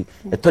bia wo free.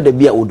 Eto da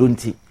bia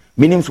odonti.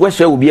 Minim so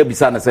hwe obi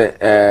abisa na se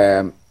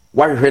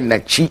wahwe na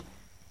chi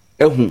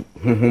ehun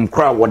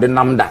kra wo de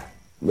namda.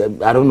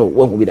 I don't know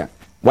what will be that.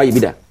 Why you be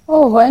that?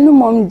 Oh, when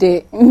mom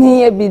de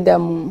me be that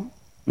mum.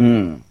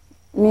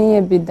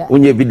 Me be that.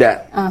 When you be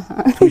that.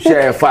 To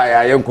share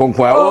fire, young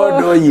conqueror. Oh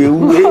no,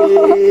 you.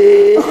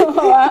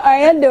 I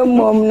had the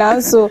mom now,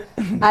 so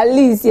at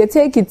least you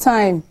take your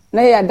time.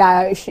 Na ya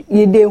da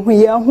ye de hu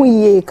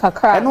ye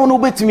kakra. No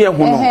betimi ehun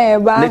no.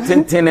 Le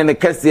tenten and the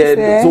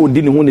kase so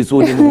di ne hu ne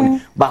so di ne hu.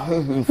 Ba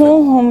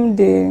hum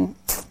de.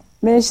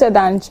 Me she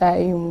dan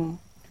chai mu.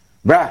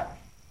 Bra.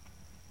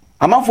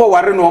 Amafo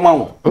ware no ma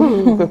wo.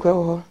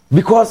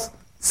 Because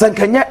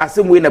sankanya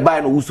asem we na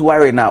ba na wusu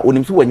ware na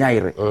onim so wanya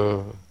yire.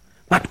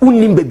 But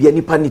unim baby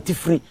anipa ne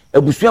tifri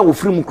abusua wo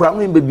firi mu kra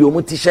unim baby o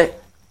motishe.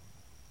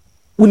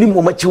 Unim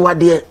mo machi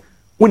wade.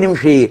 Unim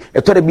hwe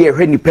etore bi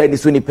ehwe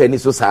nipa ni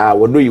so saa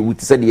wono ye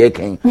wuti se de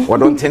yeken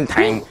wodon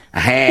tentan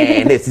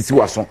na sisi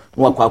waso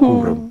no akwa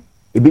akobram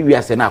ebi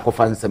wiase na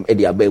akofa nsem e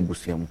de aba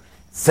abusua mu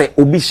se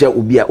obi hye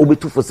obi a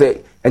obetufo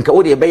se enka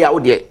wo de be ya wo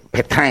de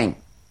petan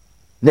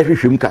na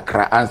hwehwem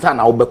kakra ansa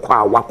na wo be kwa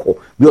awako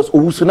because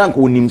owusu na nka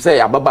onim se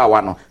ya baba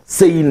wa no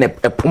sei ne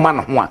epoma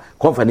no ho a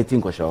konfa ne tin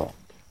kwhye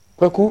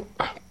kwaku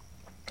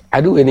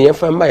adu eni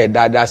yefa mba ye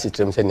dada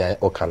sitem se ne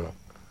oka no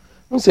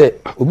nse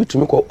obi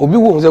tumi ko obi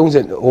wo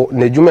nse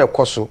na dwuma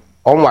ekoso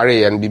onware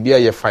ye no bibia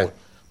ye fine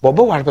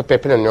bobo ware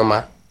pepepe na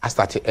nyoma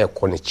astart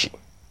ekọ ne chi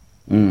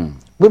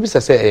bobi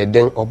se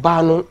den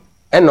oba no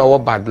ena wo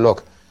bad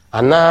luck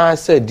ana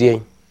se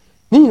den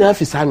ni nyina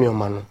afisa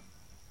nyoma no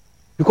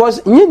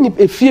because nye ni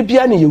efie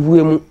bia na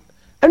yewue mu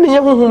ena nye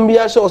honhom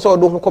bia so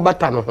do ho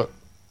kobata no ho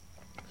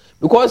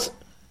because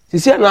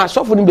sisi na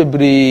asofo ni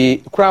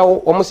bebre kura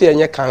wo mo se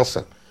yenye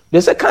cancer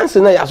they say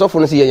cancer na ya asofo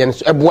no se yenye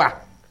eboa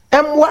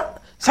emwa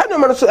sanu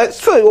man so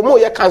o mo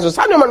ye cancer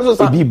sanu man so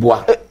sa bi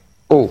boa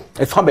oh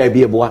e fa ba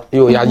bi eboa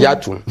yo ya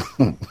jatu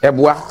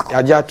eboa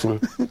ya jatu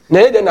na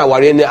ye de na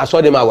ware ne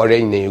asode ma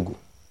ware na egu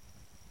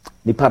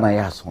nipa na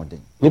ya asode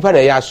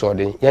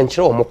ye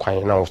nkyere o mo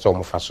kwan na so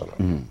mo fa so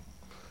no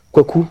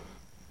kwaku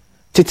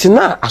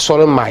titina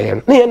asore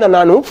maye na ye na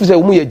na no fu se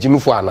o mo ye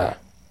jimfo ana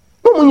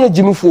no mo ye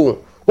jimfo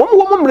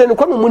wo mo mre ne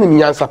kwa no mo ni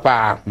nyansa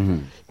pa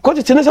ko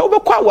titina se wo be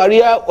kwa ware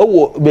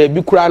o ba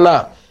bi kura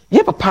na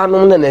ye papa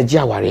no na na ji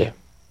aware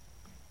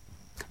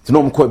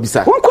tino mko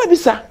bisa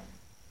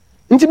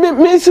nti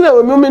me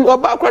sina me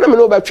oba kwa na me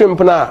no ba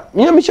twempna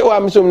me me hye wa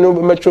me so me no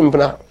ba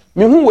twempna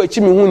me hu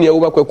wachi me hu ne wo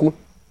ba kwaku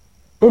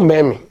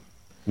mbemi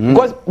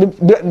because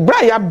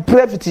bra ya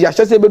brevity ya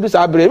chese bedu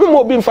sa bre me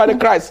mo bi mfa ne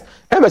Christ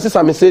e me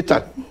sesa me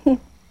Satan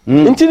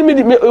until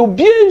me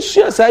obi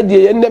ensua sa de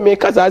ye ndem me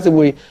kasa se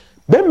boy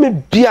be me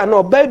bia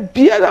no ba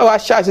bia na wa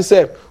sha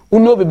se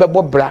unu obi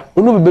bebo bra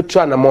unu obi betu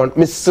anamon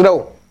me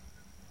serew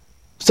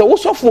so wo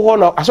sofo ho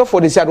na asofo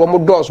de sia de wo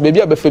dos be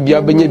bia be fa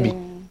bia benya bi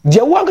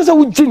de wo ankasa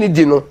wo gini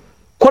di no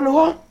kono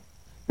ho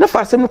na fa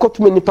asem ko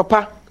tumi ni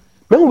papa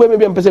me hu be me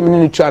bia mpese me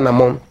ni tu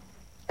anamon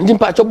ndi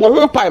mpa cho bo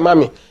ho pai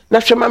mami na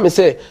hwe mami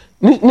se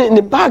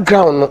ni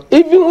background no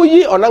even wo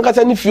yi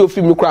onankasa ni fie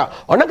ofi mi kra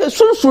onaka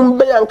sunsun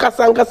be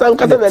yankasa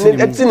na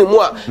ni etini mu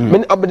a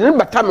me obede ni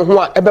bata me ho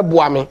a ebe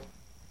boa me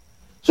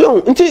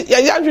so nti ya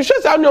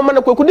hwehwe sa no ma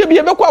na kwaku de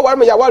bia be kwa aware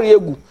me ya ware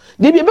egu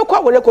de bia be kwa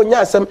aware ko nya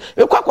asem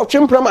be kwa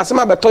kwotwempram asem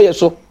abeto ye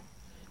so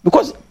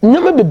because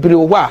nyama bebre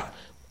wo a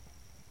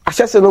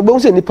asese no be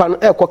unse nipa no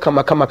e kwa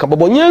kama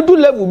bobo nya du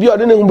level bi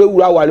ode ne hu be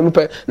wura aware mu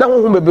pe na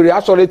hu bebre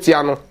asore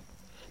tia no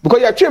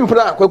because ya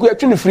twempra kwaku ya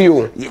twini free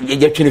o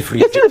ya twini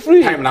free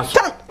time na so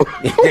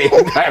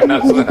time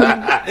na so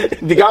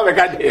diga be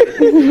ka de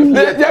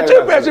ya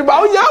twempra so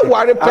ba unya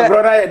aware pe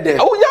agrona ye de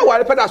unya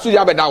aware pe da so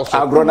ya be da so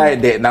agrona ye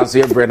de na so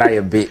ye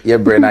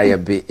brena ye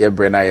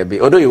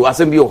be odo you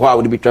asem bi o ho a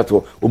wo bi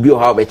twato obi o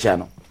ho a be chia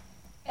no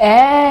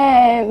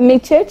me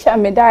checha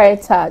me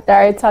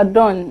director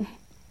Don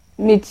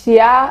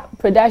Michia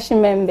production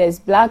members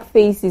Black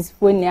Faces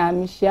Fonia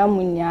Michia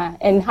Munya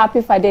and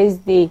Happy Father's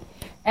Day.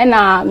 And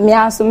me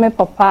also me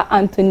papa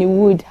Anthony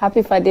Wood,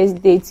 Happy Father's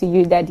Day to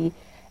you, Daddy.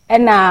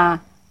 And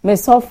me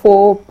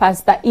sofo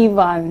Pastor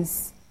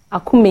Evans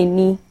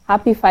Akumeni,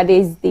 Happy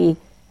Father's Day.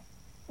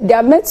 They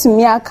are met to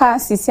me aka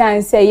sisi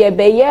and say ye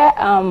be ye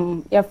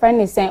your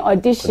friend is saying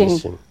audition.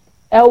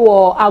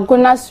 Ewo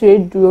Agona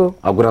Swedro.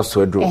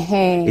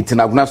 It's an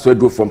Agona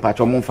Swedro from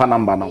Pacho Monfa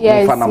number no.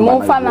 Yes,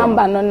 Monfa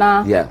number no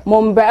na. Yeah.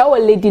 Mombre ewo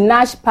Lady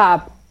Nash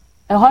Pap.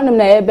 E honum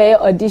na ye be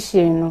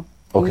audition no.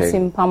 Okay.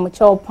 Simpam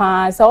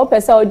pa so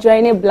person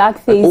join a Black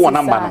Face. Who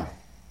number no?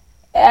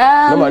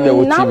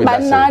 Number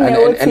na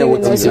it's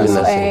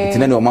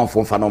no man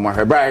from Fanoma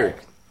Hebraic.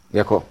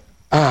 Yeko.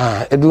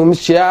 Edum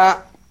share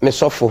me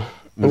sofo.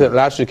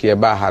 Last week ye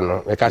ba ha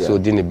no. We ka se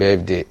odi ni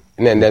birthday.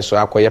 Na so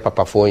akoye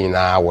papa fo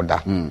nyina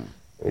awoda.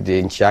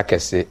 De nchia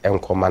kese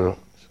enkoma no.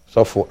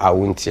 Sofo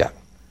awuntia.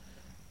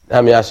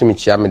 Na me aso me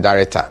chia me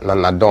director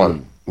na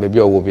Don. Bebi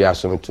owo bi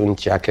aso me tu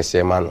nchia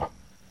kese ma no.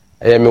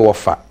 Eye me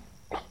wofa.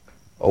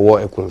 Owo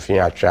ekunfin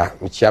atwa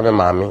mechia me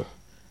maame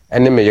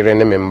ene me yere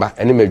ne me mba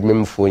ene me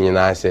dwumemfo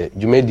nyina se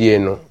dwumedie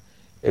no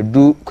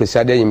edu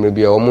kwesiade yimre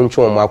bia omo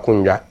ntwe omo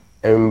akonwa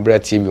embra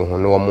tv ho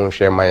no omo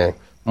hwe mayen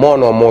mo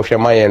no omo hwe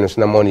mayen no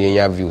so na mo no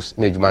yenya views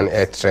na dwuma no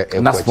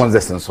etre na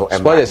sponsors no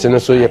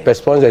so ye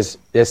sponsors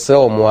ye se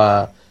omo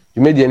a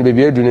dwumedie no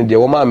bebia edu no de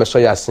omo ameso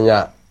yasen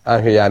a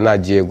ahwe ya na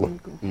diego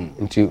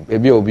nti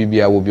ebia obi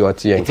bia wo bi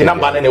ote yen nti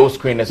number na o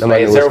screen is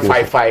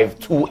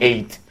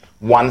 05528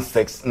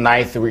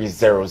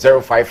 16930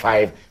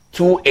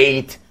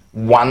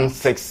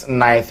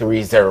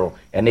 05528169330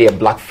 and a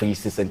Black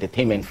Faces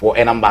Entertainment for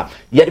a number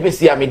yet be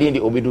see amidin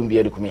the obidum be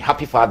edukumi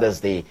Happy Father's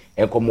Day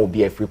and come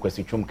be a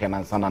frequency chum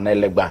kenan sana na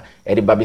legba e